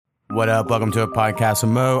What up? Welcome to a podcast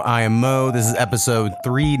with Mo. I am Mo. This is episode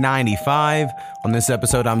 395. On this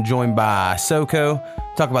episode, I'm joined by Soko.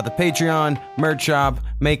 Talk about the Patreon, merch shop,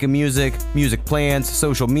 making music, music plans,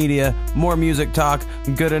 social media, more music talk,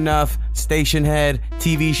 good enough, station head,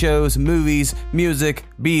 TV shows, movies, music,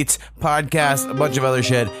 beats, podcasts, a bunch of other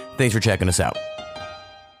shit. Thanks for checking us out.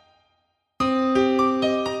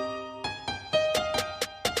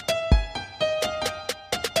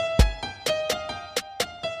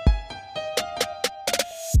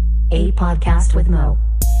 A podcast with Mo.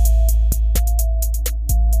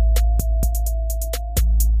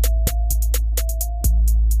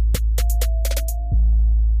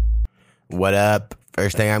 What up?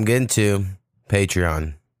 First thing I'm getting to,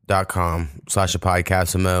 patreon.com/a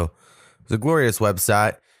podcast with Mo. It's a glorious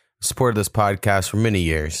website. Supported this podcast for many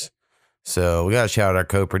years. So we got to shout out our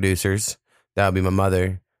co-producers. That would be my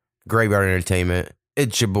mother, Graveyard Entertainment,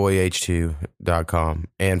 it's your boy H2.com,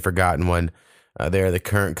 and Forgotten One. They're the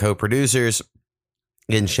current co-producers.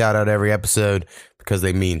 Getting shout out every episode because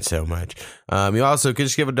they mean so much. You also could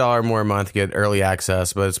just give $1 more a month to get early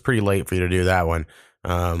access, but it's pretty late for you to do that one.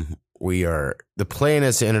 The plan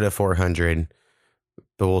is to end it at 400,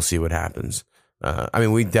 but we'll see what happens.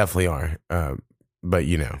 We definitely are. But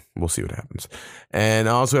we'll see what happens. And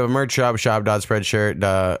I also have a merch shop,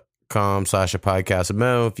 shop.spreadshirt.com/a podcast of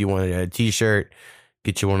Mo. If you want a t-shirt,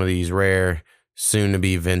 get you one of these rare, soon to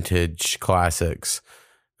be vintage classics.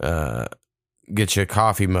 Get you a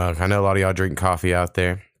coffee mug. I know a lot of y'all drink coffee out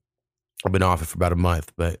there. I've been off it for about a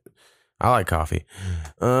month, but I like coffee.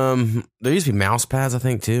 There used to be mouse pads, I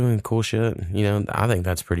think, too, and cool shit. I think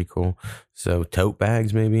that's pretty cool. So tote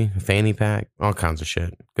bags, maybe a fanny pack, all kinds of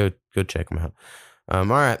shit. Go check them out. All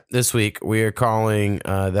right, this week we are calling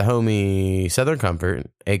the homie Southern Comfort,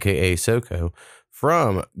 aka Soko,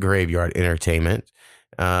 from Graveyard Entertainment.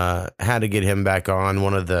 Had to get him back on,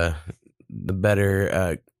 one of the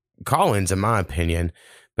better call-ins in my opinion,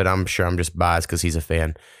 but I'm sure I'm just biased because he's a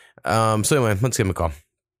fan. So anyway, let's give him a call.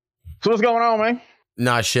 So what's going on, man?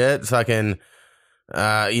 Nah, shit. Fucking,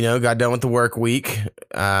 got done with the work week.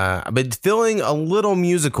 I've been feeling a little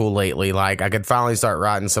musical lately. Like I could finally start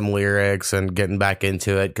writing some lyrics and getting back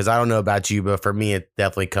into it. Cause I don't know about you, but for me, it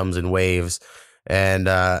definitely comes in waves. And,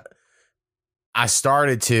 I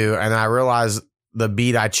started to, and I realized the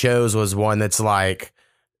beat I chose was one that's like,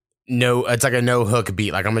 it's like a no hook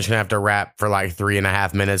beat. Like I'm just gonna have to rap for like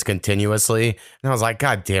 3.5 minutes continuously. And I was like,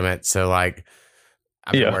 God damn it. So like,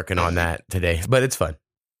 I've been working on that today, but it's fun.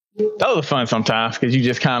 Those are fun sometimes because you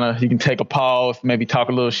just you can take a pause, maybe talk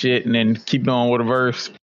a little shit and then keep going with a verse.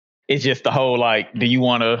 It's just the whole, like, if you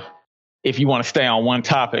want to stay on one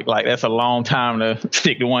topic, like that's a long time to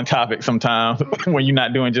stick to one topic sometimes when you're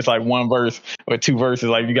not doing just like one verse or two verses,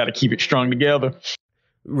 like you got to keep it strung together.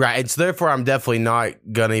 Right. So therefore, I'm definitely not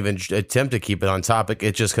going to even attempt to keep it on topic.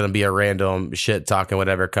 It's just going to be a random shit talking,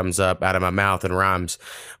 whatever comes up out of my mouth and rhymes.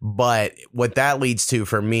 But what that leads to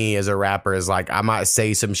for me as a rapper is like, I might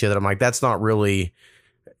say some shit that I'm like, that's not really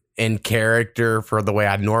in character for the way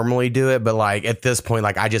I normally do it. But like at this point,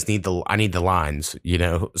 like I need the lines,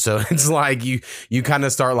 So it's like you kind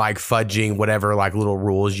of start like fudging whatever like little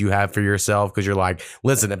rules you have for yourself. Cause you're like,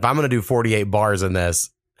 listen, if I'm going to do 48 bars in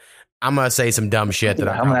this, I'm gonna say some dumb shit that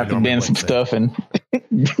I'm gonna have to bend some stuff and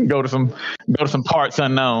go to some parts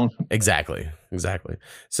unknown. Exactly.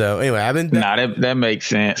 So anyway, I've been that makes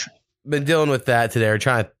sense. Been dealing with that today. Or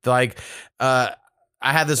trying to I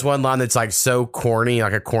have this one line that's like so corny,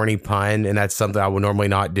 like a corny pun, and that's something I would normally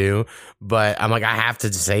not do. But I'm like, I have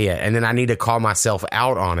to say it, and then I need to call myself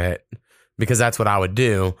out on it because that's what I would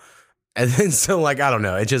do. And then so like I don't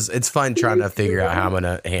know, it's fun trying to figure out how I'm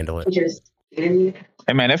gonna handle it.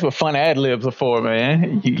 Hey man, that's what fun ad libs are for,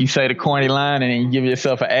 man. You say the corny line and then you give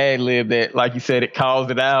yourself an ad lib that, like you said, it calls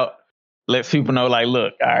it out, lets people know, like,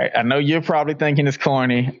 look, all right, I know you're probably thinking it's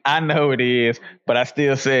corny. I know it is, but I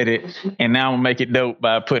still said it, and now I'm gonna make it dope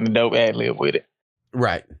by putting a dope ad lib with it.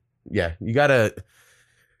 Right. Yeah, you gotta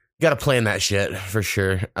plan that shit for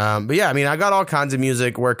sure. But yeah, I mean, I got all kinds of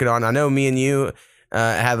music working on. I know me and you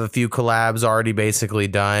have a few collabs already basically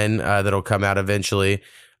done that'll come out eventually.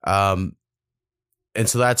 And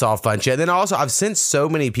so that's all fun shit. And then also I've sent so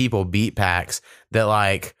many people beat packs that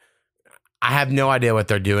like I have no idea what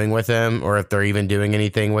they're doing with them or if they're even doing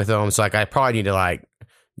anything with them. So like I probably need to like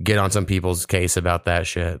get on some people's case about that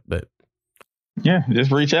shit. But yeah,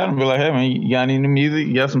 just reach out and be like, hey man, you got any new music?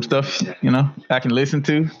 You got some stuff, I can listen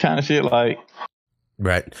to, kind of shit. Like,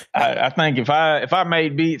 right. I think if I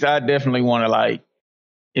made beats, I definitely want to, like,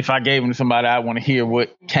 if I gave them to somebody, I want to hear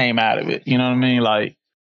what came out of it. You know what I mean? Like,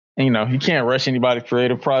 you can't rush anybody's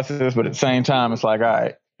creative process, but at the same time, it's like, all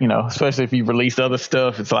right, especially if you released other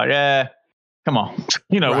stuff, it's like, come on,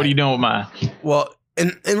 Right. What are you doing with mine? Well,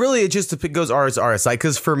 and really, it just goes artist to artist. Like,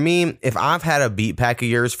 because for me, if I've had a beat pack of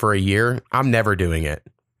yours for a year, I'm never doing it.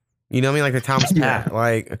 You know what I mean? Like the Thomas Pat.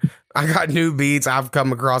 Like, I got new beats I've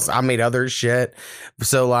come across. I made other shit.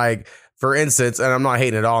 So, like, for instance, and I'm not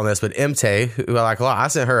hating at all on this, but Mte, who I like a lot, I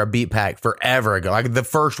sent her a beat pack forever ago, like the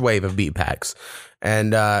first wave of beat packs.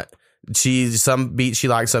 And some beats she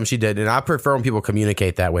liked, some she did. And I prefer when people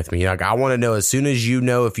communicate that with me. Like, I want to know as soon as you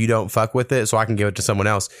know if you don't fuck with it, so I can give it to someone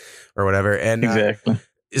else or whatever. And exactly.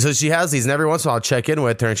 So she has these, and every once in a while I'll check in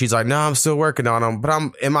with her, and she's like, "No, I'm still working on them." But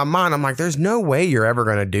I'm in my mind, I'm like, "There's no way you're ever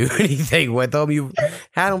gonna do anything with them. You've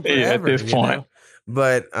had them forever, at this point." know?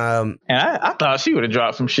 But and I thought she would have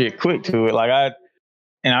dropped some shit quick to it. Like I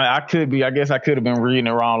guess I could have been reading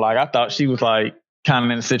it wrong. Like I thought she was like kind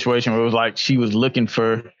of in a situation where it was like she was looking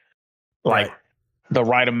for like the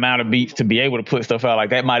right amount of beats to be able to put stuff out.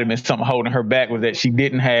 Like that might have been something holding her back, was that she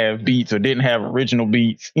didn't have beats or didn't have original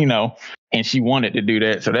beats, and she wanted to do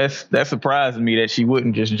that. So that surprised me that she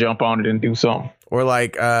wouldn't just jump on it and do something. Or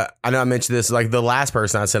like, I know I mentioned this, like the last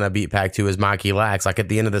person I sent a beat pack to is Mikey Lax. Like at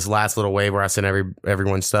the end of this last little wave where I sent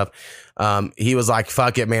everyone's stuff, he was like,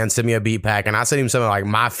 "Fuck it, man, send me a beat pack." And I sent him some of like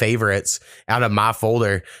my favorites out of my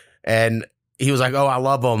folder. And he was like, "Oh, I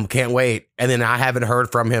love them. Can't wait." And then I haven't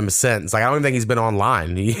heard from him since. Like, I don't even think he's been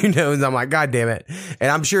online, And I'm like, God damn it.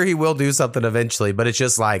 And I'm sure he will do something eventually, but it's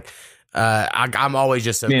just like, I'm always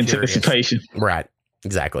just so the curious. anticipation. Right.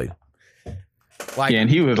 Exactly. Like, and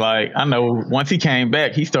he was like, I know once he came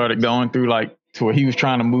back, he started going through like to where he was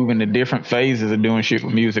trying to move into different phases of doing shit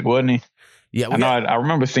with music, wasn't he? Yeah. I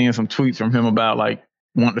remember seeing some tweets from him about like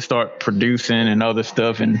wanting to start producing and other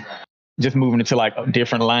stuff and just moving into like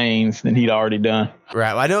different lanes than he'd already done.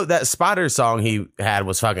 Right. Well, I know that Spider song he had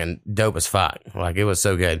was fucking dope as fuck. Like it was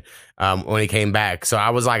so good when he came back. So I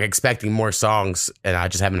was like expecting more songs, and I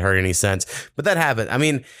just haven't heard any since. But that happened. I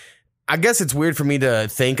mean, I guess it's weird for me to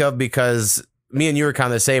think of, because me and you are kind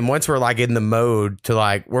of the same. Once we're like in the mode to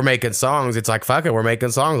like, we're making songs, it's like, fuck it, we're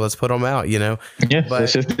making songs. Let's put them out, Yeah,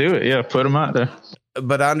 let's just do it. Yeah, put them out there.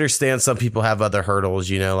 But I understand some people have other hurdles,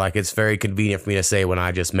 like it's very convenient for me to say when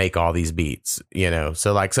I just make all these beats,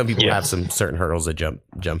 So like some people have some certain hurdles to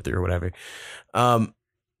jump through or whatever. But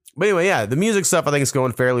anyway, yeah, the music stuff I think is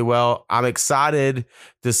going fairly well. I'm excited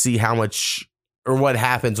to see how much or what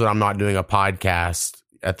happens when I'm not doing a podcast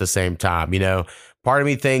at the same time. Part of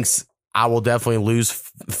me thinks I will definitely lose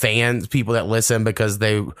fans, people that listen because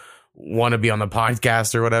they want to be on the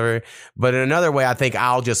podcast or whatever. But in another way, I think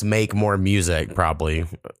I'll just make more music probably.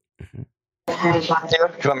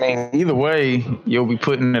 I mean, either way, you'll be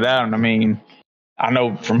putting it out. And I mean, I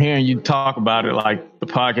know from hearing you talk about it, like the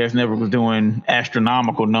podcast network was doing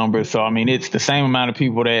astronomical numbers. So, I mean, it's the same amount of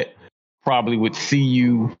people that probably would see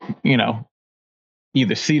you,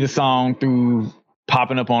 either see the song through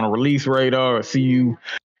popping up on a release radar or see you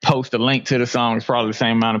post a link to the song. It's probably the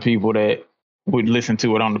same amount of people that would listen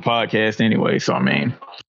to it on the podcast anyway. So, I mean,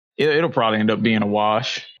 it'll probably end up being a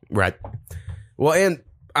wash. Right. Well, and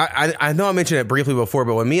I know I mentioned it briefly before,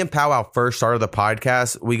 but when me and Powwow first started the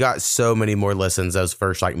podcast, we got so many more listens those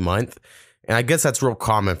first like month. And I guess that's real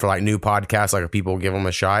common for like new podcasts, like if people give them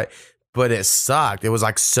a shot, but it sucked. It was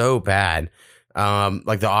like so bad.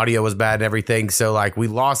 Like the audio was bad and everything. So like we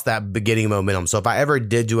lost that beginning momentum. So if I ever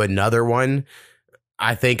did do another one,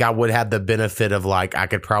 I think I would have the benefit of like, I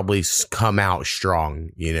could probably come out strong,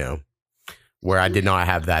 where I did not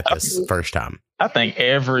have that this first time. I think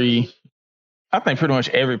pretty much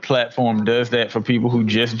every platform does that for people who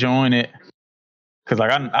just join it. Cause like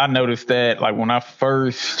I noticed that like when I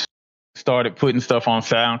first started putting stuff on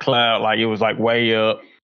SoundCloud, like it was like way up.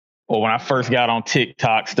 Or when I first got on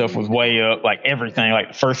TikTok, stuff was way up, like everything,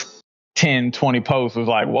 like the first 10, 20 posts was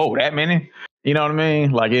like, whoa, that many? You know what I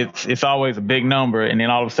mean? Like it's always a big number. And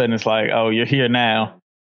then all of a sudden it's like, oh, you're here now.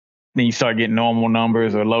 Then you start getting normal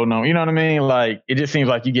numbers or low numbers. You know what I mean? Like it just seems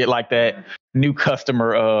like you get like that new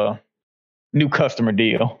customer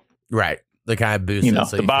deal. Right. The kind of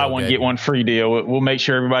boost. The buy one, get one free deal. We'll make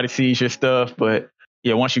sure everybody sees your stuff. But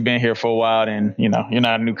yeah, once you've been here for a while, then, you're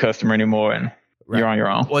not a new customer anymore and you're on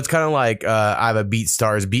your own. Well, it's kind of like I have a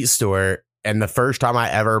BeatStars beat store. And the first time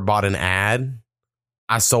I ever bought an ad,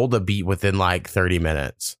 I sold a beat within like 30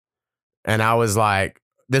 minutes. And I was like,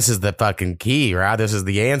 this is the fucking key, right? This is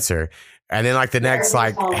the answer. And then like the next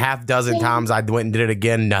like half dozen times I went and did it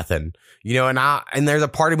again, nothing. And there's a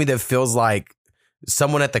part of me that feels like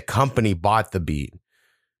someone at the company bought the beat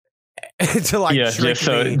to like trick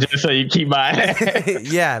me. Just so you keep buying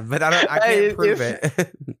it. Yeah, but I can't prove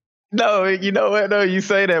it. No, you know what? No, you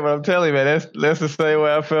say that, but I'm telling you, man, that's the same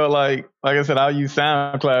way I felt like I said, I'll use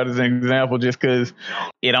SoundCloud as an example just because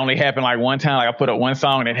it only happened like one time. Like I put up one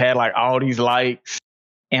song and it had like all these likes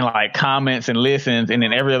and like comments and listens, and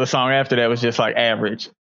then every other song after that was just like average.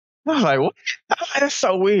 I was like, what? That's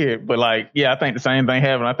so weird. But like, yeah, I think the same thing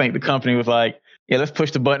happened. I think the company was like, yeah, let's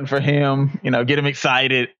push the button for him, get him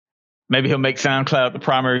excited. Maybe he'll make SoundCloud the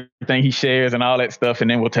primary thing he shares and all that stuff, and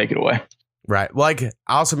then we'll take it away. Right. Well, like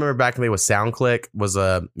I also remember back in the day with SoundClick was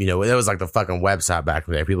it was like the fucking website back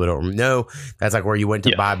in the day. People don't know that's like where you went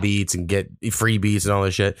to buy beats and get free beats and all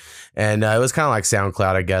this shit. And it was kind of like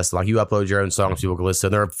SoundCloud, I guess. Like you upload your own songs, people can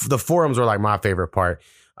listen. The forums were like my favorite part.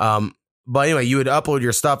 But anyway, you would upload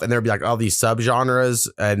your stuff and there'd be like all these subgenres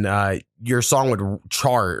and your song would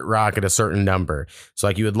chart rock at a certain number. So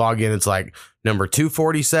like you would log in, it's like number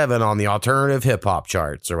 247 on the alternative hip hop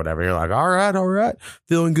charts or whatever. You're like, all right,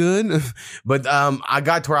 feeling good. But I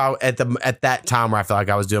got to where at that time where I felt like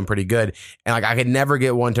I was doing pretty good. And like I could never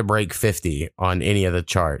get one to break 50 on any of the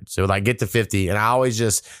charts. So like get to 50 and I always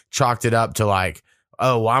just chalked it up to like,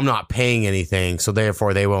 oh, well, I'm not paying anything. So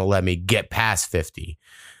therefore they won't let me get past 50.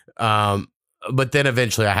 But then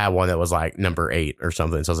eventually I had one that was like number 8 or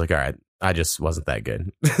something. So I was like, all right, I just wasn't that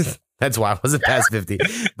good. That's why I wasn't past 50.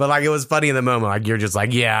 But like, it was funny in the moment. Like, you're just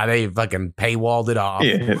like, yeah, they fucking paywalled it off.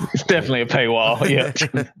 Yeah, it's definitely a paywall. Yeah,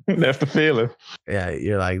 that's the feeling. Yeah,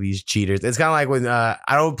 you're like these cheaters. It's kind of like when I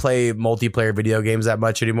don't play multiplayer video games that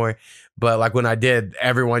much anymore. But like when I did,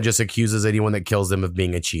 everyone just accuses anyone that kills them of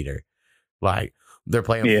being a cheater. Like they're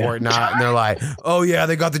playing Fortnite and they're like, oh yeah,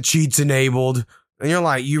 they got the cheats enabled. And you're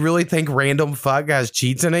like, you really think random fuck has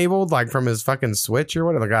cheats enabled, like from his fucking Switch or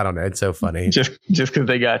whatever? Like, I don't know. It's so funny. Just because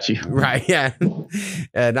they got you. Right. Yeah.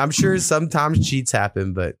 And I'm sure sometimes cheats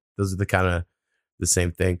happen, but those are the kind of the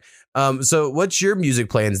same thing. So what's your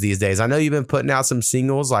music plans these days? I know you've been putting out some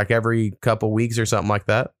singles like every couple weeks or something like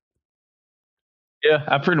that. Yeah,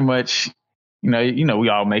 I pretty much, we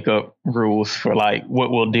all make up rules for like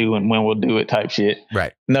what we'll do and when we'll do it type shit.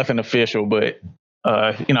 Right. Nothing official, but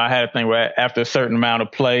I had a thing where after a certain amount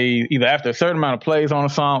of plays, either after a certain amount of plays on a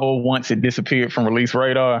song or once it disappeared from release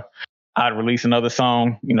radar, I'd release another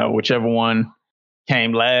song, whichever one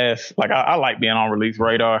came last. Like I like being on release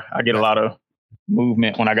radar. I get a lot of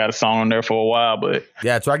movement when I got a song on there for a while, but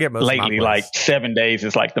yeah, that's where I get most lately, like 7 days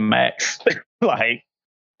is like the max. Like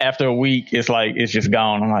after a week, it's like, it's just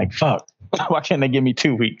gone. I'm like, fuck, why can't they give me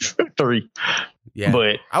 2 weeks, 3? Yeah,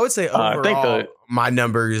 but I would say overall, I think my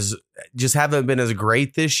numbers just haven't been as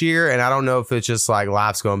great this year. And I don't know if it's just like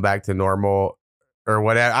life's going back to normal or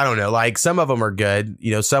whatever. I don't know. Like some of them are good.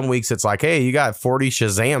 Some weeks it's like, hey, you got 40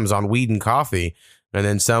 Shazams on Weed and Coffee. And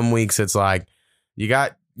then some weeks it's like you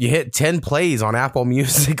hit 10 plays on Apple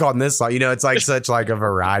Music on this song. It's like such like a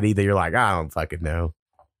variety that you're like, I don't fucking know.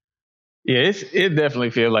 Yeah, it definitely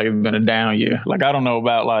feels like it's been a down year. Like I don't know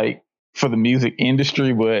about like for the music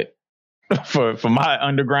industry, but for my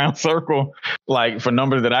underground circle, like for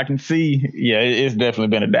numbers that I can see, yeah, it's definitely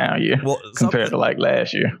been a down year compared to like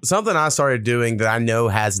last year. Something I started doing that I know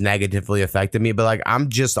has negatively affected me, but like I'm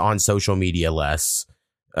just on social media less.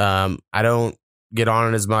 I don't get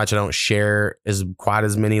on it as much. I don't share quite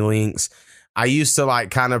as many links. I used to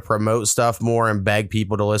like kind of promote stuff more and beg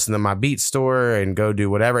people to listen to my beat store and go do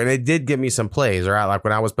whatever. And it did give me some plays, right? Like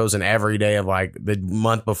when I was posting every day of like the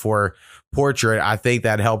month before Portrait, I think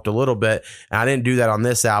that helped a little bit. And I didn't do that on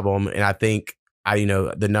this album. And I think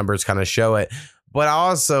the numbers kind of show it. But I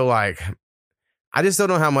also I just don't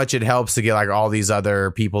know how much it helps to get like all these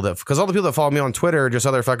other people because all the people that follow me on Twitter are just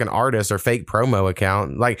other fucking artists or fake promo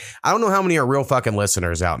account. Like, I don't know how many are real fucking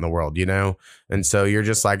listeners out in the world, And so you're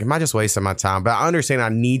just like, am I just wasting my time? But I understand I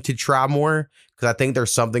need to try more because I think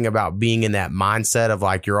there's something about being in that mindset of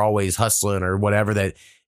like, you're always hustling or whatever that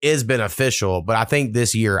is beneficial. But I think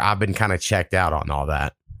this year I've been kind of checked out on all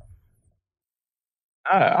that.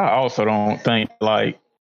 I also don't think like,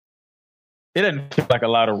 it doesn't feel like a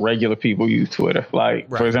lot of regular people use Twitter. Like,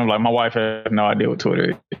 for example, like my wife has no idea what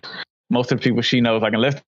Twitter is. Most of the people she knows, like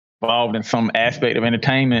unless they're involved in some aspect of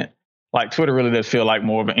entertainment, like Twitter really does feel like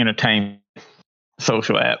more of an entertainment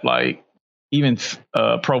social app. Like even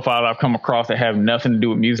profiles I've come across that have nothing to do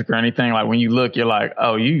with music or anything. Like when you look, you're like,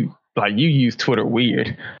 oh, you use Twitter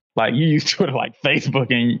weird. Like you use Twitter like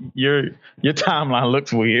Facebook and your timeline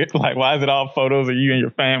looks weird. Like why is it all photos of you and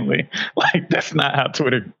your family? Like that's not how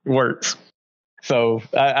Twitter works. So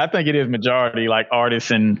I think it is majority like artists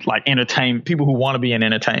and like entertainment people who want to be in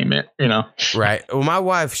entertainment, Right. Well, my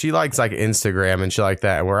wife, she likes like Instagram and shit like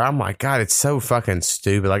that, where I'm like, God, it's so fucking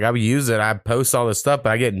stupid. Like I would use it. I post all this stuff,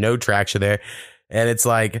 but I get no traction there. And it's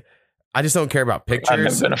like, I just don't care about I've never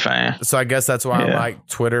pictures. been a fan. So I guess that's why I like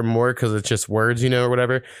Twitter more, because it's just words, or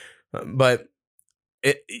whatever. But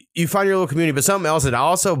you find your little community. But something else, that I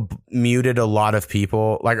also muted a lot of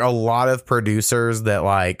people, like a lot of producers that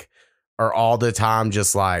like are all the time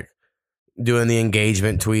just like doing the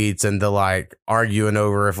engagement tweets and the like arguing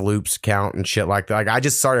over if loops count and shit like that. Like I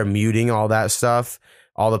just started muting all that stuff,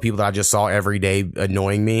 all the people that I just saw every day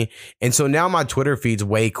annoying me. And so now my Twitter feed's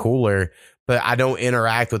way cooler, but I don't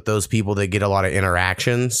interact with those people that get a lot of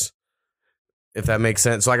interactions, if that makes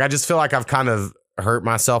sense. So like I just feel like I've kind of hurt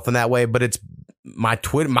myself in that way, but it's my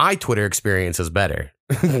Twitter experience is better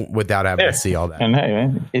without having to see all that. And hey,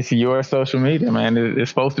 man, it's your social media, man. It's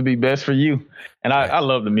supposed to be best for you. And I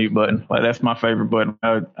love the mute button. Like that's my favorite button.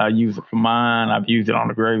 I use it for mine. I've used it on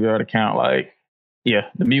the Graveyard account. Like, yeah,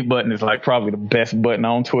 the mute button is like probably the best button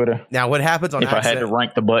on Twitter. Now, what happens on if I had to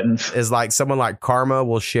rank the buttons is like someone like Karma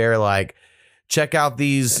will share like, check out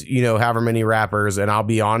these, however many rappers, and I'll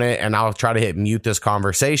be on it and I'll try to hit mute this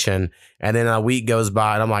conversation. And then a week goes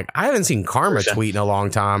by and I'm like, I haven't seen Karma tweet in a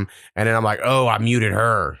long time. And then I'm like, oh, I muted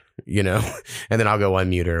her, and then I'll go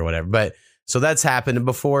unmute her or whatever. But so that's happened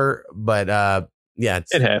before. But yeah,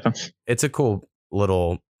 it happens. It's a cool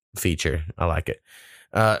little feature. I like it.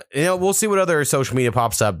 We'll see what other social media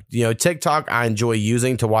pops up. TikTok, I enjoy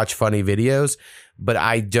using to watch funny videos, but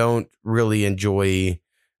I don't really enjoy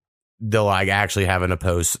the like actually having to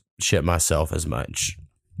post shit myself as much,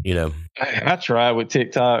 I tried with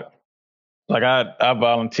TikTok. Like I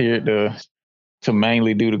volunteered to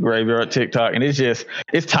mainly do the Graveyard TikTok, and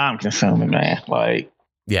it's time consuming, man. Like,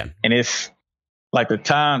 yeah. And it's like the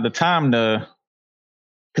time to,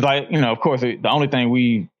 cause like, of course the only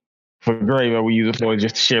thing for Graveyard we use it for is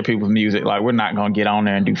just to share people's music. Like we're not going to get on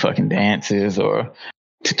there and do fucking dances or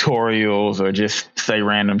tutorials or just say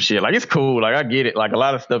random shit. Like it's cool. Like I get it. Like a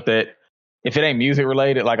lot of stuff that if it ain't music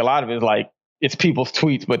related, like a lot of it is like it's people's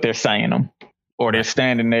tweets, but they're saying them or they're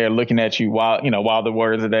standing there looking at you while the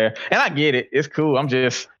words are there. And I get it. It's cool.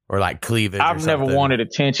 Or like cleavage. I've never wanted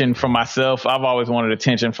attention for myself. I've always wanted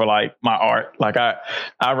attention for like my art. Like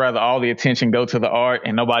I'd rather all the attention go to the art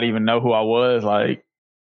and nobody even know who I was. Like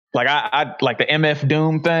I like the MF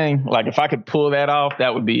Doom thing. Like if I could pull that off,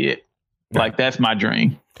 that would be it. Like that's my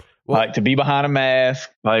dream. Well, like to be behind a mask.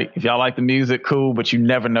 Like if y'all like the music, cool, but you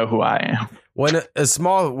never know who I am. When a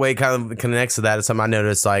small way kind of connects to that is something I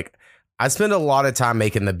noticed. Like I spend a lot of time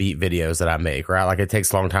making the beat videos that I make, right? Like it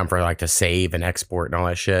takes a long time for like to save and export and all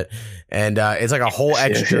that shit. And it's like a whole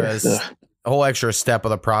extra step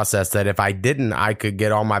of the process that if I didn't, I could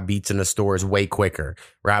get all my beats in the stores way quicker,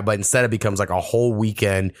 right? But instead it becomes like a whole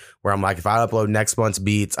weekend where I'm like, if I upload next month's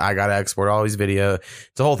beats, I got to export all these videos.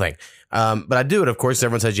 It's a whole thing. But I do it, of course,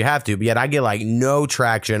 everyone says you have to, but yet I get like no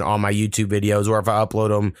traction on my YouTube videos, or if I upload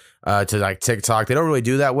them to like TikTok, they don't really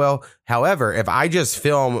do that well. However, if I just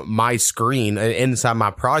film my screen inside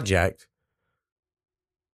my project,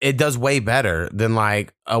 it does way better than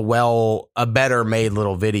like a better made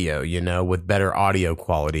little video, with better audio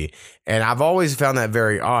quality. And I've always found that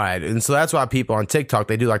very odd. And so that's why people on TikTok,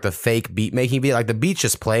 they do like the fake beat making beat, like the beat's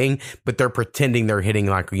just playing, but they're pretending they're hitting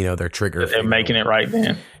like, their trigger. They're making it right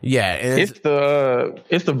then. Yeah. And it's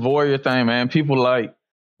the voyeur thing, man. People like,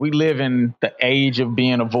 we live in the age of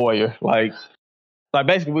being a voyeur. Like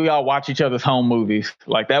basically we all watch each other's home movies.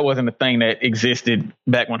 Like that wasn't a thing that existed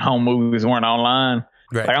back when home movies weren't online.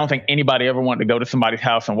 Right. Like I don't think anybody ever wanted to go to somebody's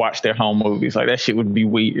house and watch their home movies. Like that shit would be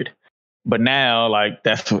weird. But now, like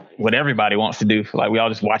that's what everybody wants to do. Like we all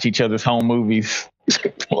just watch each other's home movies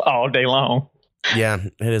all day long. Yeah,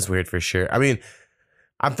 it is weird for sure. I mean,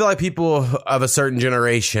 I feel like people of a certain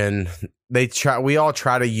generation, we all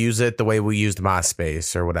try to use it the way we used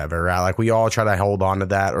MySpace or whatever, right? Like we all try to hold on to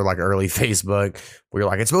that, or like early Facebook. We're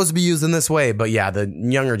like, it's supposed to be used in this way. But yeah, the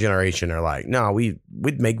younger generation are like, no, we'd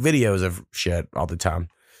make videos of shit all the time.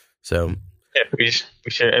 So yeah, we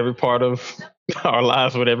share every part of our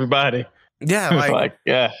lives with everybody. Yeah, like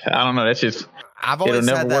yeah, I don't know. That's just I've always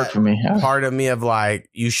it'll never work for me. Part of me of like,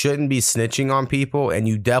 you shouldn't be snitching on people, and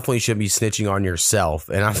you definitely shouldn't be snitching on yourself.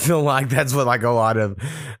 And I feel like that's what like a lot of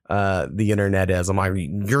the internet is. I'm like,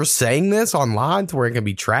 you're saying this online to where it can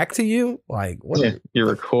be tracked to you? Like, what? Yeah, you're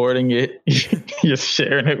recording it, you're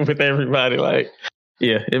sharing it with everybody. Like,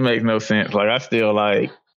 yeah, it makes no sense. Like, I still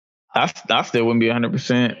wouldn't be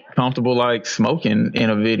 100% comfortable like smoking in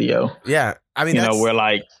a video. Yeah. I mean, where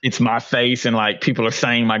like it's my face and like people are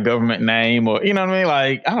saying my government name, or you know what I mean?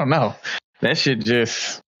 Like, I don't know. That shit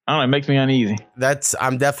just, I don't know, it makes me uneasy.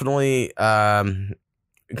 I'm definitely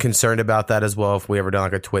concerned about that as well. If we ever done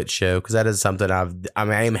like a Twitch show, because that is something I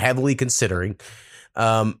am heavily considering.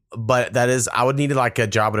 But I would need like a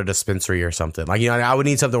job at a dispensary or something. Like, I would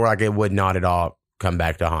need something where like it would not at all come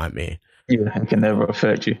back to haunt me. Yeah, it can never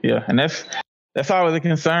affect you. Yeah, and that's always a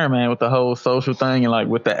concern, man, with the whole social thing and like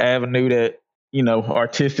with the avenue that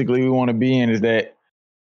artistically we want to be in, is that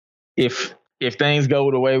if things go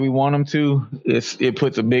the way we want them to, it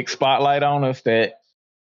puts a big spotlight on us that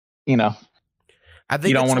I think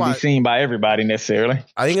you don't want to be seen by everybody necessarily.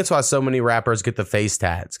 I think it's why so many rappers get the face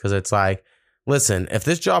tats, because it's like, listen, if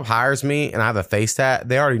this job hires me and I have a face tat,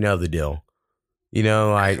 they already know the deal.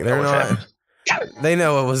 Like they're not. They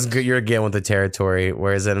know it was good. You're getting with the territory,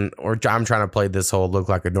 whereas I'm trying to play this whole look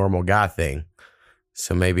like a normal guy thing.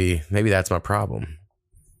 So maybe that's my problem.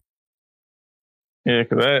 Yeah,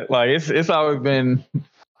 because it's always been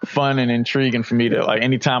fun and intriguing for me to, like,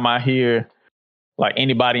 anytime I hear like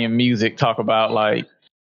anybody in music talk about like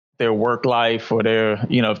their work life or their,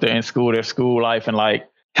 if they're in school, their school life, and like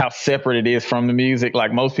how separate it is from the music.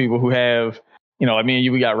 Like most people who have, like me and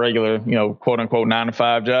you, we got regular, quote unquote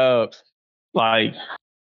 9-to-5 jobs. Like,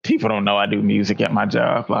 people don't know I do music at my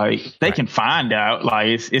job. Like, they can find out. Like,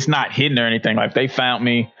 it's not hidden or anything. Like, they found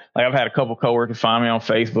me. Like, I've had a couple coworkers find me on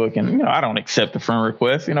Facebook, and I don't accept the friend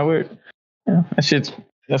request.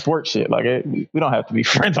 That's work shit. Like, we don't have to be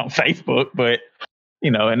friends on Facebook, but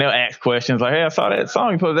and they'll ask questions like, "Hey, I saw that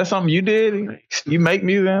song you posted. That's something you did? You make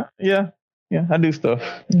music?" Yeah, I do stuff.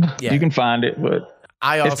 Yeah. You can find it, but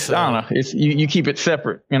I don't know. It's you keep it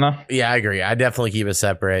separate, Yeah, I agree. I definitely keep it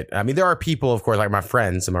separate. I mean, there are people, of course, like my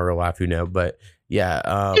friends in my real life who know, but yeah.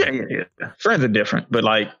 Yeah. Friends are different, but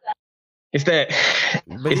like it's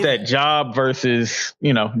that job versus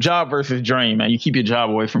dream, man. You keep your job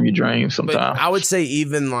away from your dream sometimes. I would say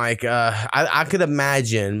even like I could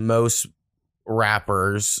imagine most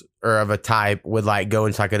rappers or of a type would like go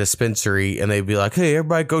into like a dispensary and they'd be like, "Hey,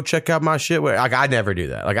 everybody, go check out my shit." Like, I never do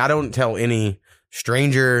that. Like, I don't tell any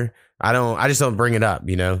stranger. I just don't bring it up.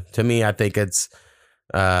 To me, I think it's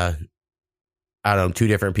I don't know, two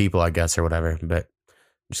different people, I guess, or whatever, but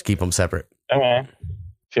just keep them separate. Okay.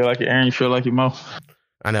 Feel like you're Aaron, you feel like you're Mo.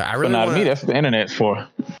 I know. I really not me. That's what the internet's for.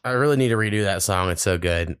 I really need to redo that song. It's so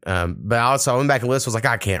good. But also I went back and listened. Was like,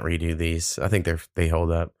 I can't redo these. I think they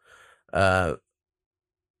hold up. I've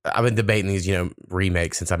been debating these,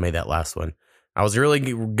 remakes since I made that last one. I was really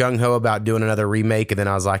gung ho about doing another remake, and then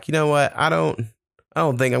I was like, you know what? I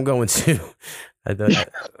don't think I'm going to. I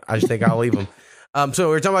just think I'll leave them. So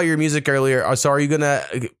we were talking about your music earlier. So are you gonna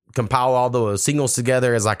compile all the singles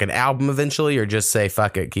together as like an album eventually, or just say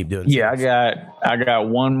fuck it, keep doing? Yeah, I got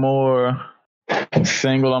one more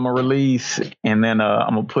single I'm gonna release, and then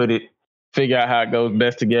I'm gonna figure out how it goes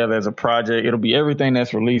best together as a project. It'll be everything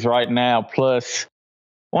that's released right now, plus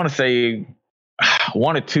I want to say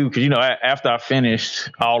 1 or 2, because after I finished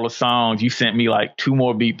all the songs, you sent me like 2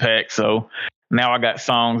 more beat packs. So now I got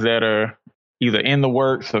songs that are either in the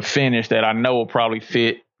works or finished that I know will probably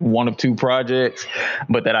fit 1 of 2 projects,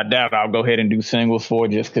 but that I doubt I'll go ahead and do singles for,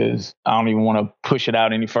 just because I don't even want to push it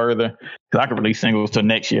out any further, because I could release singles till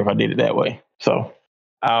next year if I did it that way. So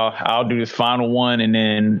I'll do this final one, and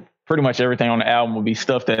then pretty much everything on the album will be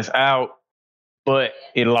stuff that's out, but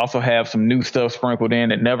it'll also have some new stuff sprinkled in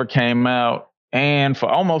that never came out. And for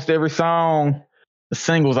almost every song, the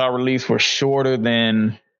singles I released were shorter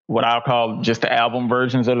than what I'll call just the album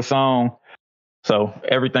versions of the song. So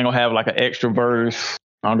everything will have like an extra verse.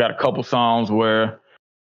 I've got a couple songs where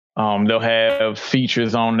they'll have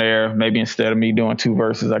features on there. Maybe instead of me doing 2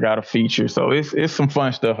 verses, I got a feature. So it's some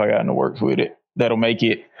fun stuff I got in the works with it. That'll make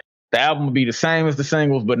it, the album will be the same as the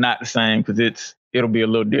singles, but not the same, because it'll be a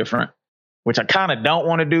little different, which I kind of don't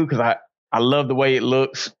want to do, because I love the way it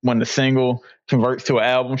looks when the single converts to an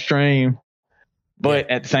album stream. But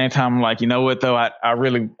at the same time, I'm like, you know what though? I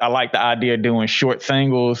like the idea of doing short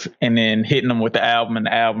singles and then hitting them with the album, and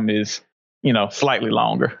the album is, slightly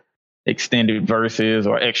longer, extended verses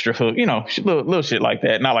or extra hook, little shit like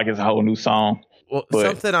that. Not like it's a whole new song. Well,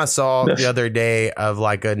 something I saw the other day of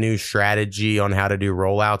like a new strategy on how to do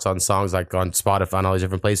rollouts on songs, like on Spotify and all these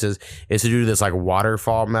different places, is to do this like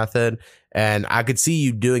waterfall method. And I could see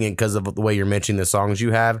you doing it because of the way you're mentioning the songs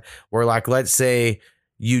you have, where like, let's say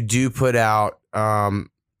you do put out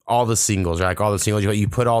all the singles, right? Like all the singles, you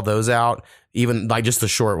put all those out, even like just the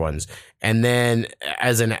short ones. And then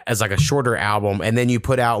as like a shorter album, and then you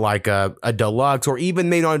put out like a deluxe, or even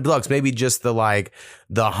maybe not a deluxe, maybe just the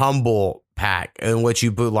humble pack, in which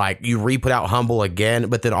you put like, you re-put out humble again,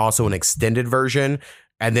 but then also an extended version,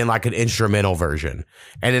 and then like an instrumental version,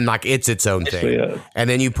 and then like it's its own thing. And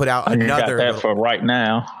then you put out another. Got that for right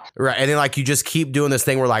now. Right. And then like you just keep doing this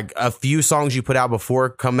thing where like a few songs you put out before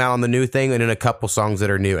come out on the new thing, and then a couple songs that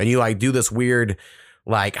are new, and you like do this weird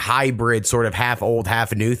like hybrid sort of half old,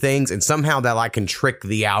 half new things. And somehow that like can trick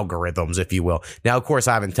the algorithms, if you will. Now, of course,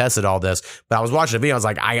 I haven't tested all this, but I was watching the video. I was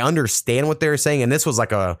like, I understand what they're saying. And this was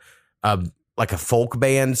like a folk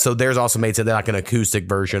band. So theirs also made it like an acoustic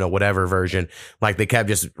version or whatever version. Like they kept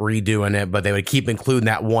just redoing it, but they would keep including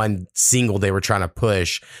that one single they were trying to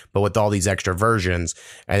push, but with all these extra versions.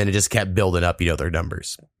 And then it just kept building up, their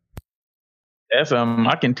numbers. That's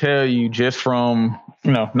I can tell you just from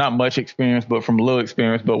not much experience, but from a little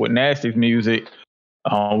experience. But with Nasty's music,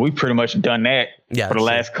 we pretty much done that for the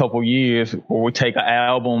last couple years, where we take an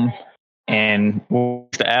album and we'll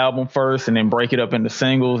release the album first, and then break it up into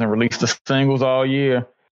singles and release the singles all year.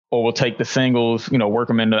 Or we'll take the singles, work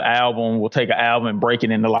them into the album. We'll take an album and break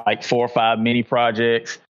it into like 4 or 5 mini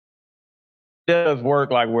projects. It does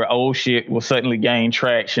work like where old shit will suddenly gain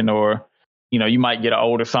traction, or you might get an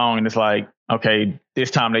older song and it's like, okay,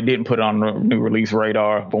 this time they didn't put it on the new release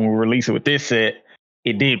radar. But when we release it with this set,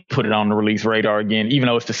 it did put it on the release radar again, even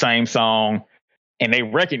though it's the same song and they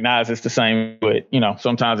recognize it's the same. But,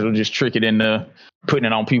 sometimes it'll just trick it into putting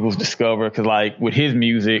it on people's Discover. Cause like with his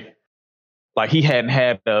music, like he hadn't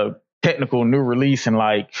had a technical new release in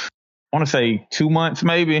like, I want to say 2 months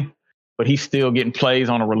maybe, but he's still getting plays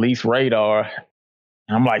on a release radar.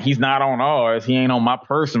 And I'm like, he's not on ours. He ain't on my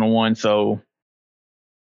personal one. So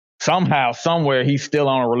somehow, somewhere, he's still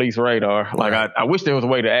on a release radar. Like, I wish there was a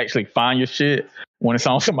way to actually find your shit when it's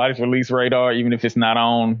on somebody's release radar, even if it's not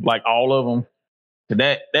on like all of them.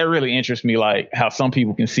 That really interests me, like how some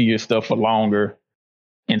people can see your stuff for longer,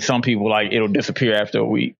 and some people like it'll disappear after a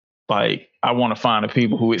week. Like, I want to find the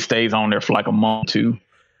people who it stays on there for like a month or two.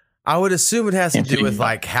 I would assume it has to do with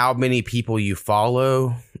like how many people you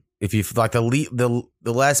follow. If you like the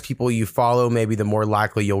less people you follow, maybe the more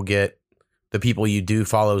likely you'll get the people you do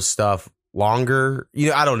follow stuff longer.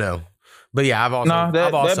 I don't know, but yeah,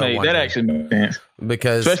 that actually makes sense,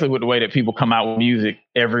 because especially with the way that people come out with music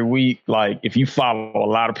every week. Like if you follow a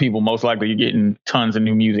lot of people, most likely you're getting tons of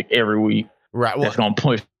new music every week. Right, well, that's gonna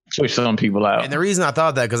push some people out. And the reason I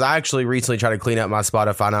thought that, because I actually recently tried to clean up my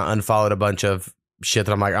Spotify and I unfollowed a bunch of shit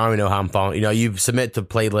that I'm like, I don't even know how I'm following. You submit to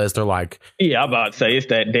playlists, they're like, yeah, I'm about to say it's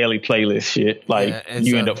that daily playlist shit. Like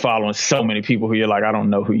you end up following so many people who you're like, I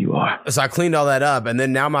don't know who you are. So I cleaned all that up, and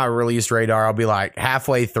then now my release radar, I'll be like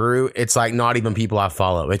halfway through, it's like not even people I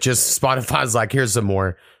follow. It just Spotify's like, here's some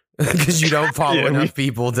more, because you don't follow enough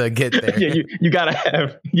people to get there. Yeah, you gotta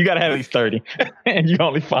have at least 30, and you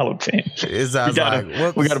only follow 10.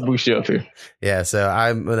 We gotta boost you up here. Yeah, so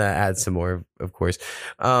I'm gonna add some more, of course.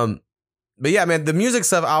 But yeah, man, the music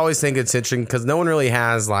stuff, I always think it's interesting because no one really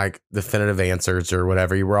has like definitive answers or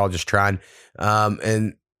whatever. We're all just trying.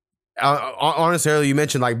 And honestly, you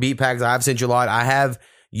mentioned like beat packs. I've sent you a lot. I have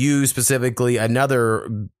you specifically another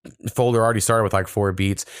folder already started with like 4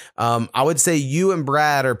 beats. I would say you and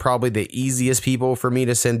Brad are probably the easiest people for me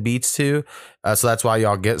to send beats to. So that's why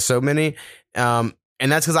y'all get so many. And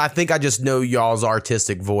that's because I think I just know y'all's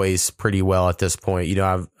artistic voice pretty well at this point.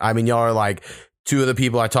 Y'all are like 2 of the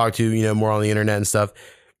people I talk to, more on the internet and stuff.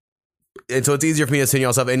 And so it's easier for me to send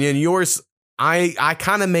y'all stuff. And then yours, I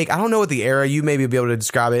kind of make, I don't know what the era, you maybe be able to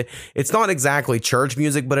describe it. It's not exactly church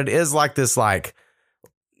music, but it is like this like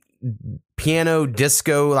piano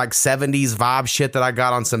disco, like 70s vibe shit that I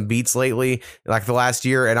got on some beats lately, like the last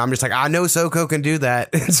year. And I'm just like, I know Soko can do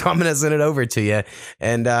that. So I'm going to send it over to you.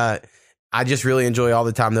 And I just really enjoy all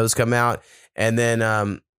the time those come out. And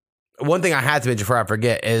then, one thing I had to mention before I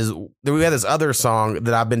forget is we had this other song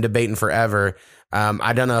that I've been debating forever.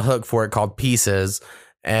 I done a hook for it called Pieces.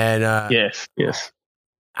 And yes.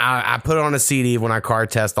 I put it on a CD when I car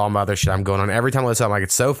test all my other shit I'm going on. Every time I listen, I'm like,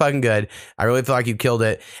 it's so fucking good. I really feel like you killed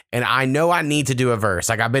it. And I know I need to do a verse.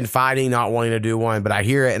 Like I've been fighting, not wanting to do one, but I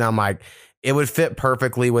hear it and I'm like, it would fit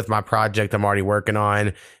perfectly with my project I'm already working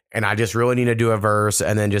on. And I just really need to do a verse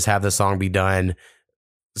and then just have the song be done.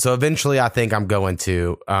 So eventually I think I'm going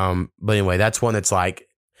to, but anyway, that's one that's like,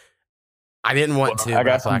 I didn't want to. I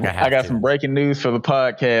got some breaking news for the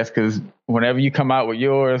podcast, because whenever you come out with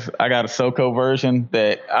yours, I got a Soko version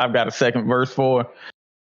that I've got a second verse for,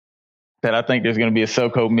 that I think there's going to be a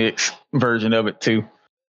Soko mix version of it too.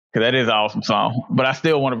 Because that is an awesome song, but I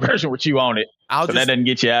still want a version with you on it. That doesn't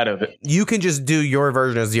get you out of it. You can just do your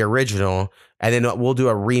version as the original, and then we'll do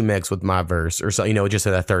a remix with my verse, or so, just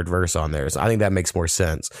a third verse on there. So I think that makes more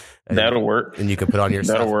sense. That'll work. And you can put on your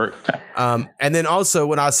That'll work. And then also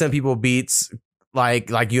when I send people beats, like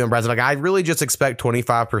you and Brad, like I really just expect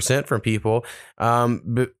 25% from people.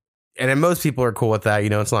 And and then most people are cool with that.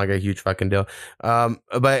 It's not like a huge fucking deal.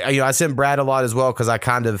 But I send Brad a lot as well because I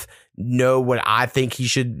kind of know what I think he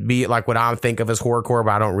should be, like what I think of as horrorcore,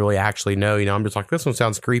 but I don't really actually know. I'm just like, this one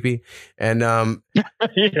sounds creepy, and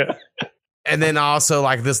Yeah. And then also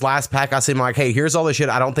like this last pack, I sent him like, hey, here's all the shit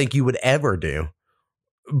I don't think you would ever do,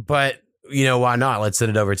 but why not? Let's send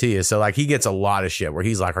it over to you. So like he gets a lot of shit where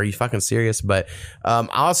he's like, are you fucking serious? But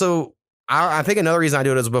I think another reason I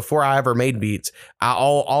do it is before I ever made beats,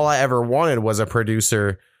 all I ever wanted was a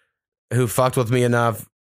producer who fucked with me enough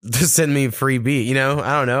to send me a free beat.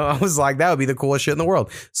 I don't know. I was like, that would be the coolest shit in the world.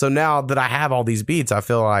 So now that I have all these beats, I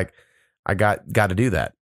feel like I got to do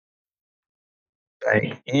that.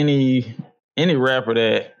 Like any rapper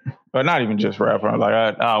that, or not even just rapper, like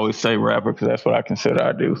I always say rapper because that's what I consider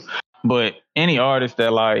I do. But any artist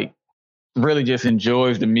that like really just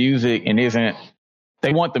enjoys the music and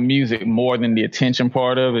they want the music more than the attention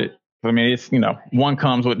part of it. I mean, it's, one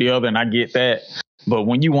comes with the other, and I get that. But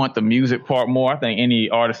when you want the music part more, I think any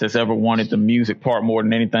artist that's ever wanted the music part more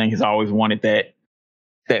than anything has always wanted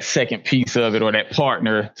that second piece of it, or that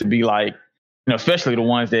partner to be like, especially the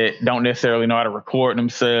ones that don't necessarily know how to record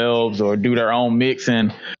themselves or do their own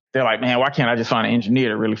mixing. They're like, man, why can't I just find an engineer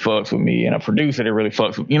that really fucks with me and a producer that really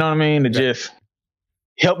fucks with me? You know what I mean? To just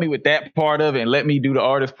help me with that part of it and let me do the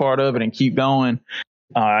artist part of it and keep going.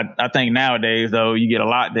 I think nowadays, though, you get a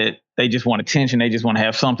lot that they just want attention. They just want to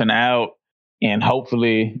have something out and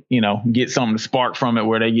hopefully, get something to spark from it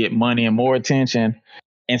where they get money and more attention.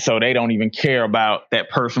 And so they don't even care about that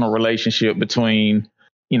personal relationship between,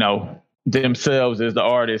 themselves as the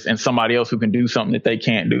artist and somebody else who can do something that they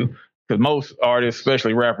can't do. Because most artists,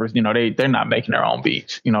 especially rappers, they're not making their own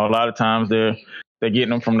beats. A lot of times they're getting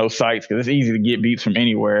them from those sites because it's easy to get beats from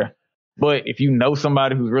anywhere. But if you know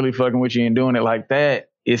somebody who's really fucking with you and doing it like that,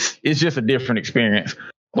 it's just a different experience.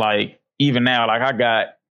 Like even now, like I got,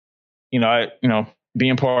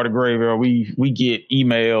 being part of Graveyard, we get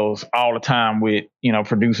emails all the time with,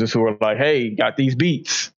 producers who are like, hey, got these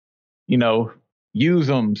beats, use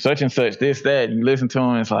them, such and such, this, that. And you listen to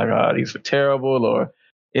them, it's like, oh, these are terrible, or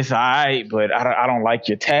it's all right, but I don't like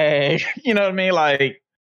your tag. You know what I mean? Like,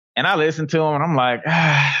 and I listen to them and I'm like,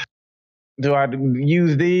 do I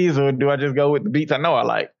use these or do I just go with the beats I know I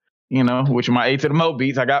like? Which are my A to the Mo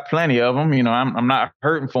beats. I got plenty of them. I'm not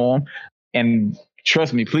hurting for them. And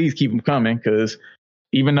trust me, please keep them coming, because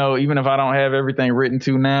even if I don't have everything written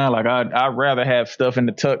to now, like I'd rather have stuff in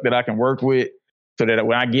the tuck that I can work with, so that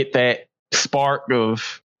when I get that spark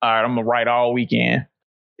of, all right, I'm gonna write all weekend,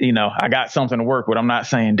 I got something to work with. I'm not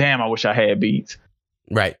saying, damn, I wish I had beats.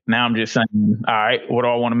 Right. Now I'm just saying, all right, what do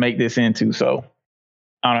I want to make this into? So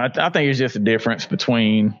I don't know, I think it's just a difference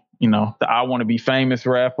between, the I want to be famous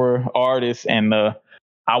rapper artist and the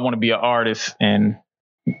I want to be an artist and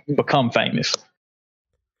become famous.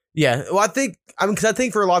 Yeah. Well, I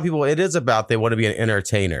think for a lot of people, it is about they want to be an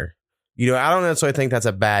entertainer. I don't necessarily think that's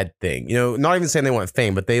a bad thing. Not even saying they want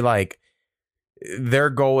fame, but they like, their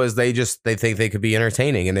goal is they think they could be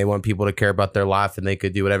entertaining and they want people to care about their life and they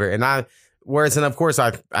could do whatever. And of course,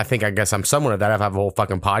 I guess I'm someone of that. I have a whole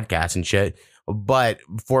fucking podcast and shit. But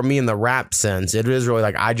for me in the rap sense, it is really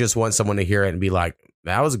like, I just want someone to hear it and be like,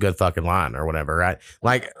 that was a good fucking line or whatever. Right.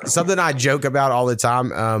 Like something I joke about all the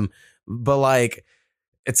time. But like,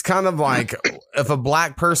 it's kind of like if a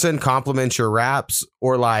black person compliments your raps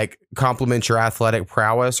or like compliments your athletic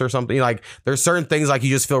prowess or something, like there's certain things like you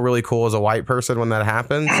just feel really cool as a white person when that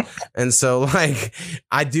happens. And so like,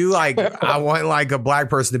 I want like a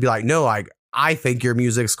black person to be like, no, like I think your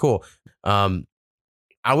music's cool.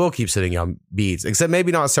 I will keep sitting on beats, except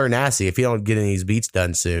maybe not Sir Nasty if you don't get any of these beats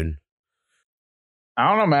done soon. I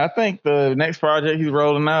don't know, man. I think the next project he's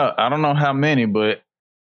rolling out, I don't know how many, but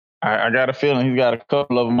I got a feeling he's got a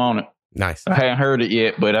couple of them on it. Nice. I haven't heard it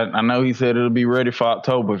yet, but I know he said it'll be ready for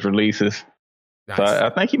October's releases. Nice. So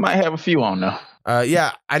I think he might have a few on now.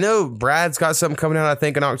 Yeah, I know Brad's got something coming out, I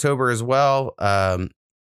think, in October as well.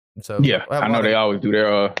 So yeah, I know they always do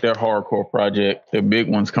their hardcore project. Their big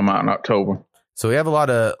ones come out in October. So we have a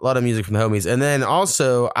lot of music from the homies. And then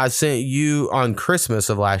also I sent you on Christmas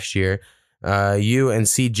of last year, you and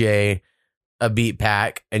CJ, a beat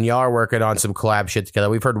pack, and y'all are working on some collab shit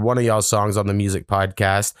together. We've heard one of y'all's songs on the music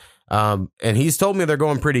podcast. And he's told me they're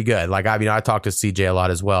going pretty good. Like, I mean, I talked to CJ a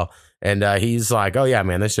lot as well. And he's like, oh yeah,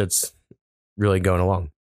 man, this shit's really going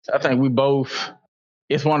along. I think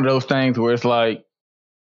it's one of those things where it's like,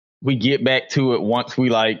 we get back to it once we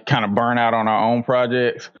like kind of burn out on our own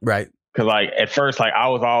projects. Right. Cause like at first, like I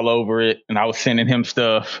was all over it and I was sending him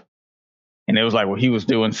stuff and it was like, well, he was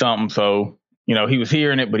doing something. So, he was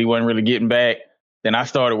hearing it, but he wasn't really getting back. Then I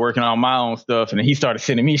started working on my own stuff and then he started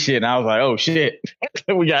sending me shit. And I was like, oh shit,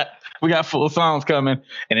 we got we got full songs coming.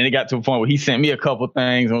 And then it got to a point where he sent me a couple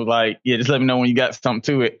things and was like, yeah, just let me know when you got something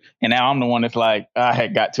to it. And now I'm the one that's like, I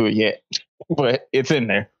hadn't got to it yet, but it's in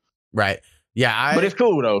there. Right. Yeah. But it's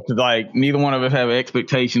cool though. Cause like neither one of us have an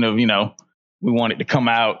expectation of, we want it to come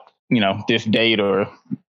out, this date or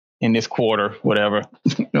in this quarter, whatever.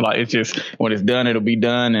 Like it's just when it's done, it'll be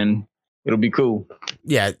done and it'll be cool.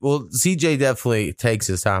 Yeah. Well, CJ definitely takes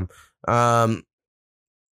his time.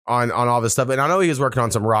 On all this stuff. And I know he was working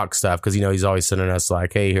on some rock stuff because, he's always sending us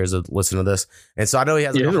like, hey, here's a listen to this. And so I know he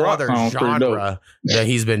has a other genre that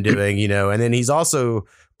he's been doing, and then he's also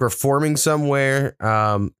performing somewhere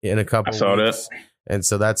in a couple I saw weeks. That. And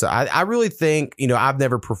so that's, I really think, I've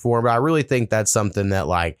never performed, but I really think that's something that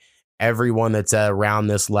like everyone that's around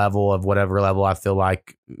this level of whatever level I feel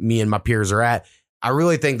like me and my peers are at, I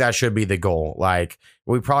really think that should be the goal. Like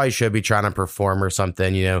we probably should be trying to perform or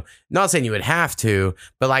something, not saying you would have to,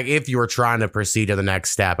 but like if you were trying to proceed to the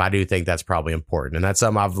next step, I do think that's probably important. And that's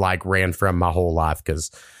something I've like ran from my whole life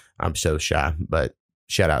because I'm so shy, but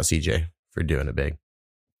shout out CJ for doing it big.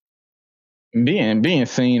 Being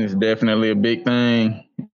seen is definitely a big thing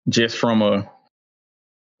just from a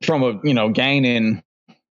gaining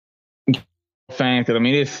fans. Cause I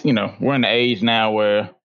mean, it's, we're in the age now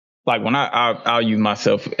where, like when I'll use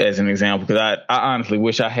myself as an example because I honestly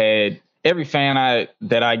wish I had every fan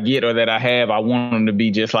that I get or that I have. I want them to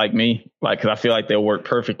be just like me, like because I feel like they'll work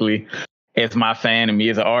perfectly as my fan and me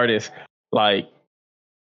as an artist. Like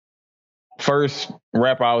first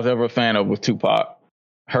rapper I was ever a fan of was Tupac.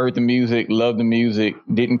 Heard the music, loved the music,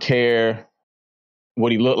 didn't care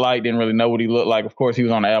what he looked like, didn't really know what he looked like. Of course, he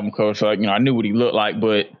was on the album cover, so I knew what he looked like,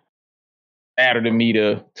 but mattered to me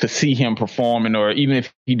to see him performing, or even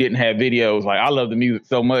if he didn't have videos. Like I love the music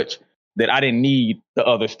so much that I didn't need the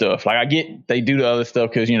other stuff. Like I get they do the other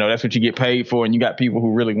stuff because that's what you get paid for, and you got people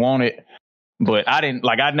who really want it. But I didn't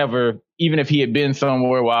like. I never, even if he had been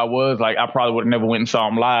somewhere where I was, like I probably would have never went and saw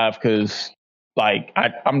him live because like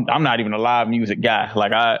I'm not even a live music guy.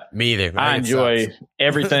 Like me either. I enjoy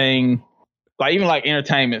everything. Like even like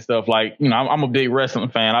entertainment stuff. Like I'm a big wrestling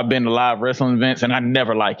fan. I've been to live wrestling events and I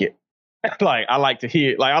never like it. Like I like to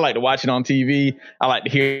hear, like I like to watch it on TV. I like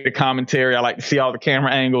to hear the commentary. I like to see all the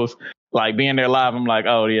camera angles. Like being there live, I'm like,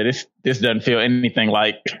 oh yeah, this doesn't feel anything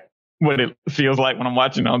like what it feels like when I'm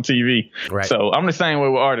watching it on TV. Right. So I'm the same way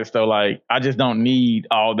with artists though. Like I just don't need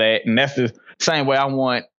all that, and that's the same way I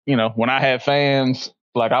want. When I have fans,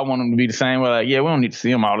 like I want them to be the same way. Like yeah, we don't need to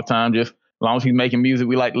see him all the time. Just as long as he's making music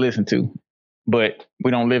we like to listen to. But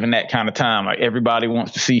we don't live in that kind of time. Like everybody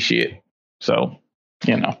wants to see shit. So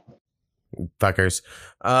fuckers.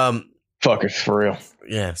 Fuckers for real.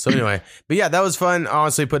 Yeah. So anyway, but yeah, that was fun.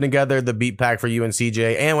 Honestly, putting together the beat pack for you and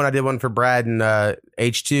CJ, and when I did one for Brad and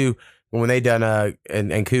H2 when they done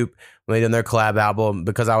and Coop when they done their collab album,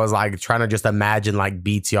 because I was like trying to just imagine like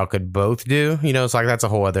beats y'all could both do. It's like that's a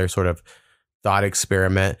whole other sort of thought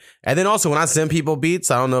experiment. And then also when I send people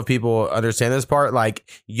beats, I don't know if people understand this part. Like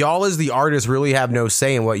y'all as the artists really have no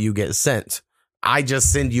say in what you get sent. I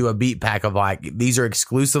just send you a beat pack of like, these are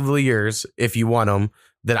exclusively yours if you want them,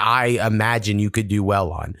 that I imagine you could do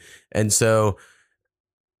well on. And so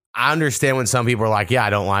I understand when some people are like, yeah, I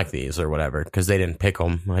don't like these or whatever, because they didn't pick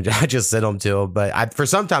them. I just sent them to them. But for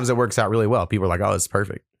sometimes it works out really well. People are like, oh, it's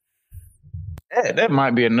perfect. That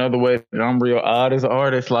might be another way that I'm real odd as an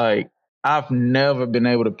artist. Like I've never been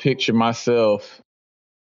able to picture myself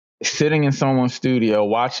sitting in someone's studio,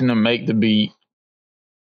 watching them make the beat,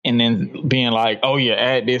 and then being like, oh yeah,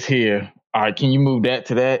 add this here. All right, can you move that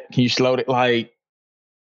to that? Can you slow it? Like,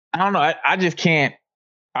 I don't know. I just can't.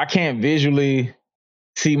 I can't visually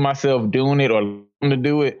see myself doing it or to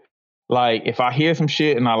do it. Like, if I hear some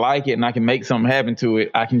shit and I like it and I can make something happen to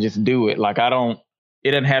it, I can just do it. Like,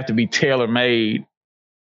 it doesn't have to be tailor made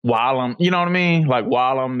while I'm, you know what I mean? Like,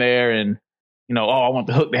 while I'm there and, I want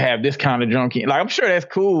the hook to have this kind of junkie. Like, I'm sure that's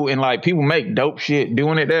cool. And like, people make dope shit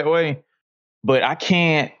doing it that way. But I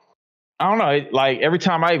don't know. Like every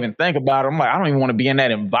time I even think about it, I'm like, I don't even want to be in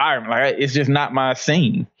that environment. Like it's just not my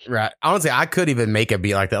scene. Right. Honestly, I could even make a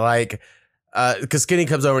beat like that. Like, because Skinny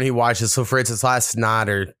comes over and he watches. So for instance, last night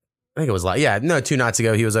or I think it was 2 nights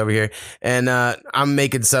ago, he was over here and I'm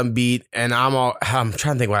making some beat and I'm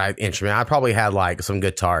trying to think what instrument. I probably had like some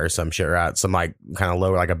guitar or some shit, right? Some like kind of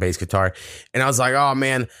lower, like a bass guitar. And I was like, oh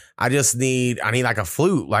man, I need like a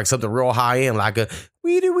flute, like something real high end, like a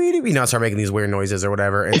weedy. I start making these weird noises or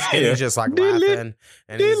whatever. And Skinny's just like laughing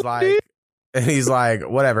and he's like,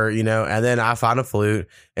 whatever, and then I find a flute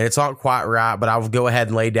and it's not quite right, but I'll go ahead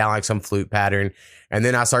and lay down like some flute pattern. And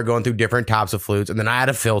then I start going through different types of flutes. And then I add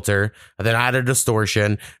a filter. And then I add a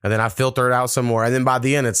distortion. And then I filter it out some more. And then by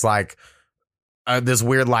the end, it's like this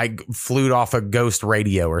weird like flute off a ghost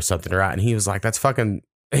radio or something, right? And he was like, that's fucking,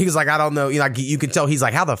 he was like, I don't know. Like you can tell he's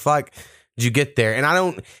like, how the fuck did you get there? And I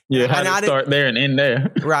don't, how did it start there and end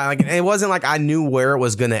there? Right. Like it wasn't like I knew where it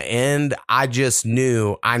was going to end. I just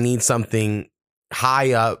knew I need something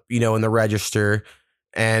high up, you know, in the register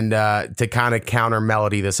and to kind of counter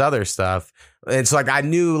melody this other stuff. And so like I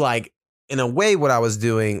knew like in a way what I was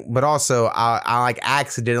doing, but also I like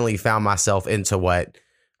accidentally found myself into what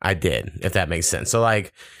I did, if that makes sense. So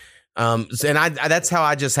like, and I that's how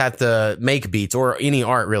I just have to make beats or any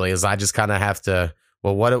art really is I just kind of have to,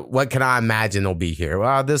 well, what can I imagine will be here?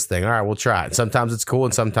 Well, this thing. All right, we'll try it. Sometimes it's cool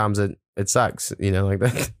and sometimes it sucks, you know, like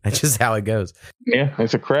that. That's just how it goes. Yeah,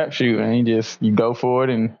 it's a crapshoot, and you go for it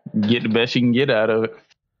and get the best you can get out of it.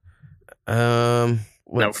 Now,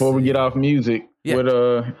 before we get off music,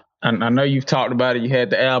 I know you've talked about it. You had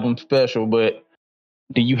the album special, but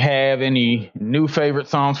do you have any new favorite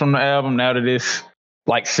songs from the album now that it's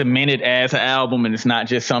like cemented as an album and it's not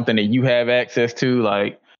just something that you have access to?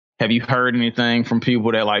 Like, have you heard anything from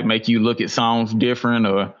people that like make you look at songs different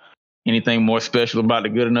or anything more special about the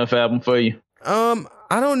Good Enough album for you? I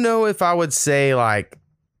don't know if I would say like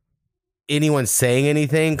anyone saying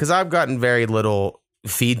anything because I've gotten very little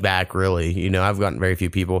feedback really. You know, I've gotten very few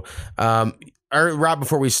people. Right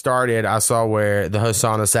before we started, I saw where the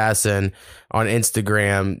Hassan Assassin on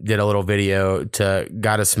Instagram did a little video to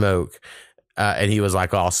Gotta Smoke. And he was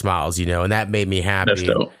like all smiles, you know, and that made me happy. That's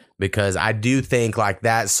dope. Because I do think like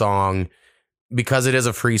that song, because it is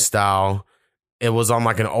a freestyle, it was on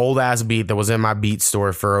like an old ass beat that was in my beat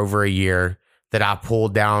store for over a year that I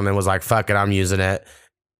pulled down and was like, fuck it, I'm using it.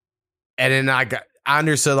 And then I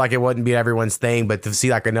understood like it wouldn't be everyone's thing, but to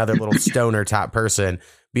see like another little stoner type person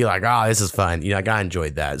be like, oh, this is fun. You know, like I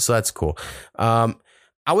enjoyed that. So that's cool. I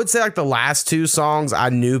would say like the last two songs I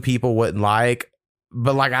knew people wouldn't like.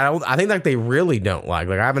 But like I think like they really don't like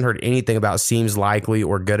I haven't heard anything about Seems Likely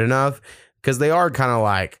or Good Enough because they are kind of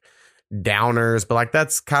like downers, but like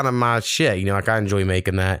that's kind of my shit, you know, like I enjoy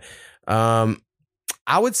making that. I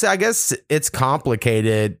would say I guess It's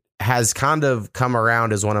Complicated has kind of come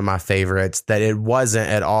around as one of my favorites that it wasn't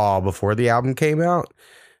at all before the album came out.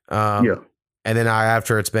 And then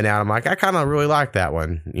after it's been out, I'm like, I kind of really like that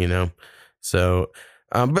one, you know? So,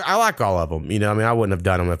 but I like all of them, you know, I mean, I wouldn't have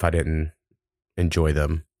done them if I didn't enjoy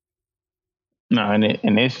them. No, and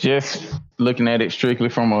it's just looking at it strictly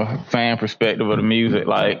from a fan perspective of the music.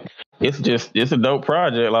 Like it's a dope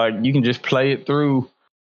project. Like you can just play it through,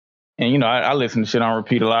 and you know I listen to shit on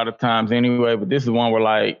repeat a lot of times anyway. But this is one where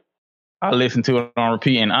like I listen to it on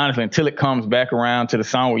repeat, and honestly, until it comes back around to the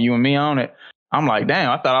song with You and Me on it, I'm like, damn,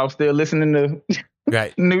 I thought I was still listening to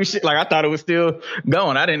right. new shit. Like I thought it was still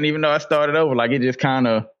going. I didn't even know I started over. Like it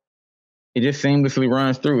just seamlessly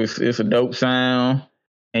runs through. It's a dope sound,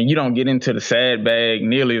 and you don't get into the sad bag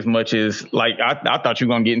nearly as much as like I thought you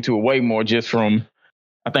were gonna get into it way more just from.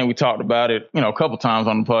 I think we talked about it, you know, a couple times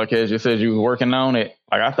on the podcast. Just as you were working on it,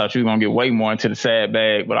 like I thought you were gonna get way more into the sad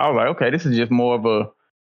bag, but I was like, okay, this is just more of a,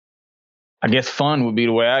 I guess fun would be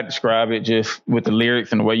the way I describe it, just with the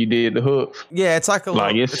lyrics and the way you did the hooks. Yeah, it's like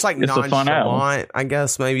it's like a fun album. I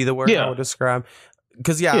guess maybe the word I would describe.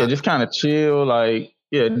 Because just kind of chill, like.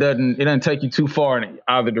 Yeah, it doesn't take you too far in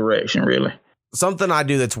either direction, really. Something I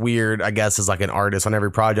do that's weird, I guess, as like an artist on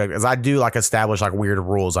every project is I do like establish like weird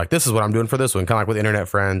rules. Like this is what I'm doing for this one, kind of like with Internet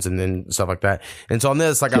Friends and then stuff like that. And so on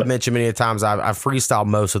this, like I've mentioned many times, I've freestyled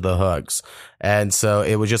most of the hooks. And so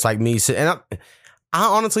it was just like me. And I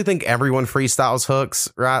honestly think everyone freestyles hooks,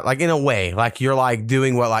 right? Like in a way, like you're like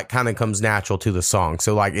doing what like kind of comes natural to the song.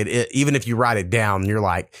 So like it even if you write it down, you're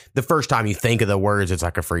like the first time you think of the words, it's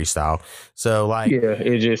like a freestyle. So like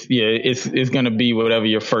it's gonna be whatever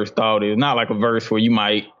your first thought is. Not like a verse where you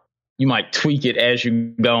might tweak it as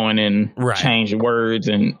you're going and change the words.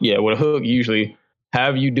 And with a hook, usually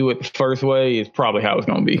however you do it the first way is probably how it's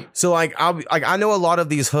gonna be. So like I know a lot of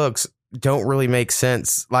these hooks don't really make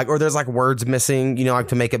sense, like, or there's like words missing, you know, like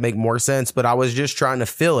to make it make more sense, but I was just trying to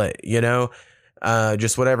fill it, you know,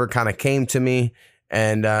 just whatever kind of came to me.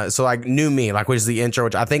 And so like New Me, like, which is the intro,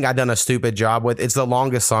 which I think I done a stupid job with. It's the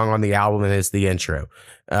longest song on the album and it's the intro.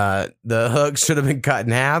 The hook should have been cut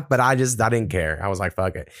in half, but I didn't care. I was like,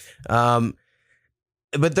 fuck it.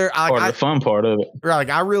 But they're the fun part of it, right? Like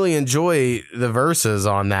I really enjoy the verses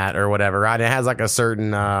on that or whatever, right? It has like a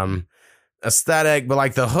certain aesthetic, but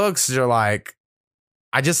like the hooks are like,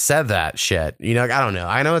 I just said that shit, you know, like, I don't know.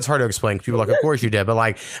 I know it's hard to explain. People are like, of course you did, but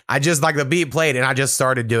like, I just like the beat played and I just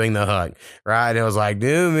started doing the hook, right? And it was like,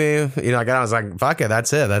 do me, you know, like, I was like, fuck it,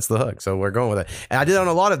 that's it, that's the hook. So we're going with it. And I did on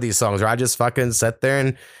a lot of these songs where I just fucking sat there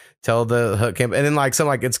and tell the hook came, and then like some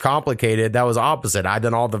like It's Complicated, that was opposite. I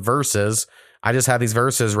done all the verses I just had these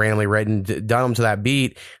verses randomly written, done them to that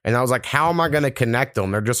beat. And I was like, how am I going to connect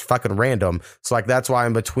them? They're just fucking random. So like, that's why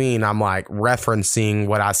in between I'm like referencing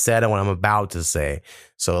what I said and what I'm about to say.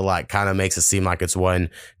 So it like kind of makes it seem like it's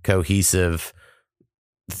one cohesive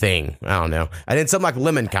thing. I don't know. And then something like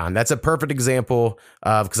Lemon-Con. That's a perfect example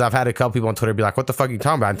of, because I've had a couple people on Twitter be like, what the fuck are you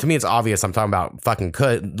talking about? And to me, it's obvious I'm talking about fucking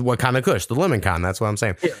what kind of kush? The Lemon-Con. That's what I'm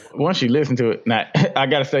saying. Yeah, once you listen to it, now I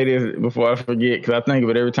got to say this before I forget, because I think of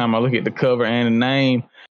it every time I look at the cover and the name.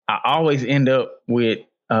 I always end up with,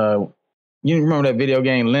 you remember that video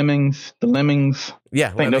game Lemmings? The Lemmings? Yeah.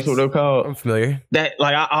 I think that's what they're called. I'm familiar. That,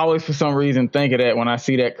 like, I always for some reason think of that when I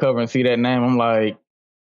see that cover and see that name. I'm like,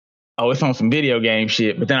 oh, it's on some video game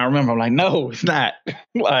shit. But then I remember, I'm like, no, it's not.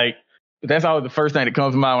 Like, that's always the first thing that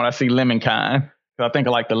comes to mind when I see Lemon-Con. I think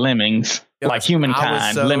of like the lemmings, Yeah, like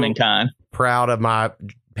humankind, so Lemon-Con. Proud of my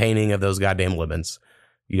painting of those goddamn lemons.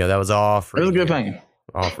 You know, that was all free. It was a good thing.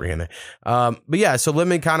 All free in there. But yeah, so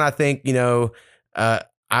Lemon-Con, I think, you know,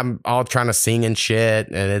 I'm all trying to sing and shit,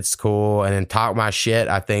 and it's cool. And then talk my shit,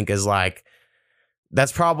 I think, is like,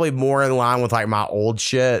 that's probably more in line with like my old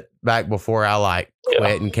shit back before I like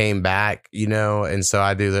quit and came back, you know. And so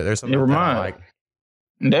I do that. There's something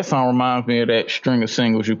that song reminds me of that string of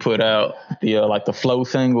singles you put out, the like the flow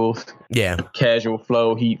singles. Yeah, Casual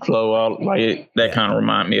Flow, Heat Flow, all like it, that kind of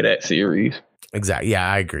remind me of that series. Exactly. Yeah,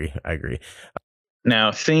 I agree.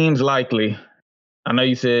 Now, Seems Likely. I know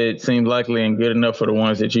you said Seems Likely and Good Enough for the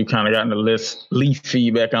ones that you kind of gotten the least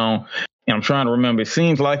feedback on. And I'm trying to remember. It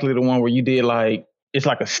Seems Likely the one where you did like, it's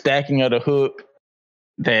like a stacking of the hook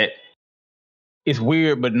that is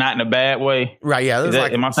weird, but not in a bad way. Right. Yeah.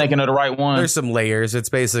 Am I thinking of the right one? There's some layers. It's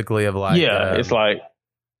basically of like, it's like,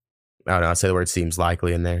 I don't know. I say the word seems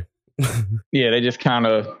likely in there. Yeah. They just kind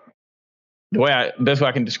of, best way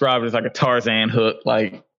I can describe it is like a Tarzan hook.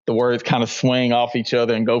 Like the words kind of swing off each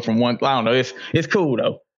other and go from one. I don't know. It's cool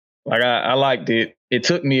though. Like I liked it. It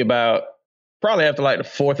took me about probably after like the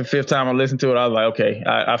fourth or fifth time I listened to it, I was like, okay,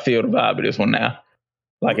 I feel the vibe of this one now.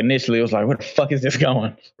 Like initially it was like, where the fuck is this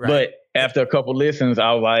going? Right. But after a couple listens,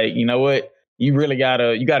 I was like, you know what? You really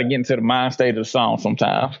gotta get into the mind state of the song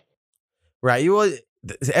sometimes. Right.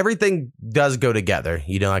 Everything does go together,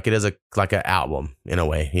 you know, like it is like an album in a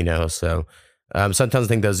way, you know. So sometimes I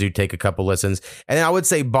think those do take a couple listens. And then I would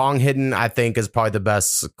say Bong Hidden, I think, is probably the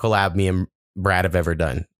best collab me and Brad have ever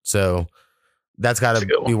done. So that's got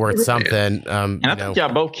to be worth something. And I think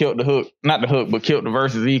y'all both killed the hook, not the hook, but killed the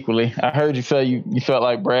verses equally. I heard you say you felt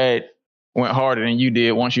like Brad went harder than you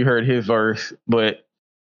did once you heard his verse, but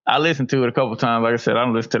I listened to it a couple times. Like I said, I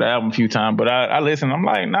listened to the album a few times, but I listened. I'm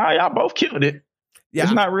like, nah, y'all both killed it. Yeah,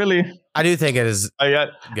 it's not really. I do think it is. Like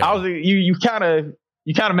I was you kind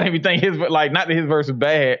of made me think his, like, not that his verse was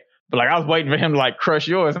bad, but like I was waiting for him to like crush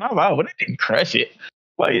yours, and I was like, oh, but it didn't crush it.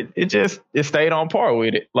 Like it stayed on par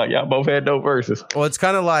with it. Like y'all both had dope verses. Well, it's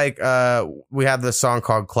kind of like we have this song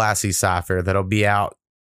called Classy Cypher that'll be out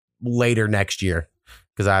later next year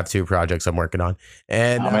because I have 2 projects I'm working on.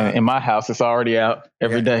 And in my house, it's already out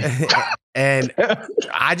every day. And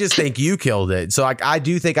I just think you killed it. So like I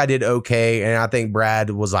do think I did okay, and I think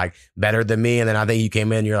Brad was like better than me. And then I think you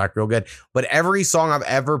came in, and you're like real good. But every song I've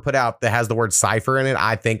ever put out that has the word cipher in it,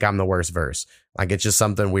 I think I'm the worst verse. Like it's just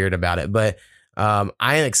something weird about it. But I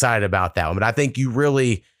am excited about that one, but I think you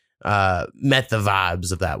really met the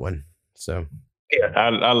vibes of that one. So yeah,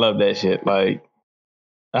 I love that shit. Like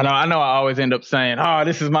I know I always end up saying, oh,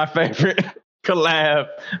 this is my favorite collab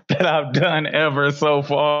that I've done ever so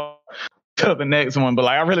far to the next one. But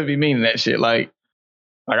like I really be meaning that shit. Like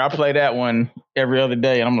I play that one every other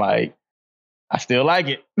day and I'm like, I still like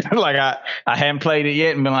it. Like I haven't played it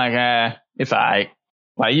yet and been like, it's all right.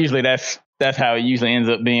 Like usually that's how it usually ends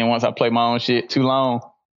up being once I play my own shit too long.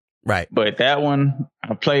 Right. But that one,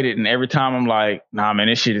 I played it, and every time I'm like, nah, man,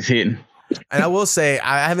 this shit is hitting. And I will say,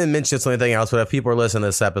 I haven't mentioned anything else, but if people are listening to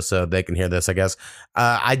this episode, they can hear this, I guess.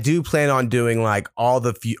 I do plan on doing like all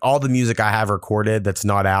the music I have recorded that's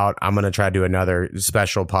not out. I'm going to try to do another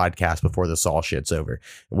special podcast before this all shit's over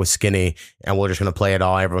with Skinny, and we're just going to play it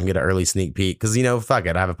all. Everyone get an early sneak peek because, you know, fuck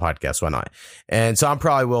it. I have a podcast. Why not? And so I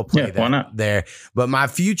probably will play that there. But my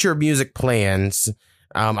future music plans,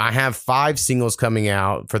 I have 5 singles coming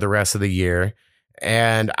out for the rest of the year.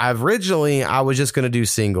 And I was just going to do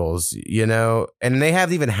singles, you know, and they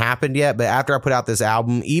haven't even happened yet. But after I put out this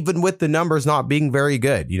album, even with the numbers not being very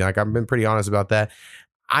good, you know, like I've been pretty honest about that.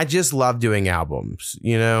 I just love doing albums,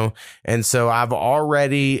 you know, and so I've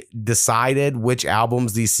already decided which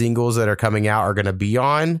albums these singles that are coming out are going to be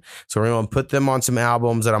on. So we're going to put them on some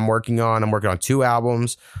albums that I'm working on. I'm working on 2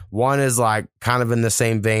 albums. One is like kind of in the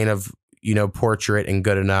same vein of, you know, Portrait and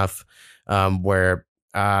Good Enough, where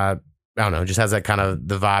I don't know, just has that kind of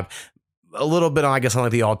the vibe. A little bit on, I guess, on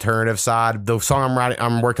like the alternative side. The song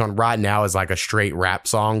I'm working on right now is like a straight rap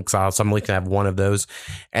song, so I'm only gonna have one of those.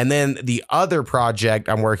 And then the other project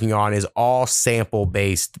I'm working on is all sample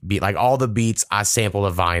based beat, like all the beats I sample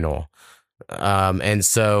to vinyl. And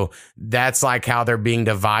so that's like how they're being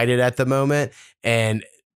divided at the moment. And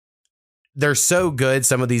they're so good.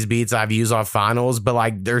 Some of these beats I've used off vinyls, but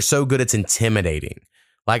like they're so good, it's intimidating.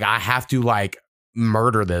 Like I have to like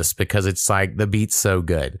murder this because it's like the beat's so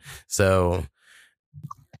good. So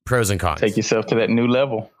pros and cons. Take yourself to that new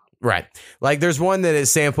level. Right. Like there's one that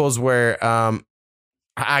is samples where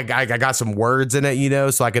I got some words in it, you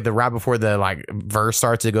know, so like at the right before the like verse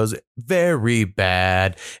starts, it goes very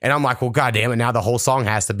bad. And I'm like, well, God damn it. Now the whole song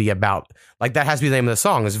has to be about like that has to be the name of the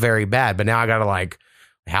song. It's very bad. But now I gotta like,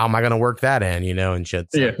 how am I gonna work that in, you know, and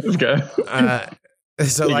shit. So, yeah, it's good.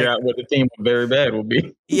 So figure like, out what the theme of very bad will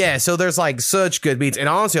be. Yeah, so there's like such good beats, and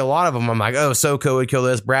honestly, a lot of them I'm like, oh, Soko would kill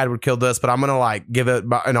this, Brad would kill this, but I'm gonna like give it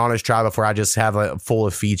an honest try before I just have it full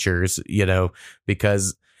of features, you know,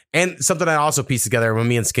 because and something I also pieced together when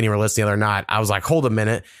me and Skinny were listening the other night, I was like, hold a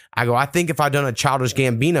minute, I go, I think if I'd done a Childish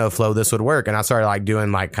Gambino flow, this would work, and I started like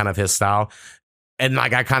doing like kind of his style, and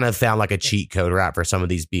like I kind of found like a cheat code rap for some of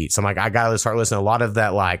these beats. I'm like, I gotta start listening to a lot of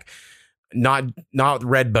that like. Not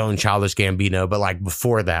Redbone Childish Gambino, but like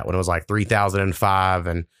before that when it was like 3005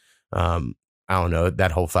 and I don't know,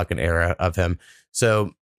 that whole fucking era of him.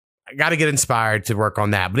 So I got to get inspired to work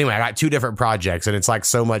on that. But anyway, I got 2 different projects and it's like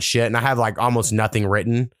so much shit and I have like almost nothing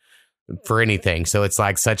written for anything. So it's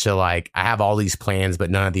like such a like I have all these plans, but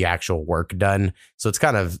none of the actual work done. So it's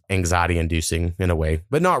kind of anxiety inducing in a way,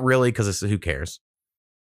 but not really because it's who cares.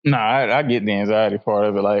 No, I get the anxiety part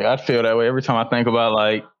of it. Like I feel that way every time I think about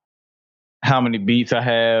like how many beats I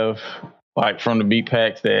have, like from the beat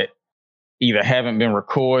packs that either haven't been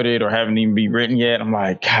recorded or haven't even been written yet. I'm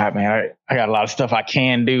like, God, man, I got a lot of stuff I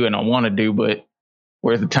can do and I want to do, but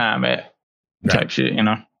where's the time at? Type shit, you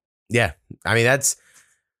know? Yeah. I mean, that's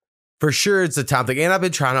for sure. It's a time thing. And I've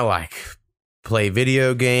been trying to like play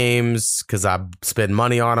video games because I spend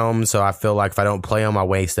money on them. So I feel like if I don't play them, I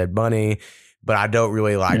wasted money. But I don't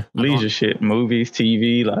really like leisure shit, movies,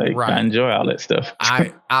 TV. Like right. I enjoy all that stuff.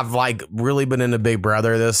 I've like really been into Big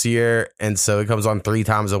Brother this year, and so it comes on 3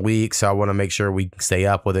 times a week. So I want to make sure we stay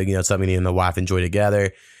up with it. You know, something me and the wife enjoy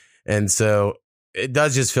together, and so it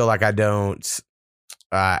does just feel like I don't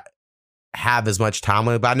have as much time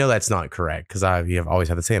with it. But I know that's not correct because I've always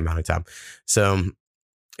had the same amount of time. So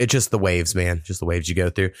it's just the waves, man. Just the waves you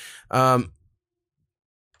go through.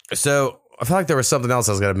 So. I feel like there was something else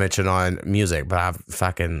I was going to mention on music, but I've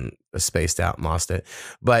fucking spaced out and lost it.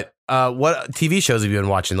 But what TV shows have you been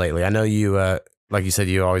watching lately? I know you, like you said,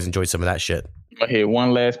 you always enjoyed some of that shit. I had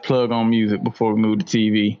one last plug on music before we moved to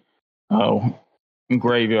TV.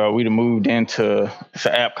 Graveyard, we'd have moved into it's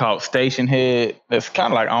an app called Station Head. That's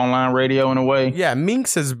kind of like online radio in a way. Yeah,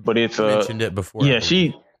 Minx has mentioned it before. Yeah,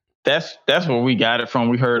 that's where we got it from.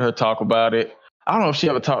 We heard her talk about it. I don't know if she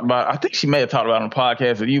ever talked about it. I think she may have talked about it on a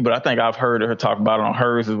podcast with you, but I think I've heard her talk about it on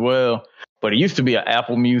hers as well. But it used to be an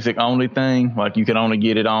Apple Music only thing. Like you could only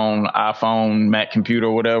get it on iPhone, Mac computer,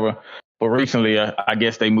 or whatever. But recently, I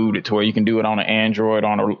guess they moved it to where you can do it on an Android,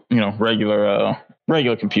 on a regular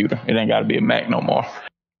computer. It ain't got to be a Mac no more.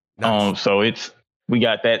 Nice. So we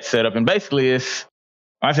got that set up. And basically it's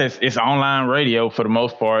online radio for the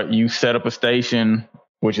most part. You set up a station,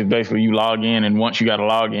 which is basically you log in, and once you got to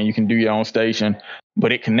log in, you can do your own station,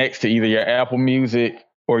 but it connects to either your Apple Music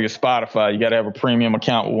or your Spotify. You got to have a premium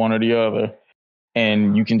account with one or the other,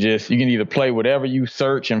 and you can either play whatever you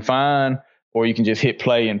search and find, or you can just hit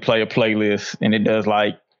play and play a playlist, and it does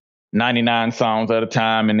like 99 songs at a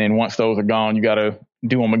time, and then once those are gone, you got to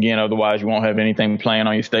do them again, otherwise you won't have anything playing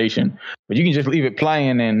on your station. But you can just leave it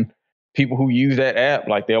playing, and people who use that app,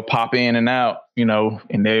 like they'll pop in and out,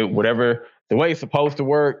 and they whatever. The way it's supposed to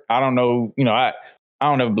work, I don't know. I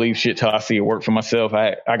don't ever believe shit till I see it work for myself.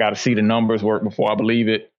 I got to see the numbers work before I believe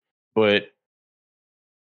it. But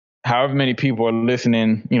however many people are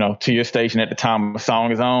listening, to your station at the time a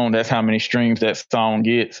song is on, that's how many streams that song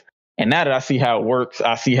gets. And now that I see how it works,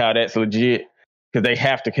 I see how that's legit because they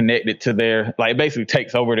have to connect it to their, like, it basically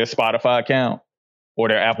takes over their Spotify account or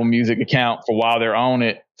their Apple Music account for while they're on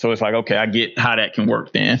it. So it's like, okay, I get how that can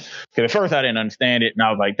work then. Because at first I didn't understand it, and I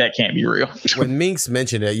was like, that can't be real. When Minx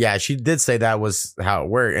mentioned it, yeah, she did say that was how it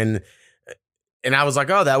worked. And I was like,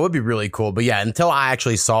 oh, that would be really cool. But yeah, until I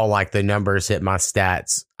actually saw like the numbers hit my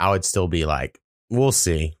stats, I would still be like, we'll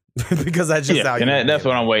see. Because that's just how that's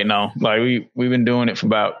what I'm waiting on. Like we've been doing it for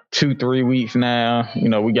about 2-3 weeks now.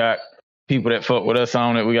 We got people that fuck with us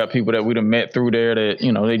on it. We got people that we done met through there that,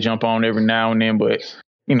 they jump on every now and then. But,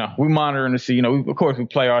 we monitoring to see, of course we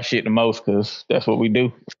play our shit the most because that's what we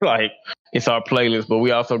do. Like, it's our playlist, but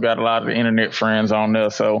we also got a lot of the internet friends on there.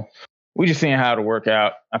 So we just seeing how to work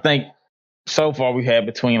out. I think so far we had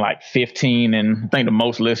between like 15 and I think the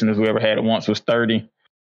most listeners we ever had at once was 30.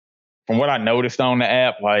 From what I noticed on the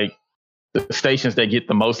app, like the stations that get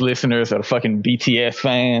the most listeners are the fucking BTS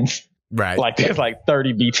fans. Right. Like there's like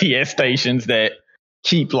 30 BTS stations that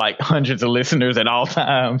keep like hundreds of listeners at all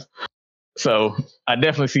times. So I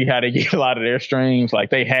definitely see how they get a lot of their streams. Like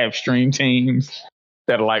they have stream teams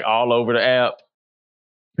that are like all over the app.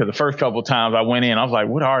 Because the first couple of times I went in, I was like,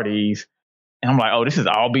 what are these? And I'm like, oh, this is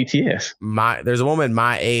all BTS. There's a woman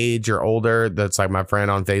my age or older that's like my friend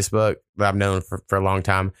on Facebook that I've known for a long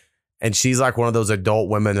time. And she's like one of those adult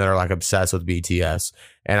women that are like obsessed with BTS.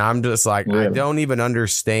 And I'm just like, really? I don't even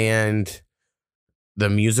understand the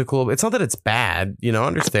musical. It's not that it's bad, I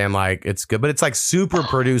understand like it's good, but it's like super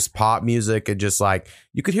produced pop music. And just like,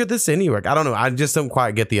 you could hear this anywhere. I don't know. I just don't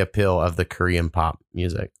quite get the appeal of the Korean pop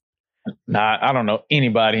music. Nah, I don't know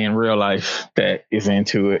anybody in real life that is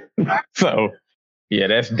into it. So yeah,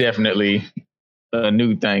 that's definitely a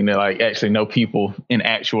new thing that like actually know people in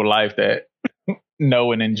actual life that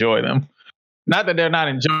know and enjoy them. Not that they're not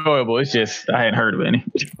enjoyable. It's just I hadn't heard of any.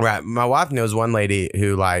 Right. My wife knows one lady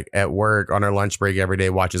who like at work on her lunch break every day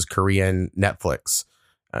watches Korean Netflix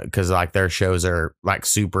because like their shows are like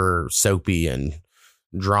super soapy and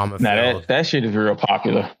drama. Now that shit is real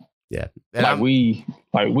popular. Yeah. And like we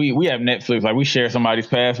have Netflix. Like we share somebody's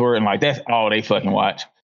password and like that's all they fucking watch.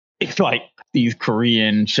 It's like these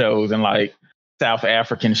Korean shows and like South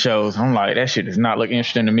African shows. I'm like, that shit does not look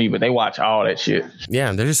interesting to me, but they watch all that shit.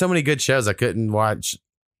 Yeah, there's just so many good shows I couldn't watch.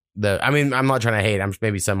 I'm not trying to hate.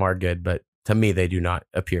 Maybe some are good, but to me they do not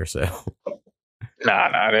appear so.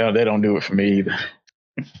 Nah, they don't do it for me either.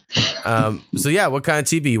 So yeah, what kind of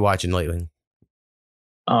TV you watching lately?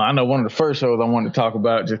 I know one of the first shows I wanted to talk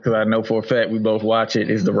about, just because I know for a fact we both watch it,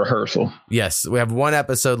 is The Rehearsal. Yes, we have one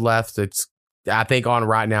episode left. It's I think on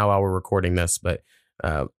right now while we're recording this, but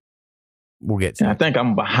we'll get to it. I think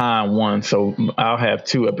I'm behind one, so I'll have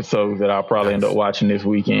 2 episodes that I'll probably end up watching this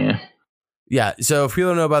weekend. Yeah, so if you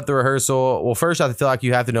don't know about The Rehearsal, well, first I feel like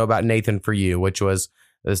you have to know about Nathan For You, which was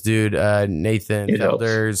this dude, Nathan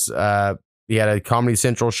Felders. He had a Comedy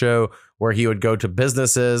Central show where he would go to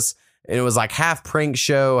businesses, and it was like half prank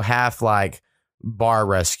show, half like bar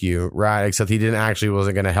rescue, right? Except he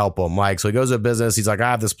wasn't going to help them. Like, so he goes to a business, he's like, I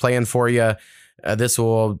have this plan for you. This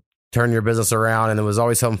will turn your business around. And it was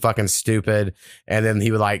always something fucking stupid. And then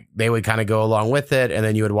they would kind of go along with it. And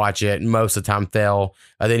then you would watch it and most of the time fail.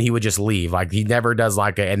 And then he would just leave. Like he never does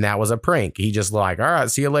and that was a prank. He just like, all right,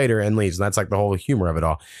 see you later, and leaves. And that's like the whole humor of it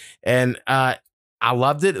all. And, I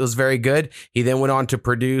loved it. It was very good. He then went on to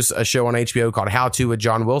produce a show on HBO called How To with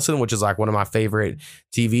John Wilson, which is like one of my favorite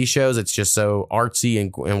TV shows. It's just so artsy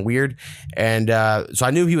and weird. And so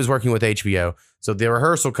I knew he was working with HBO. So The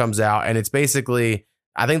Rehearsal comes out, and it's basically,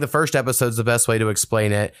 I think the first episode is the best way to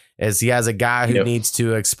explain it, is he has a guy who needs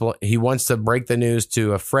to he wants to break the news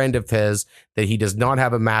to a friend of his that he does not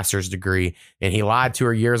have a master's degree. And he lied to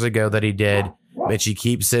her years ago that he did, but she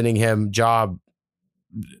keeps sending him job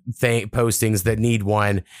postings that need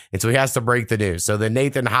one, and so he has to break the news. So then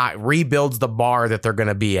Nathan rebuilds the bar that they're going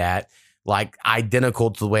to be at, like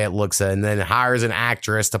identical to the way it looks, and then hires an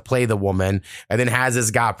actress to play the woman, and then has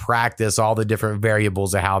this guy practice all the different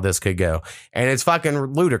variables of how this could go. And it's fucking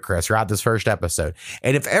ludicrous, right? This first episode.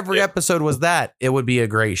 And if every episode was that, it would be a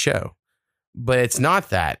great show, but it's not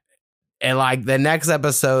that. And like the next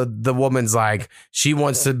episode, the woman's like, she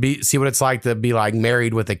wants to see what it's like to be like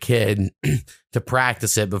married with a kid to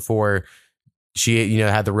practice it before she,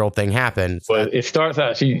 had the real thing happen. Well, it starts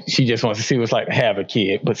out, she just wants to see what it's like to have a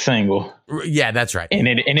kid, but single. Yeah, that's right. And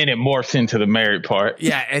then it morphs into the married part.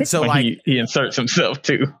 Yeah. And so like he inserts himself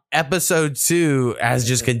too. Episode 2 has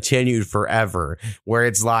just continued forever, where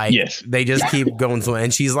it's like, they just keep going.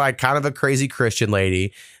 And she's like kind of a crazy Christian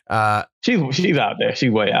lady. She's out there.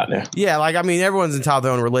 She's way out there. Yeah, like, I mean, everyone's entitled to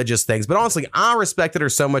their own religious things, but honestly, I respected her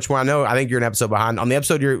so much more. I think you're an episode behind. On the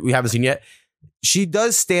episode we haven't seen yet, she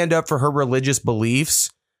does stand up for her religious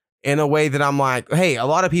beliefs in a way that I'm like, hey, a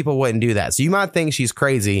lot of people wouldn't do that. So you might think she's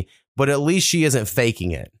crazy, but at least she isn't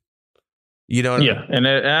faking it. You know what I mean? And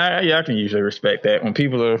I can usually respect that when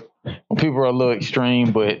people are a little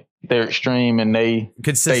extreme, but they're extreme and they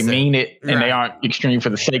mean it, and they aren't extreme for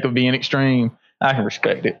the sake of being extreme. I can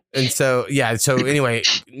respect it. And so, so anyway,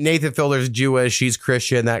 Nathan Fielder's Jewish. She's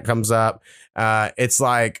Christian. That comes up. It's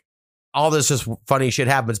like all this just funny shit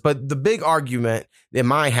happens. But the big argument in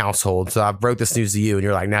my household, so I broke this news to you and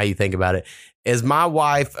you're like, now you think about it, is my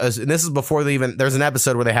wife, and this is before there's an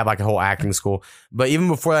episode where they have like a whole acting school, but even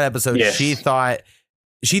before that episode, Yes.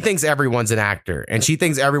 she thinks everyone's an actor, and she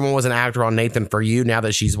thinks everyone was an actor on Nathan For You now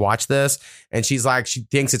that she's watched this. And she's like, she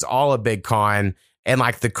thinks it's all a big con, and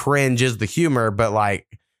like the cringe is the humor, but like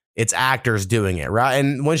it's actors doing it, right?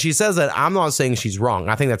 And when she says that, I'm not saying she's wrong.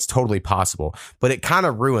 I think that's totally possible, but it kind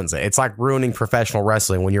of ruins it. It's like ruining professional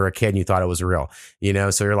wrestling when you're a kid and you thought it was real, you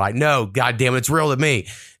know? So you're like, no, goddamn, it's real to me.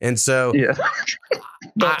 And so Yeah.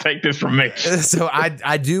 Don't take this from me. So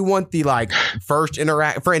I do want the like first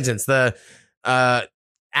interact, for instance, the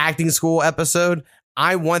acting school episode.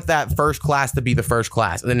 I want that first class to be the first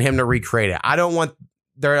class and then him to recreate it. I don't want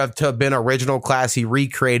there to have been original class. He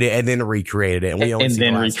recreated and then recreated it. And we only and see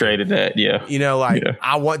then the last recreated two. that. Yeah. You know, like Yeah.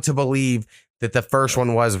 I want to believe that the first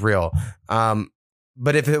one was real.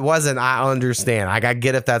 But if it wasn't, I understand. Like, I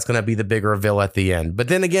get if that's going to be the big reveal at the end. But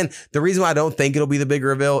then again, the reason why I don't think it'll be the big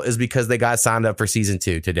reveal is because they got signed up for season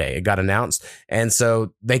 2 today. It got announced. And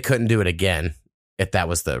so they couldn't do it again if that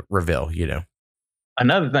was the reveal, you know?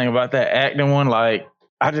 Another thing about that acting one, like,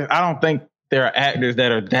 I don't think there are actors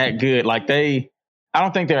that are that good. Like I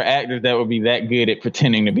don't think there are actors that would be that good at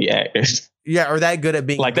pretending to be actors. Yeah, or that good at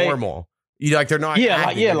being Like normal. You like they're not. Yeah,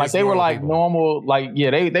 acting, they're like just they were normal like people. normal. Like,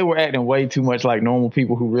 yeah, they were acting way too much like normal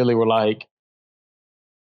people who really were like,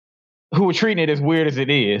 who were treating it as weird as it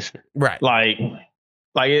is. Right. Like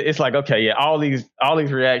it's like, okay, yeah, all these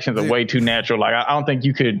reactions are way too natural. Like I don't think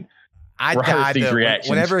you could. I rehearse died these though. reactions.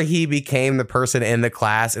 Whenever he became the person in the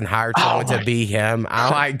class and hired someone to be him, I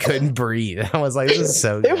like couldn't breathe. I was like, this is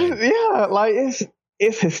so It was, good. yeah, like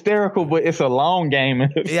it's hysterical, but it's a long game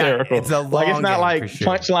and hysterical. it's a like it's long not game like for sure.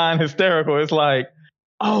 punchline hysterical. It's like,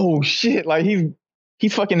 oh shit, like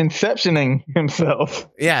he's fucking inceptioning himself.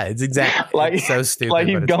 Yeah, it's exactly Like it's so stupid. like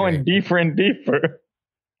he's but it's going great. deeper and deeper.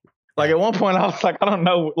 Like at one point I was like, I don't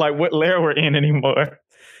know like what layer we're in anymore.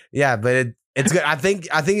 Yeah, but it's good. I think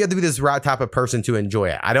you have to be this right type of person to enjoy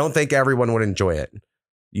it. I don't think everyone would enjoy it,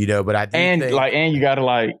 you know. But I do And think, and you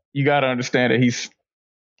gotta understand that he's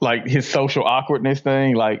like his social awkwardness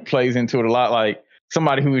thing like plays into it a lot. Like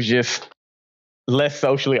somebody who is just less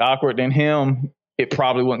socially awkward than him, it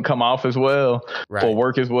probably wouldn't come off as well right. or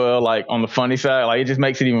work as well. Like on the funny side, like it just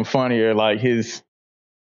makes it even funnier. Like his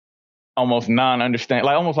almost non-understand,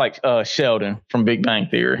 like almost like Sheldon from Big Bang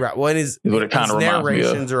Theory. Right. Well, his what it kinda reminds me of.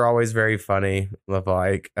 narrations are always very funny. With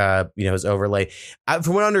like, his overlay.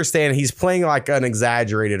 From what I understand, he's playing like an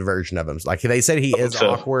exaggerated version of him. Like they said, he is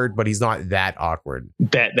So- awkward, but he's not that awkward.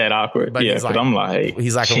 That awkward. But Yeah, he's because like- I'm like,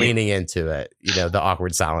 He's like shit. leaning into it, you know, the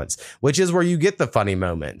awkward silence, which is where you get the funny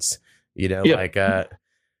moments, you know, Yeah. like,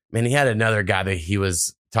 man, he had another guy that he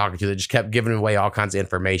was talking to that just kept giving away all kinds of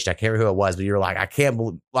information. I can't remember who it was, but you're like, I can't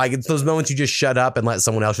believe, like, it's those moments you just shut up and let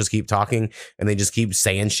someone else just keep talking and they just keep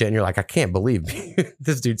saying shit. And you're like, I can't believe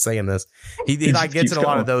this dude's saying this. He like gets keeps in a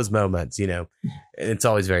lot of going. those moments, you know, and it's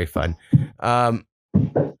always very fun.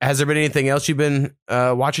 Has there been anything else you've been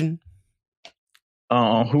watching?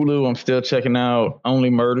 On Hulu, I'm still checking out Only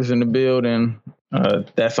Murders in the Building.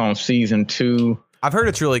 That's on season 2. I've heard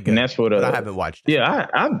it's really good, And that's what but I haven't watched it. yeah,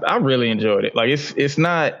 I really enjoyed it. Like it's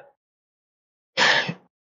not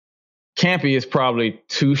campy is probably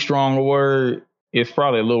too strong a word. It's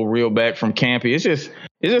probably a little reel back from campy. It's just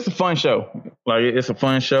a fun show. Like it's a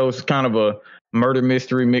fun show. It's kind of a murder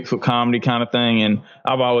mystery mixed with comedy kind of thing. And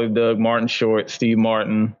I've always dug Martin Short, Steve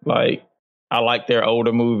Martin. Like I like their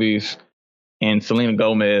older movies. And Selena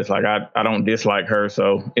Gomez, like I don't dislike her,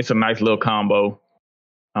 so it's a nice little combo.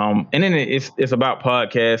 And then it's about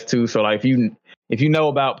podcasts too. So like if you know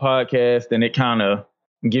about podcasts, then it kind of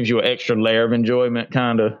gives you an extra layer of enjoyment.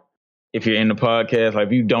 Kind of if you're in the podcast, like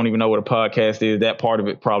if you don't even know what a podcast is, that part of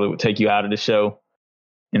it probably would take you out of the show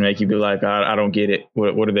and make you be like, I don't get it.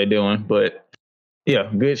 What are they doing? But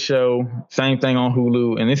yeah, good show. Same thing on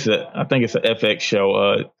Hulu, and I think it's an FX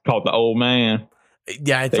show called The Old Man.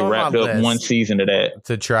 Yeah, it's They on my wrapped up list one season of that.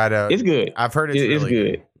 to try to. It's good. I've heard it's It's really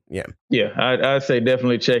good. Yeah. Yeah, I'd say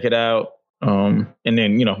definitely check it out. And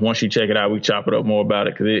then, once you check it out, we chop it up more about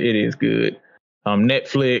it because it is good.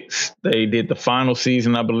 Netflix, they did the final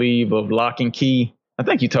season, I believe, of Lock and Key. I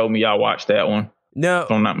think you told me y'all watched that one, No,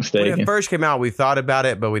 if I'm not when mistaken. it first came out, we thought about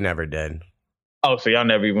it, but we never did. Oh, so y'all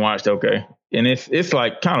never even watched? Okay. And it's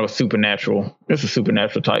like kind of a supernatural. It's a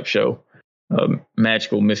supernatural type show.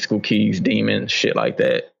 Magical, mystical keys, demons, shit like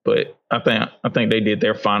that. But I think they did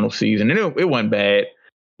their final season, and it wasn't bad.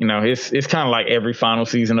 It's kind of like every final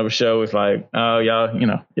season of a show. It's like,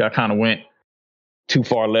 y'all kind of went too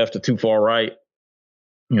far left or too far right.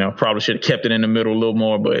 Probably should have kept it in the middle a little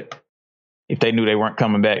more. But if they knew they weren't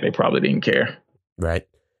coming back, they probably didn't care. Right.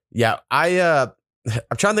 Yeah.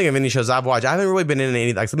 I'm trying to think of any shows I've watched. I haven't really been in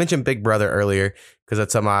any, like I mentioned Big Brother earlier, because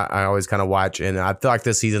that's something I always kind of watch, and I feel like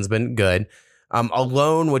this season's been good.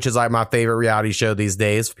 Alone, which is like my favorite reality show these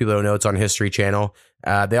days. For people who don't know, it's on History Channel.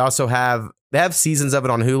 They also have seasons of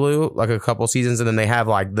it on Hulu, like a couple seasons, and then they have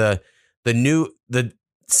like the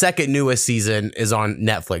second newest season is on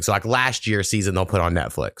Netflix. So like last year's season they'll put on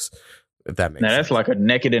Netflix. If that makes sense. That's like a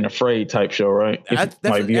Naked and Afraid type show, right? That's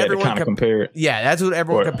like you had to kind of compare it. Yeah, that's what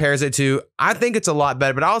everyone compares it to. I think it's a lot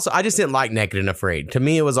better, but I just didn't like Naked and Afraid. To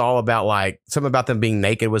me, it was all about like something about them being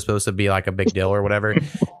naked was supposed to be like a big deal or whatever.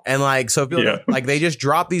 And like, so like they just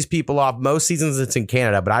drop these people off. Most seasons it's in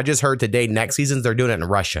Canada, but I just heard today next seasons they're doing it in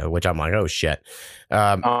Russia, which I'm like, oh shit.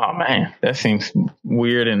 Oh man, that seems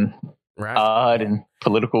weird and odd and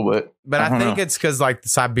political, but I think it's because like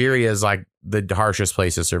Siberia is like the harshest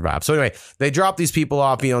place to survive. So anyway, they drop these people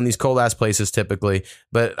off, in these cold ass places typically.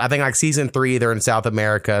 But I think like season 3, they're in South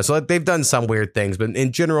America. So they've done some weird things, but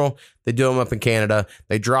in general, they do them up in Canada.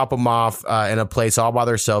 They drop them off in a place all by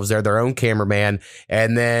themselves. They're their own cameraman.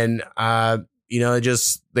 And then,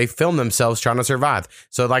 they film themselves trying to survive.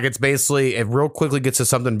 So like, it's basically, it real quickly gets to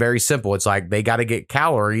something very simple. It's like, they got to get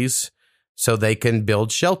calories so they can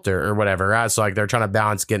build shelter or whatever, right? So like they're trying to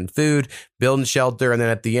balance getting food, building shelter, and then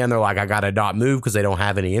at the end they're like, I gotta not move because they don't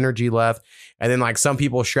have any energy left. And then like some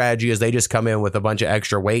people's strategy is they just come in with a bunch of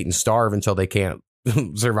extra weight and starve until they can't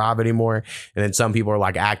survive anymore. And then some people are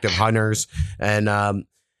like active hunters. And I don't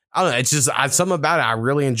know, it's just something about it. I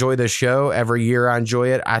really enjoy this show. Every year I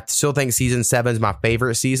enjoy it. I still think season 7 is my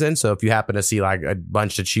favorite season. So if you happen to see like a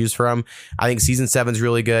bunch to choose from, I think season 7 is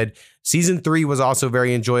really good. Season 3 was also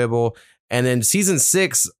very enjoyable. And then season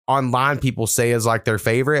 6 online people say is like their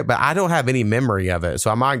favorite, but I don't have any memory of it. So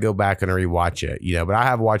I might go back and rewatch it, but I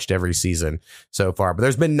have watched every season so far, but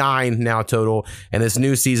there's been 9 now total. And this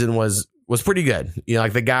new season was pretty good.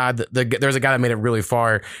 Like the guy, there's a guy that made it really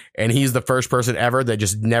far, and he's the first person ever that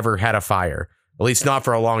just never had a fire. At least not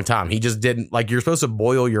for a long time. He just didn't, like, you're supposed to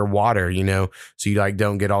boil your water, so you like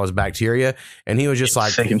don't get all his bacteria. And he was just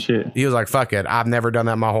like, he was like, fuck it. I've never done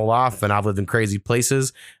that my whole life, and I've lived in crazy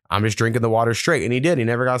places. I'm just drinking the water straight. And he did. He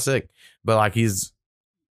never got sick. But like he's,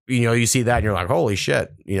 you see that and you're like, holy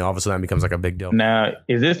shit. All of a sudden that becomes like a big deal. Now,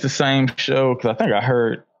 is this the same show? Because I think I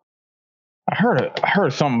heard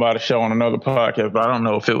something about a show on another podcast, but I don't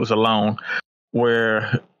know if it was Alone,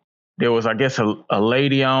 where there was, I guess, a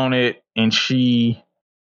lady on it, and she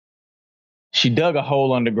dug a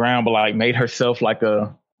hole underground, but like made herself like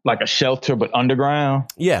a shelter, but underground.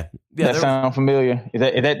 Yeah. That sound familiar? Is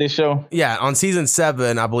that this show? Yeah. On season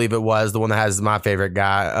 7, I believe it was the one that has my favorite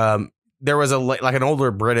guy. There was an older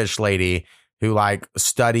British lady who like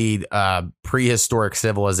studied prehistoric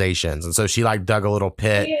civilizations. And so she like dug a little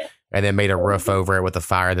pit and then made a roof over it with a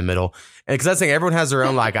fire in the middle. And because that's the thing, everyone has their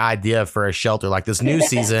own like idea for a shelter. Like this new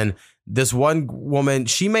season, this one woman,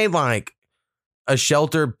 she made like a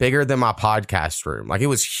shelter bigger than my podcast room. Like it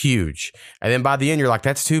was huge. And then by the end, you're like,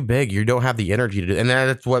 that's too big. You don't have the energy to do. And then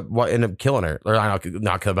that's what ended up killing her, or not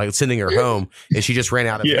killing, but sending her home. Is she just ran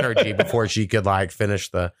out of energy before she could like finish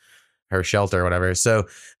her shelter or whatever. So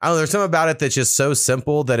I don't know. There's something about it that's just so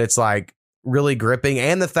simple that it's like really gripping.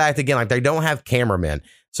 And the fact again, like they don't have cameramen.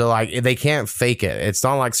 So like they can't fake it. It's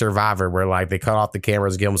not like Survivor where like they cut off the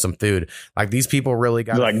cameras and give them some food. Like these people really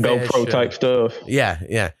got like GoPro type stuff.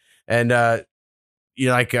 Yeah. And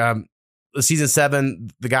season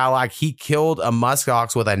 7, the guy like he killed a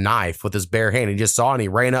muskox with a knife with his bare hand. He just saw it and he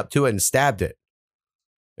ran up to it and stabbed it.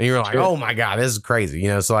 And you're like, oh my God, this is crazy.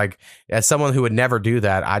 So like as someone who would never do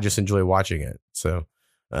that, I just enjoy watching it. So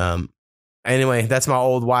anyway, that's my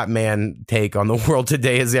old white man take on the world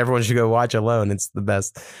today, is everyone should go watch Alone. It's the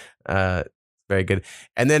best. Very good.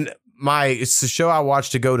 And then it's the show I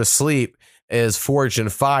watched to go to sleep is Forged in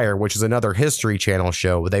Fire, which is another History Channel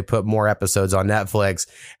show. They put more episodes on Netflix,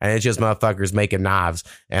 and it's just motherfuckers making knives.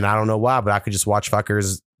 And I don't know why, but I could just watch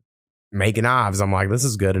fuckers making knives. I'm like, this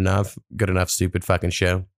is good enough, stupid fucking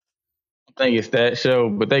show. I think it's that show,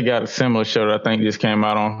 but they got a similar show that I think just came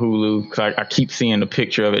out on Hulu, because I keep seeing the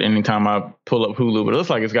picture of it anytime I pull up Hulu, but it looks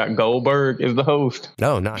like it's got Goldberg as the host.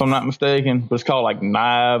 Oh, nice. If I'm not mistaken, but it's called like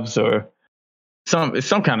Knives or it's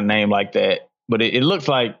some kind of name like that. But it looks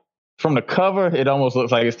like, from the cover, it almost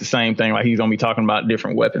looks like it's the same thing. Like he's going to be talking about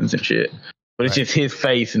different weapons and shit. But it's just his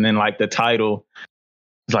face, and then like the title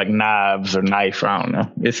is like Knives or Knife. I don't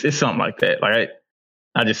know. It's something like that. Like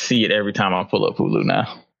I just see it every time I pull up Hulu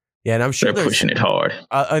now. Yeah, and I'm sure they're pushing it hard.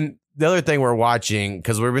 And the other thing we're watching,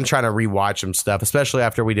 because we've been trying to rewatch some stuff, especially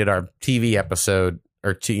after we did our TV episode,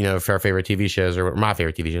 or for our favorite TV shows, or my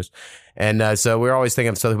favorite TV shows. And so we're always thinking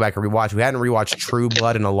of something back to rewatch. We hadn't rewatched True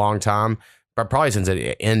Blood in a long time. but probably since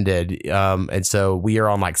it ended. And so we are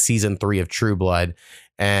on like season 3 of True Blood,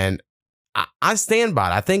 and I stand by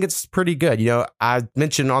it. I think it's pretty good. You know, I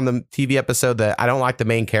mentioned on the TV episode that I don't like the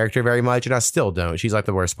main character very much, and I still don't. She's like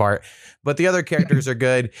the worst part. But the other characters are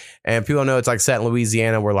good, and people know it's like set in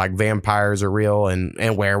Louisiana where like vampires are real and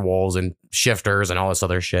werewolves and shifters and all this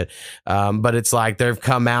other shit. But it's like they've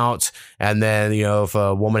come out, and then, you know, if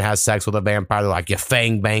a woman has sex with a vampire, they're like, you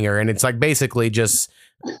fang banger. And it's like basically just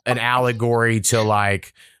an allegory to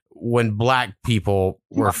like when black people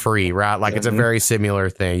were free, right? Like it's a very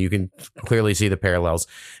similar thing. You can clearly see the parallels.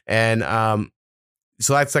 And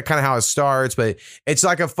so that's like kind of how it starts, but it's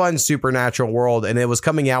like a fun supernatural world. And it was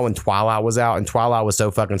coming out when Twilight was out, and Twilight was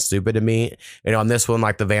so fucking stupid to me. And on this one,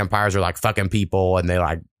 like the vampires are like fucking people, and they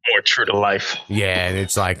like more true to life. Yeah, and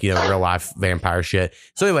it's like, you know, real life vampire shit.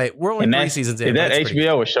 So anyway, we're only 3 seasons in. Is that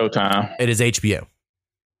HBO or Showtime? It is HBO.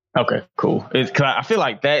 Okay, cool. Cause I feel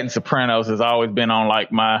like that and Sopranos has always been on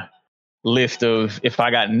like my list of, if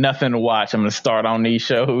I got nothing to watch, I'm gonna start on these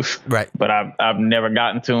shows. Right. But I've never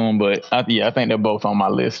gotten to them. But I think they're both on my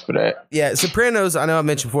list for that. Yeah, Sopranos, I know I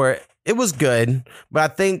mentioned before, it was good,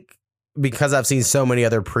 but I think because I've seen so many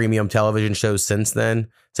other premium television shows since then,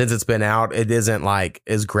 since it's been out, it isn't like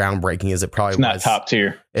as groundbreaking as it probably was. It's not top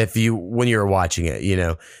tier. When you were watching it, you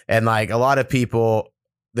know, and like a lot of people,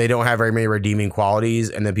 they don't have very many redeeming qualities,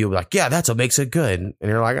 and then people are like, yeah, that's what makes it good. And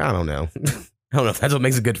you're like, I don't know. I don't know if that's what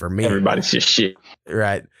makes it good for me. Everybody's just shit.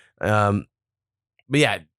 Right. But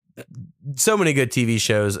yeah, so many good TV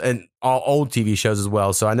shows, and all old TV shows as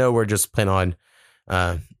well. So I know we're just planning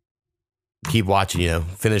on keep watching, you know,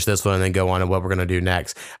 finish this one and then go on to what we're going to do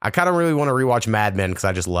next. I kind of really want to rewatch Mad Men because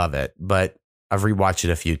I just love it, but I've rewatched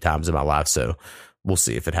it a few times in my life. So we'll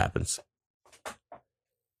see if it happens.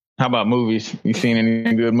 How about movies? You seen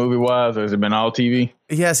anything good movie wise, or has it been all TV?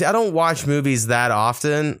 Yeah, see, I don't watch movies that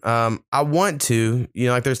often. I want to, you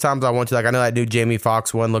know, like there's times I want to, like I know that new Jamie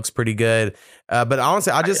Foxx one looks pretty good. But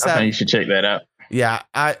honestly, I think you should check that out. Yeah,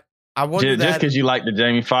 I want just because you like the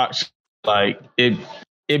Jamie Foxx, like it'd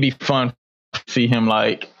be fun to see him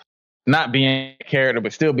like not being a character,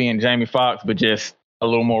 but still being Jamie Foxx, but just a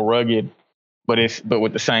little more rugged, but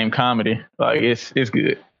with the same comedy. Like it's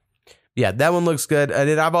good. Yeah, that one looks good. And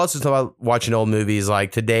then I've also thought about watching old movies.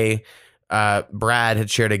 Like today, Brad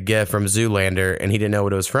had shared a GIF from Zoolander, and he didn't know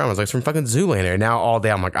what it was from. I was like, it's from fucking Zoolander. And now all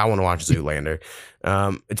day I'm like, I want to watch Zoolander.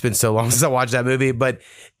 It's been so long since I watched that movie, but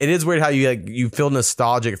it is weird how you feel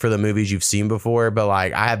nostalgic for the movies you've seen before. But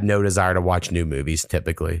like, I have no desire to watch new movies.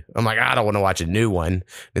 Typically, I'm like, I don't want to watch a new one.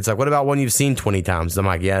 It's like, what about one you've seen 20 times? I'm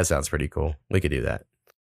like, yeah, that sounds pretty cool. We could do that.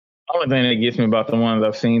 The only thing that gets me about the ones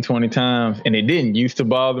I've seen 20 times, and it didn't used to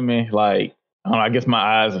bother me, like, I don't know, I guess my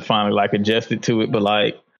eyes are finally like adjusted to it, but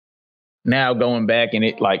like now going back and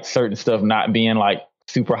it like certain stuff not being like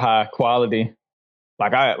super high quality,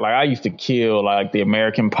 like I used to kill like the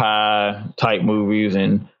American Pie type movies,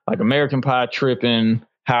 and like American Pie tripping,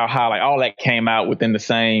 how like all that came out within the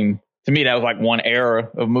same, to me that was like one era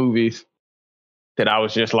of movies that I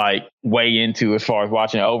was just like way into as far as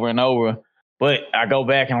watching it over and over. But I go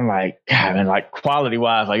back and I'm like, God, man, like quality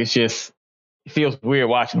wise, like it feels weird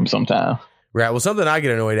watching them sometimes. Right. Well, something I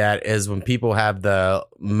get annoyed at is when people have the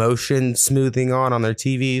motion smoothing on their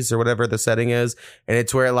TVs or whatever the setting is. And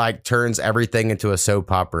it's where it like turns everything into a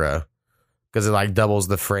soap opera because it like doubles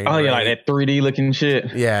the frame rate. Yeah, like that 3D looking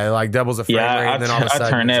shit. Yeah, it like doubles the frame rate. And then all of a sudden, I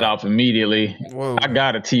turned that off immediately. Whoa. I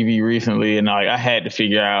got a TV recently, and like I had to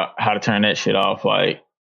figure out how to turn that shit off. Like,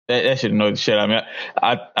 that shit annoyed the shit out of me.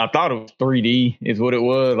 I thought it was 3D is what it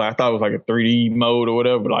was. Like, I thought it was like a 3D mode or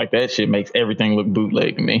whatever, but like that shit makes everything look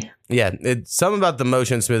bootleg to me. Yeah, it's something about the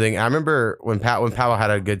motion smoothing. I remember when Powell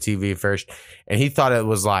had a good TV first, and he thought it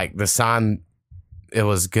was like the sign, it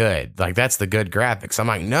was good. Like that's the good graphics. I'm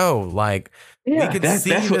like, no, like yeah, we could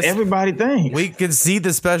that's what everybody thinks. We could see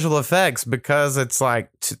the special effects because it's like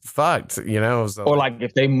fucked, you know. So or like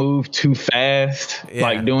if they move too fast,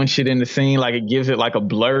 like doing shit in the scene, like it gives it like a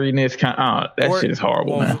blurriness. That shit is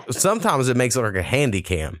horrible. Man. Sometimes it makes it like a handy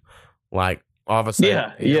cam, like all of a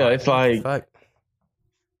sudden. Yeah, it's like. Fuck.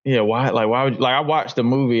 Yeah, why would like I watched the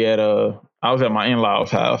movie at I was at my in-laws'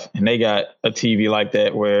 house and they got a TV like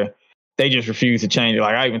that where they just refused to change it.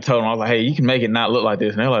 Like I even told them, I was like, hey, you can make it not look like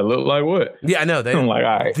this. And they're like, look like what? Yeah, I know. I'm like,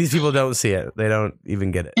 all right. These people don't see it. They don't even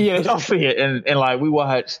get it. Yeah, they don't see it. And like we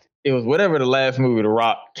watched, it was whatever the last movie The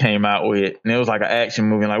Rock came out with. And it was like an action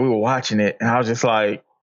movie. And like we were watching it and I was just like,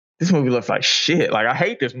 this movie looks like shit. Like I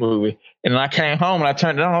hate this movie. And then I came home and I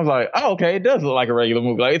turned it on. I was like, oh, okay, it does look like a regular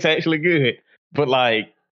movie. Like it's actually good. But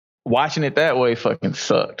like, watching it that way fucking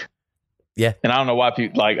sucked. Yeah. And I don't know why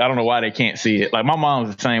people I don't know why they can't see it. Like my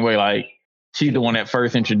mom's the same way. Like she's the one that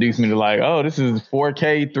first introduced me to like, oh, this is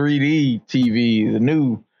 4K 3D TV, the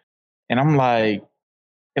new. And I'm like,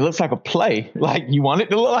 it looks like a play. Like, you want it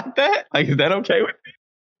to look like that? Like, is that okay with you?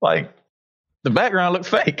 Like, the background looks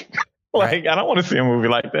fake. Like, I don't want to see a movie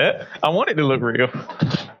like that. I want it to look real.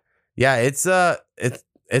 Yeah,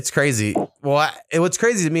 it's crazy. Well, what's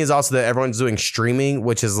crazy to me is also that everyone's doing streaming,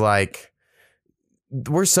 which is like,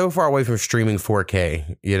 we're so far away from streaming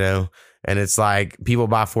 4K, you know? And it's like people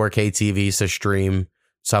buy 4K TVs to stream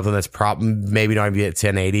something that's maybe not even at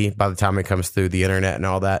 1080 by the time it comes through the internet and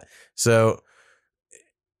all that. So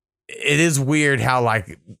it is weird how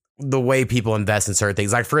like the way people invest in certain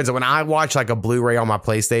things. Like, for instance, when I watch like a Blu-ray on my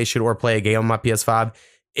PlayStation or play a game on my PS5,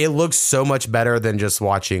 it looks so much better than just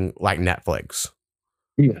watching like Netflix.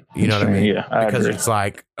 Yeah. You know what I mean? Yeah. Because it's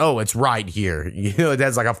like, oh, it's right here. You know, it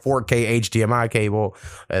has like a 4K HDMI cable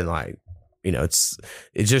and like, you know, it's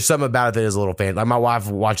just something about it that is a little fan. Like, my wife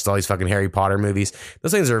watches all these fucking Harry Potter movies.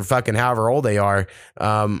 Those things are fucking however old they are.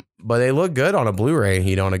 But they look good on a Blu-ray,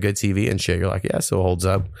 you know, on a good TV and shit. You're like, yeah, so it holds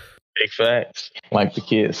up. Big facts, like the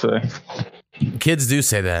kids say. Kids do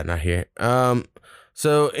say that, not here.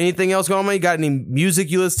 So anything else going on, man? You got any music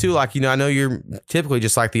you listen to? Like, you know, I know you're typically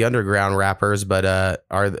just like the underground rappers, but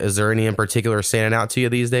is there any in particular standing out to you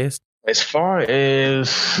these days? As far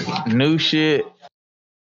as new shit,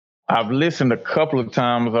 I've listened a couple of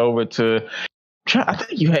times over to, I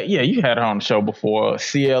think you had her on the show before,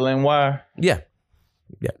 CLNY. Yeah.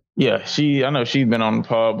 I know she's been on the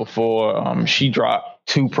pod before. She dropped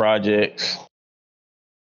 2 projects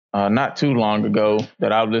not too long ago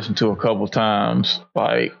that I've listened to a couple times.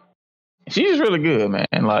 Like, she's really good, man.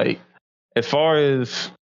 Like, as far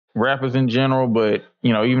as rappers in general, but,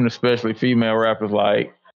 you know, even especially female rappers,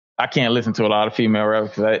 like, I can't listen to a lot of female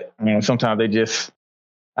rappers because sometimes they just,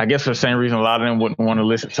 I guess for the same reason a lot of them wouldn't want to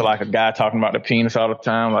listen to like a guy talking about their penis all the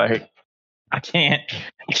time. Like, I can't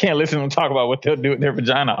listen to them talk about what they'll do with their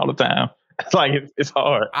vagina all the time. It's like, it's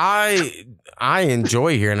hard. I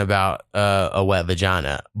enjoy hearing about a wet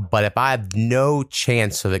vagina, but if I have no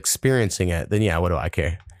chance of experiencing it, then yeah, what do I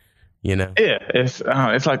care? You know? Yeah, it's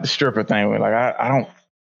like the stripper thing. Where like I don't know.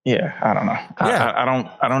 Yeah.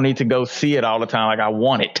 I don't need to go see it all the time. Like, I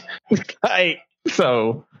want it. Like,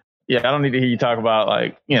 so. Yeah, I don't need to hear you talk about,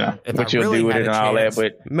 like, you know, what you'll do with it and all that,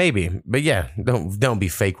 but maybe. But yeah, don't be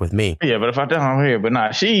fake with me. Yeah, but if I don't hear, but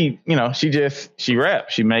nah, she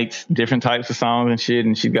raps. She makes different types of songs and shit,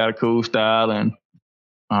 and she's got a cool style. And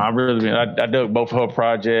I dug both of her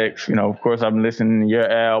projects. You know, of course, I've been listening to your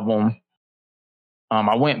album.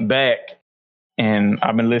 I went back and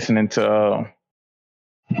I've been listening to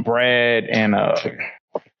Brad and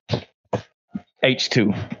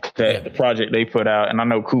H2, the project they put out. And I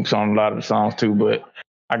know Coop's on a lot of the songs too, but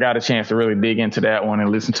I got a chance to really dig into that one and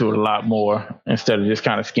listen to it a lot more instead of just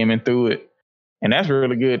kind of skimming through it. And that's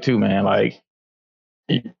really good too, man. Like,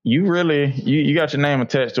 you got your name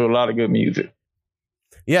attached to a lot of good music.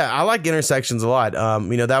 Yeah, I like Intersections a lot.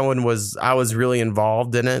 You know, that one I was really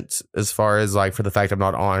involved in it as far as like, for the fact I'm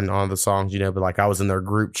not on the songs, you know, but like I was in their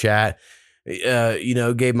group chat. You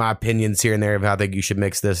know, gave my opinions here and there of how I think you should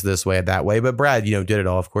mix this way, that way. But Brad, you know, did it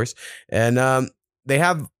all, of course. And they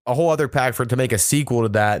have a whole other pack to make a sequel to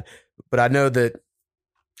that. But I know that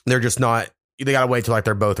they're just not, they got to wait till like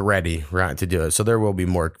they're both ready, right, to do it. So there will be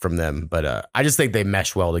more from them. But I just think they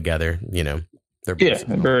mesh well together, you know. They're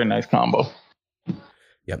very nice combo.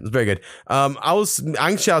 Yeah, it's very good. I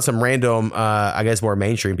can shout out some random, I guess more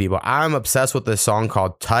mainstream people. I'm obsessed with this song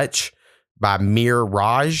called Touch by Mir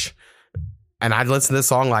Raj. And I listen to this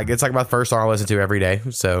song like it's like my first song I listen to every day.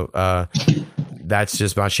 So that's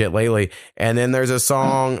just my shit lately. And then there's a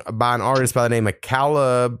song by an artist by the name of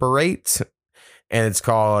Calibrate. And it's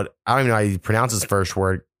called, I don't even know how you pronounce his first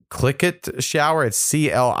word, Click It Shower. It's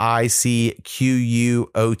CLICQUOT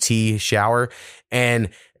Shower. And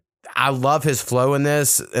I love his flow in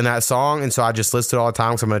that song. And so I just listen to it all the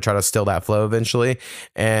time. So I'm going to try to steal that flow eventually.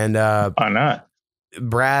 And why not?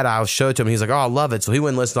 Brad, I'll show it to him. He's like, oh, I love it. So he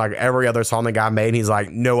went and listened to like every other song the guy made. And he's like,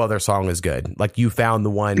 no other song is good. Like, you found the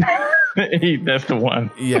one. That's the one.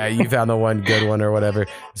 Yeah, you found the one good one or whatever.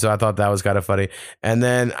 So I thought that was kind of funny. And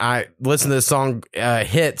then I listened to the song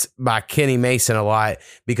Hit by Kenny Mason a lot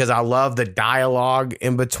because I love the dialogue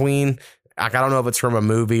in between. Like, I don't know if it's from a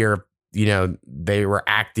movie or, you know, they were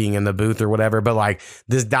acting in the booth or whatever, but like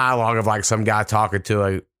this dialogue of like some guy talking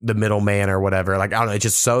to the middleman or whatever. Like, I don't know. It's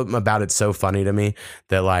just something about it so funny to me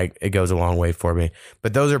that like it goes a long way for me.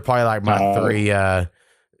 But those are probably like my 3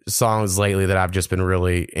 songs lately that I've just been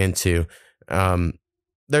really into.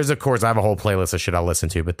 There's, of course, I have a whole playlist of shit I'll listen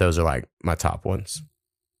to, but those are like my top ones.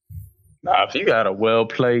 Nah, if you got a well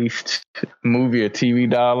placed movie or TV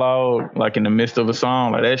dialogue, like in the midst of a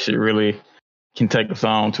song, like that shit really can take a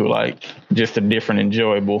song to like just a different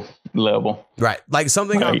enjoyable level. Right. Like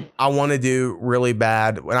something I want to do really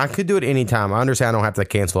bad, and I could do it anytime. I understand I don't have to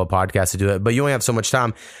cancel a podcast to do it, but you only have so much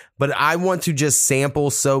time. But I want to just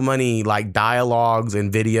sample so many like dialogues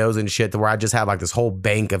and videos and shit to where I just have like this whole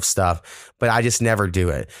bank of stuff, but I just never do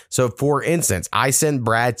it. So for instance, I send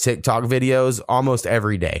Brad TikTok videos almost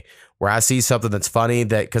every day where I see something that's funny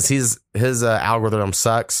that because his algorithm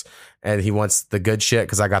sucks. And he wants the good shit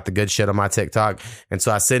because I got the good shit on my TikTok. And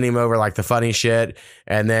so I send him over like the funny shit.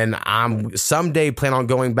 And then I'm someday plan on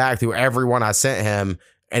going back through everyone I sent him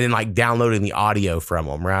and then like downloading the audio from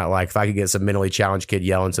them, right? Like if I could get some mentally challenged kid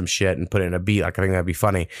yelling some shit and put it in a beat, like, I think that'd be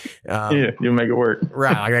funny. Yeah, you'll make it work.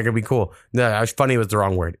 Right. Like that could be cool. No, funny was the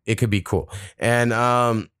wrong word. It could be cool.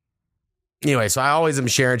 And anyway, so I always am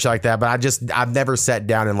sharing shit like that, but I've never sat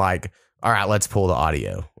down and like, all right, let's pull the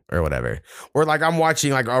audio. Or whatever. Or like I'm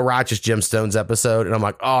watching like a Righteous Gemstones episode and I'm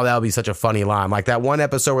like, oh, that would be such a funny line. Like that one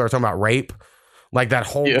episode where we're talking about rape, like that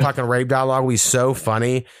whole fucking rape dialogue would be so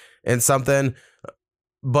funny and something.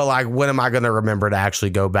 But like, when am I going to remember to actually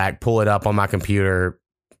go back, pull it up on my computer,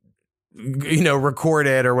 record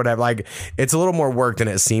it or whatever? Like it's a little more work than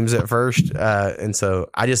it seems at first. And so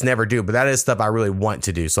I just never do. But that is stuff I really want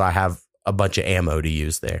to do. So I have a bunch of ammo to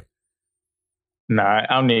use there. Nah,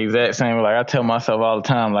 I'm the exact same. Like I tell myself all the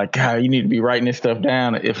time, like, God, you need to be writing this stuff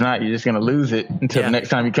down. If not, you're just gonna lose it until the next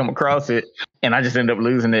time you come across it. And I just end up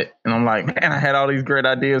losing it. And I'm like, man, I had all these great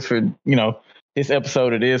ideas for, this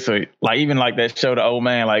episode of this. Or like even like that show, The Old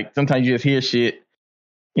Man. Like sometimes you just hear shit,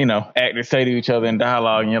 actors say to each other in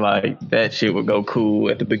dialogue, and you're like, that shit would go cool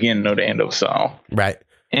at the beginning or the end of a song. Right.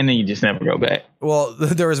 And then you just never go back. Well,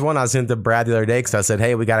 there was one I sent to Brad the other day because I said,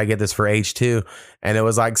 hey, we got to get this for H2. And it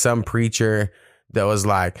was like some preacher that was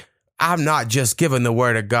like, I'm not just giving the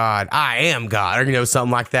word of God, I am God, or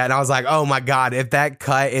something like that. And I was like, oh my God, if that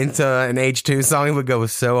cut into an H2 song, it would go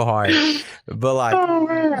so hard. But like,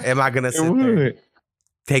 am I gonna sit there,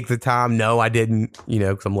 take the time? No, I didn't,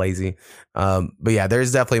 because I'm lazy. But yeah,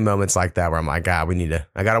 there's definitely moments like that where I'm like, God,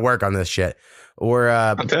 I gotta work on this shit. Or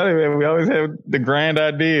I'm telling you, man, we always have the grand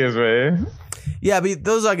ideas, man. Yeah, but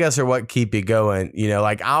those, I guess, are what keep you going.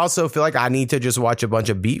 Like I also feel like I need to just watch a bunch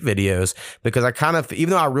of beat videos because I kind of,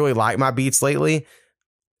 even though I really like my beats lately,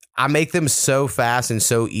 I make them so fast and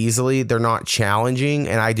so easily. They're not challenging.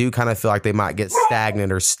 And I do kind of feel like they might get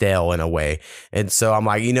stagnant or stale in a way. And so I'm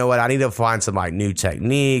like, you know what? I need to find some like new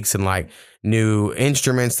techniques and like new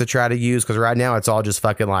instruments to try to use. Cause right now it's all just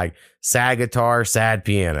fucking like sad guitar, sad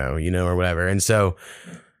piano, or whatever. And so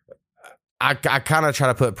I kind of try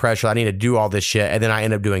to put pressure. I need to do all this shit, and then I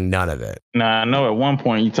end up doing none of it. Now, I know at one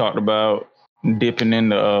point you talked about dipping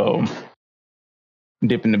the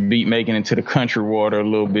beat making into the country water a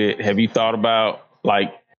little bit. Have you thought about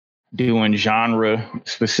like doing genre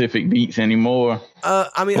specific beats anymore?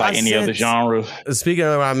 I mean, like any other genres. Speaking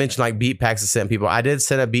of when I mentioned like beat packs to send people, I did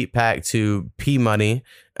send a beat pack to P Money.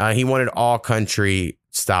 He wanted all country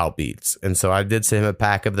style beats, and so I did send him a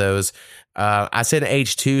pack of those. I sent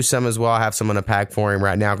H2 some as well. I have some in a pack for him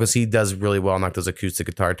right now because he does really well on like those acoustic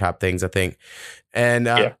guitar type things, I think. And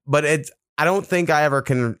but I don't think I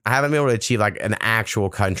haven't been able to achieve like an actual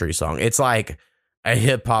country song. It's like a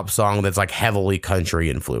hip hop song that's like heavily country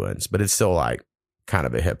influenced, but it's still like kind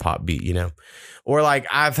of a hip hop beat, Or like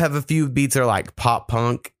I have a few beats that are like pop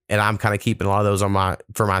punk, and I'm kind of keeping a lot of those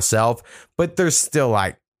for myself, but there's still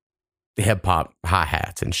like hip hop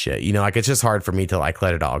hi-hats and shit. Like it's just hard for me to like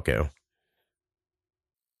let it all go.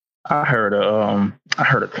 I heard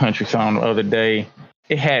a country song the other day.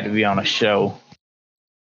 It had to be on a show.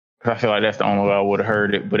 I feel like that's the only way I would have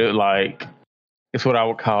heard it. But it's what I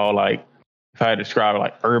would call like, if I had to describe it,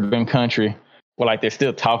 like urban country. Well, like they're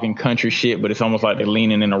still talking country shit, but it's almost like they're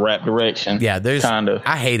leaning in a rap direction. Yeah, there's kind of.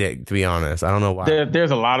 I hate it, to be honest. I don't know why.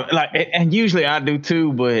 There's a lot of like, and usually I do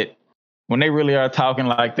too. But when they really are talking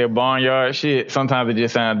like their barnyard shit, sometimes it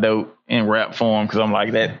just sounds dope in rap form because I'm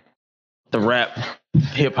like that. The rap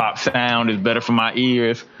hip hop sound is better for my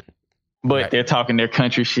ears, but They're talking their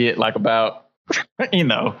country shit like about,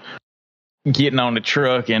 getting on the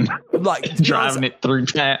truck and like driving it through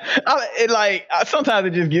town. Sometimes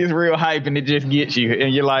it just gets real hype and it just gets you.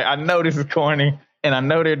 And you're like, I know this is corny and I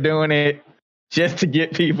know they're doing it just to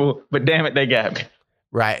get people, but damn it, they got me.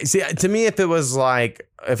 Right. See, to me, if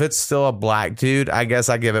it's still a black dude, I guess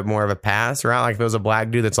I give it more of a pass, right? Like if it was a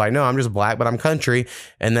black dude that's like, no, I'm just black, but I'm country,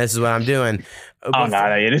 and this is what I'm doing. Oh,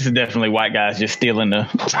 no, this is definitely white guys just stealing the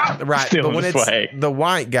right. Stealing but when the it's swag. The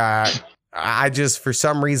white guy, I just, for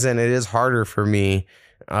some reason, it is harder for me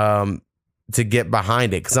to get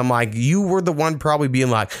behind it. Cause I'm like, you were the one probably being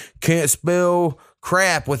like, can't spell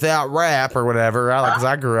crap without rap or whatever. Right? Like, cause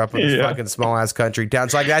I grew up in this fucking small ass country town.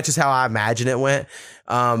 So like, that's just how I imagine it went.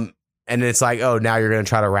 And it's like, oh, now you're going to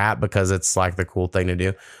try to rap because it's like the cool thing to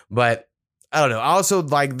do. But I don't know. I also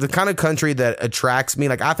like the kind of country that attracts me.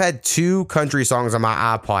 Like I've had 2 country songs on my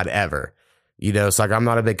iPod ever, you know, so like I'm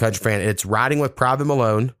not a big country fan. It's Riding with Private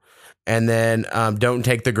Malone and then Don't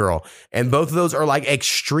Take the Girl. And both of those are like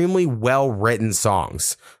extremely well written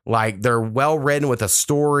songs. Like they're well written with a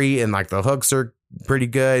story and like the hooks are pretty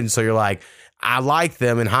good. And so you're like, I like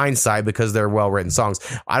them in hindsight because they're well written songs.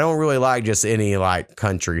 I don't really like just any like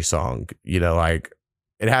country song, you know, like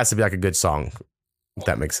it has to be like a good song, if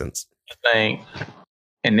that makes sense. I think,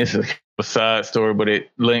 and this is a side story, but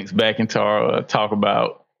it links back into our talk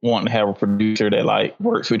about wanting to have a producer that like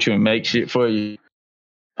works with you and makes shit for you.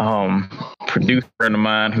 Producer friend of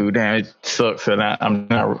mine who, damn, it sucks that I'm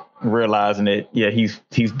not realizing that. Yeah, he's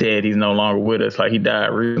dead. He's no longer with us. Like he died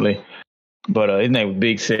recently, but his name was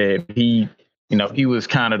Big Sad. He was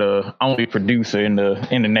kind of the only producer in the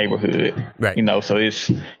neighborhood, right? You know, so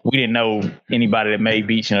we didn't know anybody that made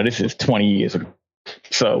beats. You know, this is 20 years ago,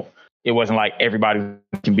 so it wasn't like everybody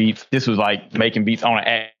making beats. This was like making beats on an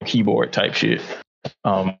actual keyboard type shit.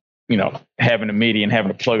 You know, having a MIDI and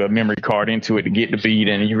having to plug a memory card into it to get the beat,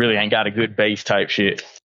 and you really ain't got a good bass type shit.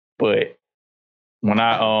 But when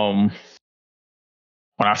I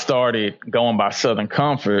started going by Southern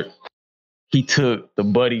Comfort, he took the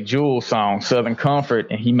Buddy Jewell song, Southern Comfort,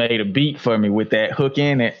 and he made a beat for me with that hook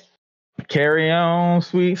in it. Carry on,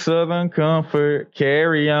 sweet Southern Comfort,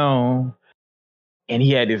 carry on. And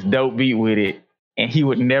he had this dope beat with it. And he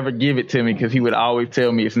would never give it to me because he would always tell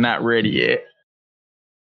me it's not ready yet.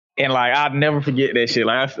 And like, I'd never forget that shit.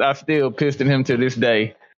 Like, I still pissed at him to this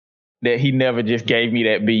day that he never just gave me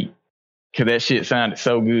that beat because that shit sounded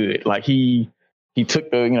so good. Like, he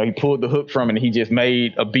took he pulled the hook from it and he just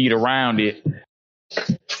made a beat around it.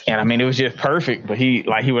 And I mean, it was just perfect. But he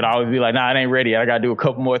would always be like, nah, it ain't ready. I got to do a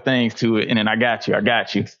couple more things to it. And then I got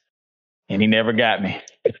you. And he never got me.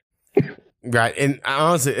 Right. And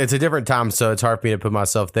honestly, it's a different time, so it's hard for me to put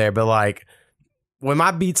myself there. But like, when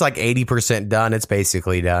my beat's like 80% done, it's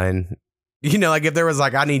basically done. You know, like if there was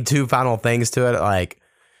like, I need 2 final things to it, like,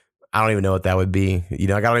 I don't even know what that would be. You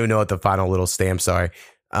know, like I don't even know what the final little stamps are.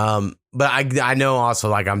 But I know also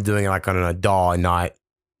like I'm doing it like on a DAW and not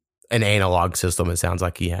an analog system. It sounds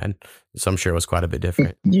like he had, so I'm sure it was quite a bit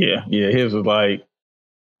different. Yeah. His was like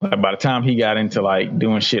by the time he got into like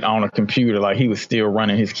doing shit on a computer, like he was still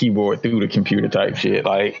running his keyboard through the computer type shit.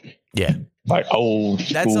 Like, yeah, like old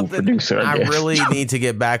that's school producer. I really need to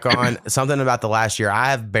get back on. Something about the last year, I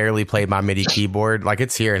have barely played my MIDI keyboard. Like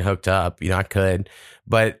it's here and hooked up. You know, I could,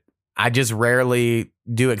 but I just rarely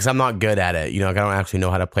do it because I'm not good at it. You know, like I don't actually know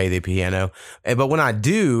how to play the piano. But when I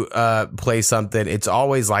do play something, it's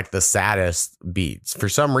always like the saddest beats for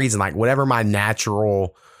some reason. Like whatever my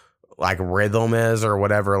natural like rhythm is or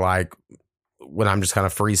whatever, like when I'm just kind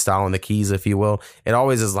of freestyling the keys, if you will, it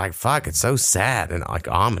always is like, fuck, it's so sad and like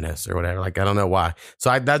ominous or whatever. Like, I don't know why.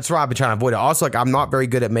 So that's why I've been trying to avoid it. Also, like I'm not very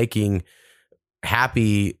good at making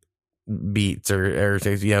happy beats or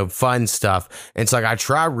you know, fun stuff. And it's like, I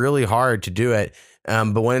try really hard to do it.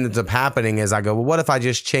 But what ends up happening is I go, well, what if I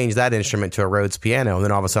just change that instrument to a Rhodes piano? And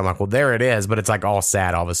then all of a sudden I'm like, well, there it is. But it's like all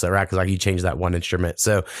sad all of a sudden, right? Because like you change that one instrument.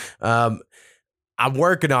 So, I'm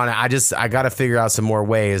working on it. I got to figure out some more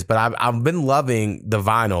ways, but I've been loving the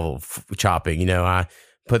vinyl chopping. You know, I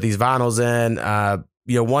put these vinyls in,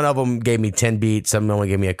 you know, one of them gave me 10 beats. Some only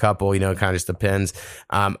gave me a couple, you know, it kind of just depends.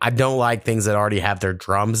 I don't like things that already have their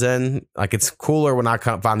drums in. Like it's cooler when I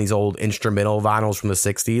find these old instrumental vinyls from the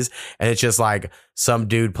 60s and it's just like some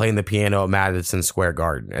dude playing the piano at Madison Square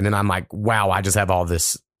Garden. And then I'm like, wow, I just have all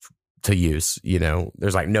this to use, you know,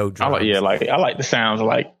 there's like no drums. I like the sounds of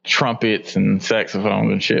like trumpets and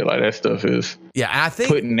saxophones and shit. Like that stuff is, yeah, I think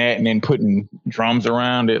putting that and then putting drums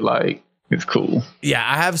around it, like it's cool. Yeah,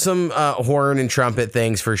 I have some horn and trumpet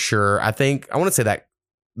things for sure. I want to say that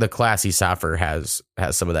the Classy Cypher has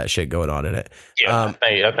some of that shit going on in it. Yeah,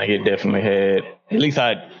 I think it definitely had. At least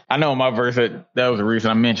I know in my verse that was the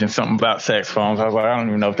reason I mentioned something about saxophones. I was like, I don't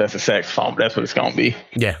even know if that's a saxophone, but that's what it's gonna be.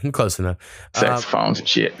 Yeah, close enough. Saxophones and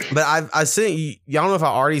shit. But I sent you. I don't know if I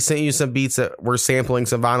already sent you some beats that were sampling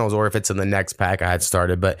some vinyls, or if it's in the next pack I had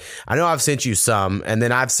started. But I know I've sent you some, and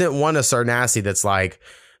then I've sent one to Sarnassi that's like,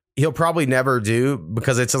 he'll probably never do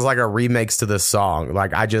because it's just like a remix to the song.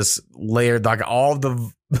 Like I just layered like all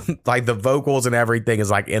the like the vocals and everything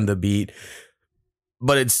is like in the beat,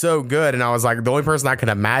 but it's so good. And I was like, the only person I can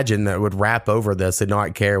imagine that would rap over this and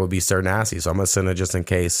not care would be Sarnassi. So I'm gonna send it just in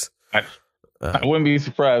case. I wouldn't be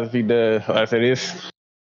surprised if he does. Like I said,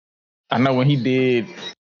 I know when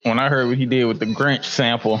I heard what he did with the Grinch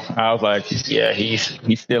sample, I was like, yeah, he's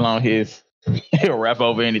still on his, he'll rap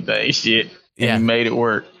over anything shit. And he made it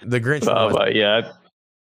work. The Grinch. So I was like, yeah,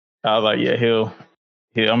 he'll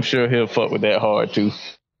I'm sure he'll fuck with that hard too.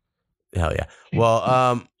 Hell yeah.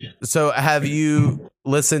 Well, so have you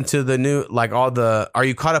listened to the new, like are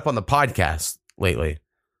you caught up on the podcast lately?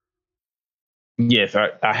 Yes,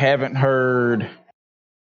 I haven't heard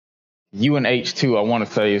UNH2, I want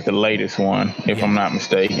to say, is the latest one, if I'm not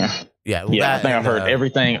mistaken. Yeah. I think I've heard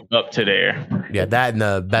everything up to there. Yeah, that and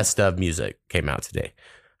the best of music came out today.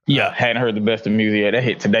 Yeah, hadn't heard the best of music yet. That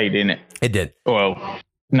hit today, didn't it? It did. Well,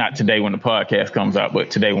 not today when the podcast comes out, but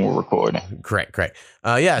today when we're recording. Correct.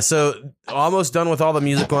 Yeah, so almost done with all the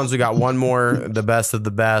music ones. We got one more, the best of the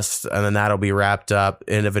best, and then that'll be wrapped up.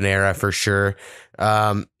 End of an era for sure.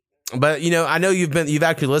 But I know you've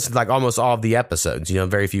actually listened to like almost all of the episodes.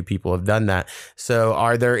 Very few people have done that. So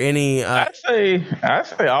are there any? I say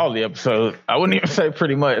all the episodes. I wouldn't even say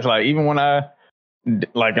pretty much. Like even when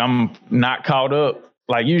I'm not caught up.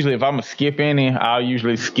 Like usually if I'm gonna skip any, I'll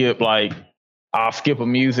skip a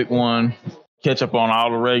music one, catch up on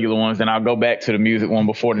all the regular ones, then I'll go back to the music one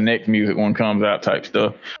before the next music one comes out type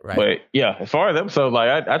stuff. Right. But yeah, as far as episodes,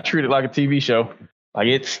 like I treat it like a TV show.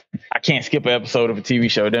 Like I can't skip an episode of a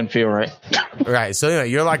TV show. It doesn't feel right. Right. So,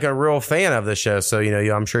 you're like a real fan of the show. So,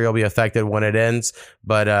 I'm sure you'll be affected when it ends.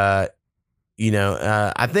 But, I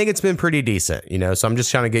think it's been pretty decent, so I'm just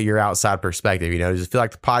trying to get your outside perspective. I just feel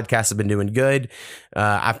like the podcasts have been doing good.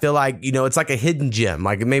 I feel like, it's like a hidden gem.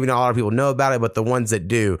 Like maybe not a lot of people know about it, but the ones that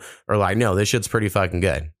do are like, no, this shit's pretty fucking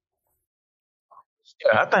good.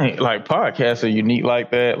 Yeah, I think like podcasts are unique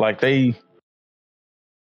like that. Like they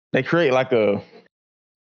create like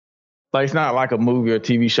it's not like a movie or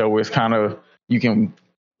TV show where it's kind of, you can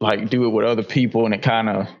like do it with other people and it kind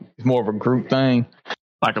of is more of a group thing.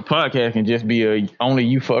 Like a podcast can just be only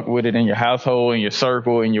you fuck with it in your household, in your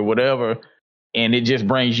circle, in your whatever. And it just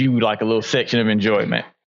brings you like a little section of enjoyment.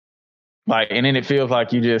 Like, and then it feels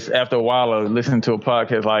like you just, after a while of listening to a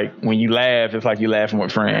podcast, like when you laugh, it's like you laughing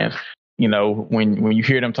with friends. When you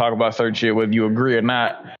hear them talk about certain shit, whether you agree or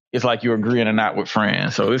not, it's like you're agreeing or not with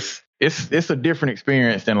friends. So it's a different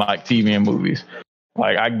experience than like TV and movies.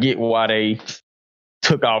 Like I get why they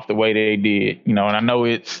took off the way they did, and I know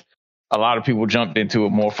it's a lot of people jumped into it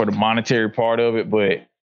more for the monetary part of it, but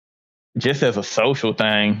just as a social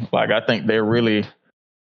thing, like I think they're really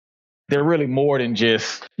more than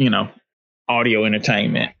just, audio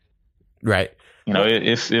entertainment. Right.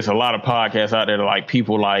 It's a lot of podcasts out there that like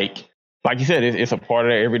people like you said, it's a part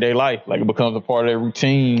of their everyday life. Like it becomes a part of their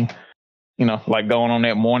routine. Like going on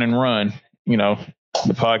that morning run, the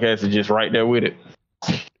podcast is just right there with it.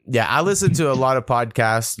 Yeah, I listen to a lot of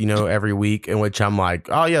podcasts, every week in which I'm like,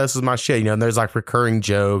 oh, yeah, this is my shit. And there's like recurring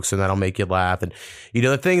jokes and that'll make you laugh. And,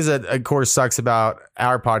 the things that, of course, sucks about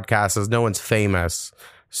our podcast is no one's famous.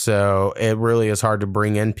 So it really is hard to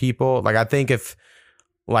bring in people. Like, I think if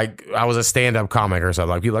like I was a stand-up comic or something,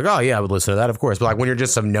 like people are like, oh, yeah, I would listen to that, of course. But like when you're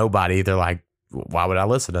just some nobody, they're like, why would I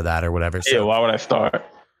listen to that or whatever? So, yeah, why would I start?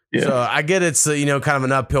 Yeah. So I get it's, kind of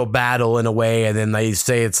an uphill battle in a way. And then they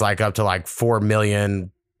say it's like up to like 4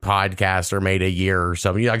 million podcasts are made a year or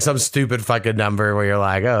something. Like some stupid fucking number where you're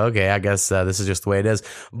like, oh, okay, I guess this is just the way it is.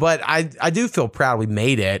 But I do feel proud we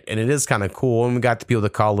made it. And it is kind of cool. And we got the people to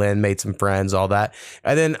call in, made some friends, all that.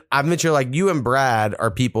 And then I mentioned like you and Brad are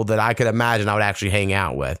people that I could imagine I would actually hang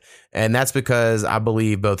out with. And that's because I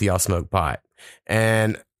believe both of y'all smoke pot.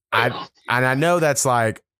 And I know that's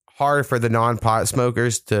like hard for the non-pot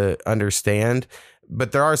smokers to understand,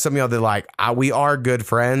 but there are some of y'all that like, we are good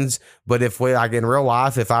friends, but if we like in real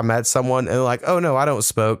life, if I met someone and like, oh no, I don't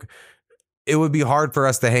smoke, it would be hard for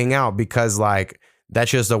us to hang out because like,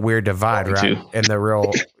 that's just a weird divide, right? In the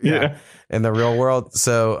real, in the real world.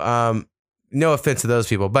 So, no offense to those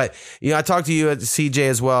people, but I talked to you at CJ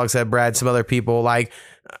as well, except Brad, some other people like,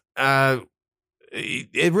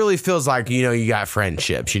 it really feels like, you got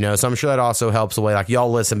friendships, so I'm sure that also helps away. Like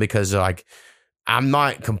y'all listen because like, I'm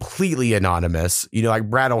not completely anonymous, like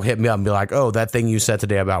Brad will hit me up and be like, oh, that thing you said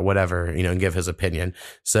today about whatever, and give his opinion.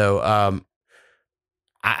 So,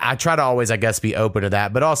 I try to always, I guess, be open to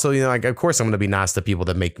that, but also, like, of course I'm going to be nice to people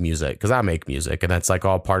that make music because I make music and that's like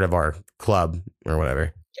all part of our club or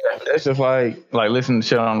whatever. Yeah, that's just like listening to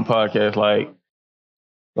shit on the podcast.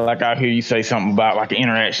 Like I hear you say something about like an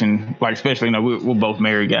interaction, like especially, we're both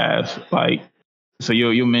married guys. Like, so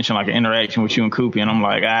you'll mention like an interaction with you and Koopy, and I'm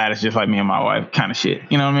like, that's just like me and my wife kind of shit.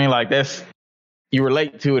 You know what I mean? Like you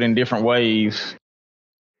relate to it in different ways.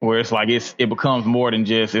 where it's like it becomes more than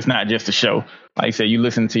it's not just a show. Like you said, you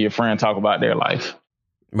listen to your friend talk about their life.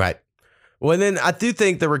 Right. Well, and then I do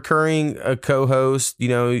think the recurring co-host, you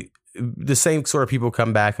know, the same sort of people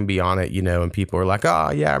come back and be on it, you know, and people are like,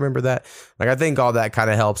 oh yeah, I remember that. Like, I think all that kind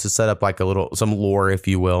of helps to set up like some lore, if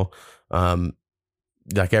you will.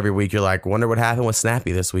 Like every week you're like, wonder what happened with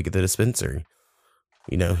Snappy this week at the dispensary.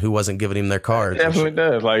 You know, who wasn't giving him their cards? It definitely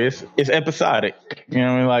does. Like it's episodic. You know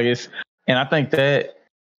what I mean? Like and I think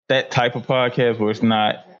that type of podcast where it's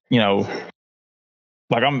not, you know,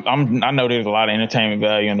 like I know there's a lot of entertainment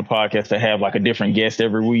value in the podcast that have like a different guest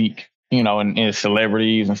every week, you know, and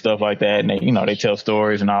celebrities and stuff like that. And they, you know, they tell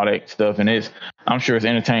stories and all that stuff. And I'm sure it's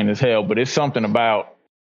entertaining as hell, but it's something about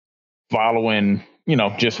following, you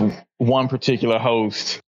know, just one particular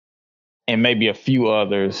host and maybe a few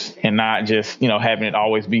others, and not just, you know, having it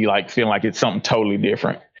always be like feeling like it's something totally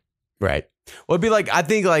different. Right. Well, it'd be like, I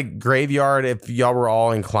think like Graveyard, if y'all were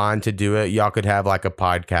all inclined to do it, y'all could have like a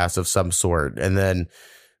podcast of some sort. And then,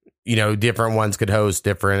 you know, different ones could host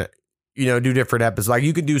different, you know, do different episodes. Like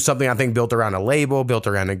you could do something, I think, built around a label, built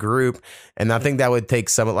around a group. And I think that would take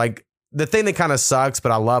some, like, the thing that kind of sucks,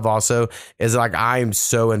 but I love also is like, I'm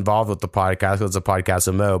so involved with the podcast because it's a podcast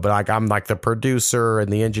of Mo, but like, I'm like the producer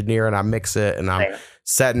and the engineer, and I mix it, and I'm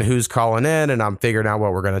setting who's calling in, and I'm figuring out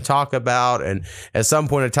what we're going to talk about. And at some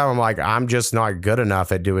point in time, I'm like, I'm just not good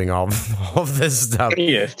enough at doing all of this stuff.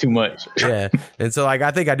 Yeah, it's too much. Yeah. And so like,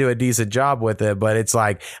 I think I do a decent job with it, but it's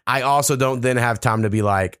like, I also don't then have time to be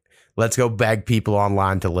like, let's go beg people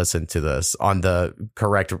online to listen to this on the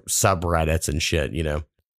correct subreddits and shit, you know?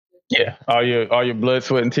 Yeah, all your blood,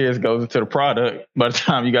 sweat, and tears goes into the product. By the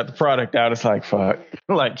time you got the product out, it's like, fuck.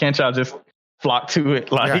 Like, can't y'all just flock to it?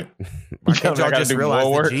 Like, can't y'all just realize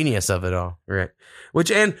the genius of it all? Right. Which,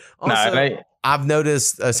 and also, I've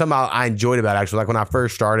noticed somehow I enjoyed about it, actually. Like when I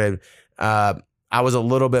first started, I was a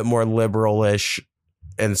little bit more liberal-ish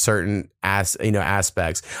in certain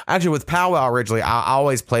aspects. Actually, with Powwow originally, I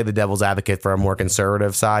always played the devil's advocate for a more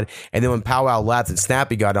conservative side. And then when Powwow left and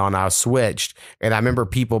Snappy got on, I switched. And I remember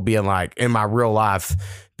people being like, in my real life,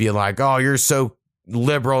 being like, oh, you're so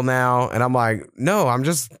liberal now. And I'm like, no,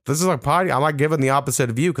 this is like potty. I'm like giving the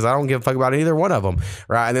opposite of you because I don't give a fuck about either one of them.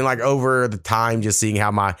 Right. And then like over the time, just seeing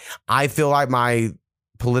how I feel like my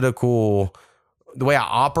political, the way I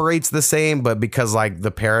operate's the same, but because like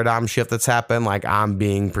the paradigm shift that's happened, like I'm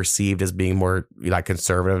being perceived as being more like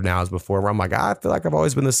conservative now as before, where I'm like, I feel like I've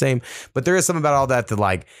always been the same. But there is something about all that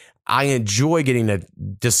like I enjoy getting to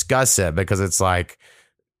discuss it, because it's like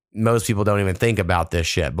most people don't even think about this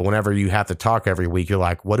shit. But whenever you have to talk every week, you're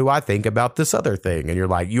like, what do I think about this other thing? And you're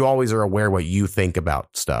like, you always are aware what you think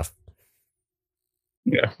about stuff.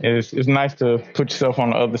 Yeah, it's nice to put yourself on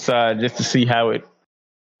the other side just to see how it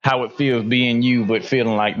feels being you, but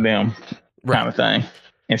feeling like them, kind of thing.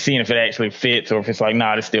 And seeing if it actually fits, or if it's like,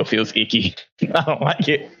 nah, this still feels icky. I don't like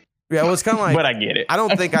it. Yeah, well, it's kind of like, but I get it. I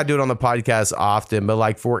don't think I do it on the podcast often, but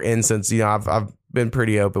like, for instance, you know, I've been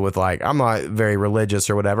pretty open with like, I'm not very religious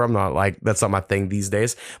or whatever. I'm not like, that's not my thing these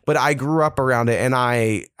days, but I grew up around it, and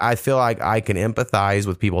I feel like I can empathize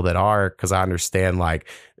with people that are, because I understand like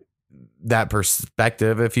that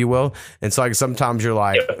perspective, if you will. And so like, sometimes you're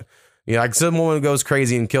like, you know, like someone goes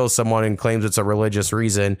crazy and kills someone and claims it's a religious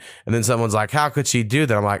reason. And then someone's like, how could she do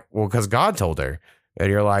that? I'm like, well, because God told her. And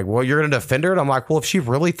you're like, well, you're going to defend her? And I'm like, well, if she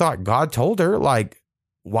really thought God told her, like,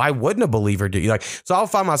 why wouldn't a believer do? Like, so I'll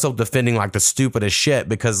find myself defending like the stupidest shit,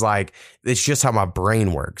 because like, it's just how my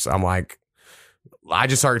brain works. I'm like, I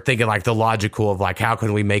just started thinking like the logical of like, how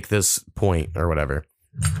can we make this point or whatever?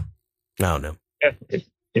 I don't know.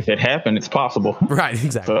 If it happened, it's possible. Right,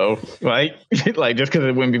 exactly. So, like just because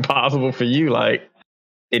it wouldn't be possible for you, like,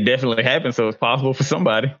 it definitely happened, so it's possible for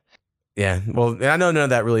somebody. Yeah, well, I know none of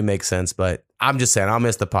that really makes sense, but I'm just saying I'll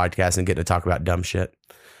miss the podcast and get to talk about dumb shit.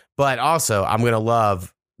 But also, I'm going to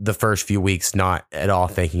love the first few weeks not at all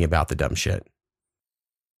thinking about the dumb shit.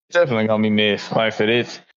 It's definitely going to be missed. Like I said,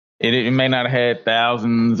 it may not have had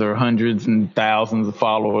thousands or hundreds and thousands of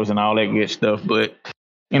followers and all that good stuff, but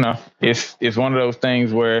you know, it's one of those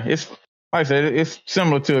things where it's, like I said, it's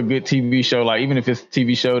similar to a good TV show. Like, even if it's a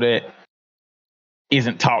TV show that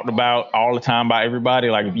isn't talked about all the time by everybody,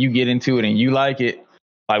 like if you get into it and you like it,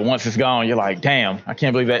 like once it's gone, you're like, damn, I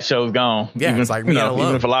can't believe that show's gone. Yeah, even, it's like me and Alone.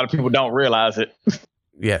 Even if a lot of people don't realize it.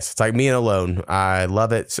 Yes, it's like Me and Alone. I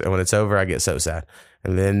love it. And when it's over, I get so sad.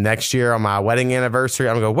 And then next year on my wedding anniversary,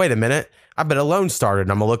 I'm going to go, wait a minute. I bet Alone started,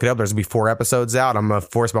 and I'm going to look it up. There's going to be 4 episodes out. I'm going to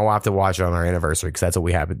force my wife to watch it on our anniversary, because that's what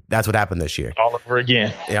we happened. That's what happened this year. All over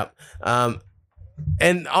again. Yep.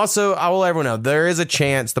 And also, I will let everyone know, there is a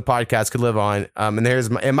chance the podcast could live on. And there's,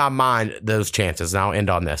 in my mind, those chances. And I'll end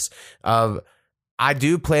on this. I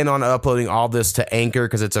do plan on uploading all this to Anchor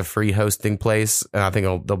because it's a free hosting place, and I think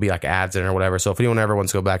there'll be like ads in it or whatever. So if anyone ever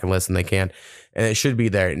wants to go back and listen, they can, and it should be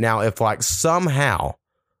there. Now, if like somehow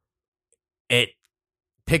it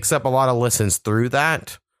picks up a lot of listens through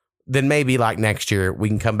that, then maybe like next year we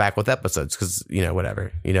can come back with episodes because,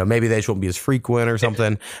 whatever, maybe they won't be as frequent or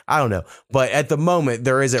something. I don't know. But at the moment,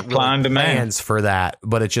 there isn't really plans for that.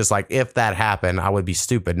 But it's just like, if that happened, I would be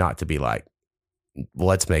stupid not to be like,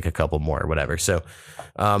 let's make a couple more or whatever. So,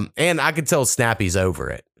 and I could tell Snappy's over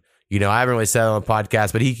it. I haven't really said it on the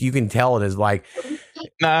podcast, but you can tell it is like,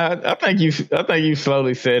 nah, I think you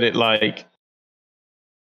slowly said it like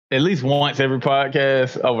at least once every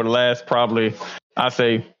podcast over the last probably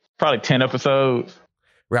 10 episodes.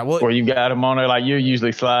 Right. Well, where you got him on there. Like, you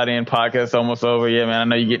usually slide in podcast almost over. Yeah, man. I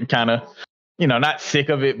know you're getting kind of, not sick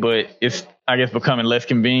of it, but it's, I guess, becoming less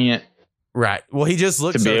convenient. Right. Well, he just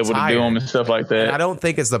looks to be so able to do them and stuff like that. And I don't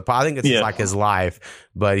think it's I think it's like his life,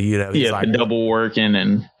 but he's like double working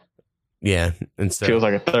and and so feels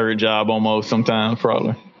like a third job almost sometimes,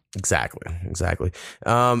 probably. Exactly.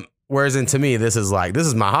 Whereas to me, this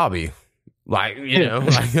is my hobby. Like,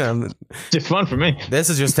 just fun for me. This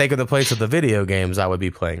is just taking the place of the video games I would be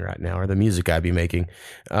playing right now or the music I'd be making.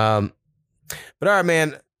 But all right,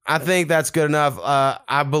 man, I think that's good enough.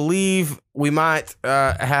 I believe we might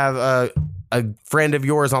have a friend of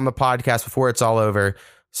yours on the podcast before it's all over.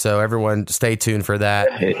 So everyone stay tuned for that.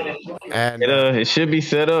 And it should be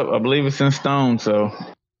set up. I believe it's in stone. So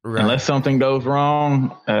unless something goes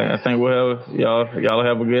wrong, I think we'll have y'all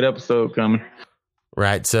have a good episode coming.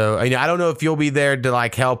 Right. So, I don't know if you'll be there to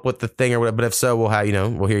like help with the thing or whatever, but if so, we'll have,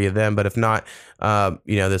 we'll hear you then. But if not,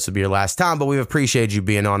 this will be your last time, but we appreciate you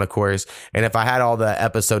being on, of course. And if I had all the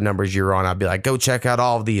episode numbers you're on, I'd be like, go check out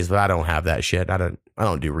all of these, but I don't have that shit. I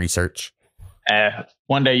don't do research.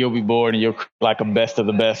 One day you'll be bored and you'll like a best of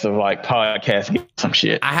the best of like podcasts, some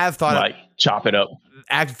shit. I have thought like chop it up.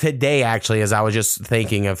 Today, actually, as I was just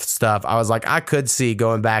thinking of stuff, I was like, I could see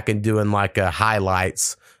going back and doing like a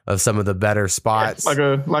highlights of some of the better spots, like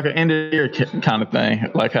an end of year kind of thing,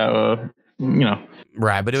 like how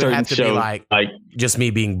right. But it would have to be like just me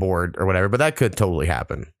being bored or whatever. But that could totally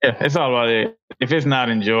happen. Yeah, it's all about it. If it's not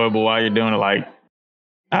enjoyable while you're doing it, like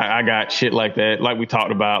I got shit like that. Like we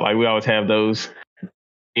talked about, like we always have those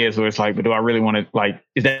ideas where it's like, but do I really want to? Like,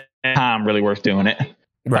 is that time really worth doing it?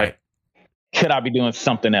 Right. Like, could I be doing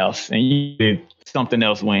something else? And something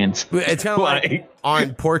else wins. It's kind of like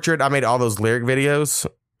on Portrait, I made all those lyric videos.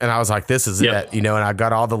 And I was like, this is it, and I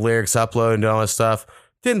got all the lyrics uploaded and all this stuff.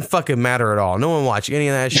 Didn't fucking matter at all. No one watched any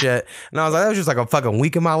of that shit. And I was like, that was just like a fucking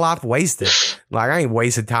week of my life wasted. Like, I ain't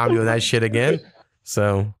wasted time doing that shit again.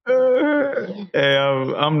 So.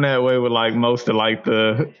 I'm that way with like most of like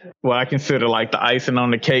what I consider like the icing on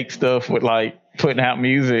the cake stuff with like putting out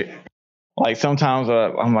music. Like sometimes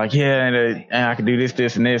I'm like, and I can do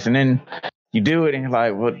this, and this. And then you do it and you're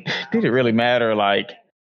like, well, did it really matter? Like,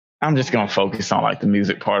 I'm just going to focus on like the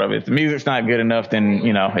music part of it. If the music's not good enough, then,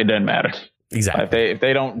 it doesn't matter. Exactly. Like if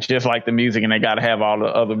they don't just like the music and they got to have all the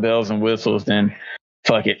other bells and whistles, then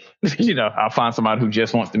fuck it. I'll find somebody who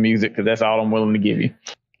just wants the music because that's all I'm willing to give you.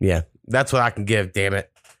 Yeah, that's what I can give. Damn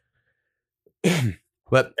it.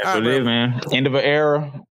 But that's what it is, man. End of an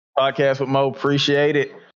era. Podcast with Mo. Appreciate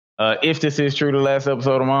it. If this is true, the last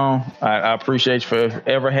episode I'm on, I appreciate you for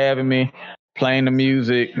ever having me, playing the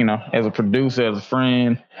music, as a producer, as a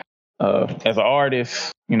friend. As an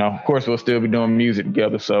artist, of course, we'll still be doing music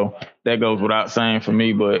together. So that goes without saying for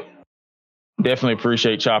me, but definitely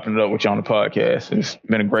appreciate chopping it up with you on the podcast. It's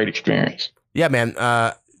been a great experience. Yeah, man.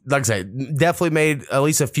 Like I said, definitely made at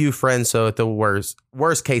least a few friends. So at the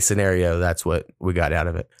worst case scenario, that's what we got out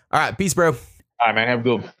of it. All right. Peace, bro. All right, man. Have a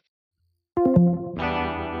good one.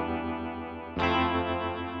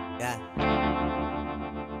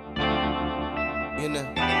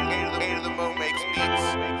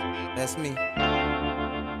 That's me.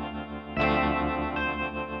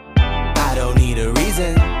 I don't need a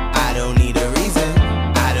reason. I don't need a reason.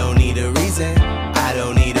 I don't need a reason. I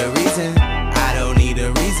don't need a reason. I don't need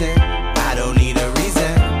a reason. I don't need a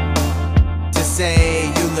reason to say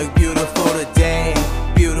you look beautiful today.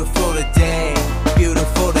 Beautiful today.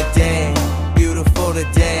 Beautiful today. Beautiful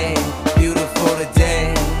today. Beautiful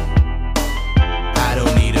today. I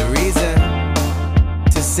don't need a reason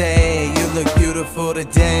to say you look beautiful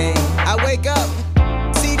today. I wake up,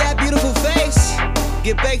 see that beautiful face,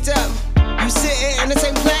 get baked up, you sitting in the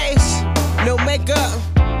same place, no makeup,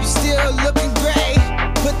 you still looking great,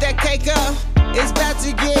 put that cake up, it's about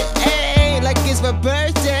to get A, like it's my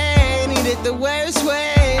birthday, need it the worst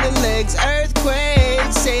way, the legs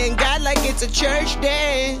earthquake, saying God like it's a church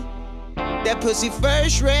day, that pussy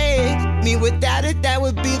first rate. Me without it, that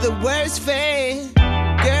would be the worst fate.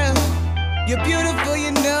 Girl, you're beautiful,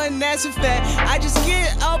 you know, and that's a fact. I just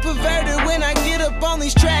get all perverted when I get up on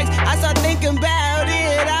these tracks. I start thinking about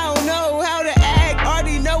it, I don't know how to act.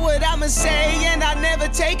 Already know what I'ma say, and I never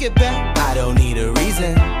take it back. I don't need a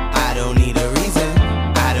reason, I don't need a reason,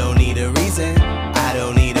 I don't need a reason, I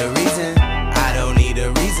don't need a reason, I don't need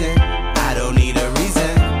a reason, I don't need a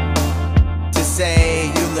reason to say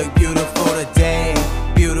you look beautiful today,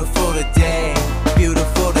 beautiful today,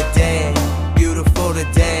 beautiful today, beautiful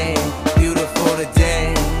today, beautiful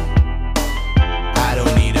today. I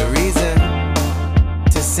don't need a reason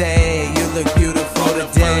to say you look beautiful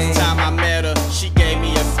today. First time I met her, she gave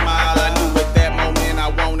me a smile. I knew at that moment I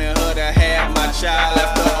wanted her to have my child.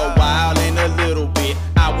 After a while and a little bit,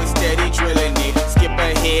 I was steady drilling it. Skip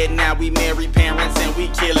ahead, now we married parents and we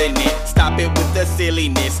killing it. Stop it with the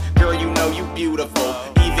silliness, girl, you know you beautiful.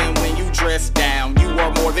 Even when you dress down, you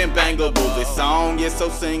are more than bangable. This song is so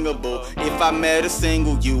singable. If I met a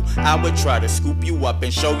single you, I would try to scoop you up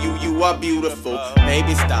and show you you are beautiful.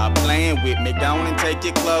 Baby, stop playing with me, don't and take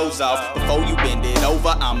your clothes off. Before you bend it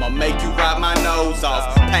over, I'ma make you ride my nose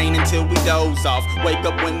off. Pain until we doze off, wake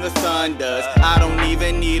up when the sun does. I don't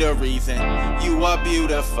even need a reason, you are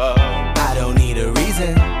beautiful. I don't need a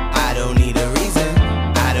reason, I don't need a reason,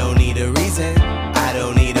 I don't need a reason, I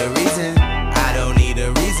don't need a reason, I don't need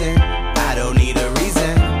a reason, I don't need a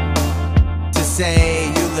reason to say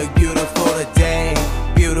you look beautiful today,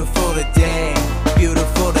 beautiful today,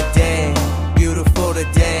 beautiful today, beautiful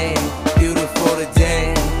today, beautiful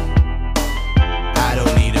today. I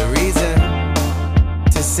don't need a reason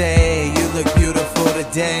to say you look beautiful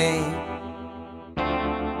today.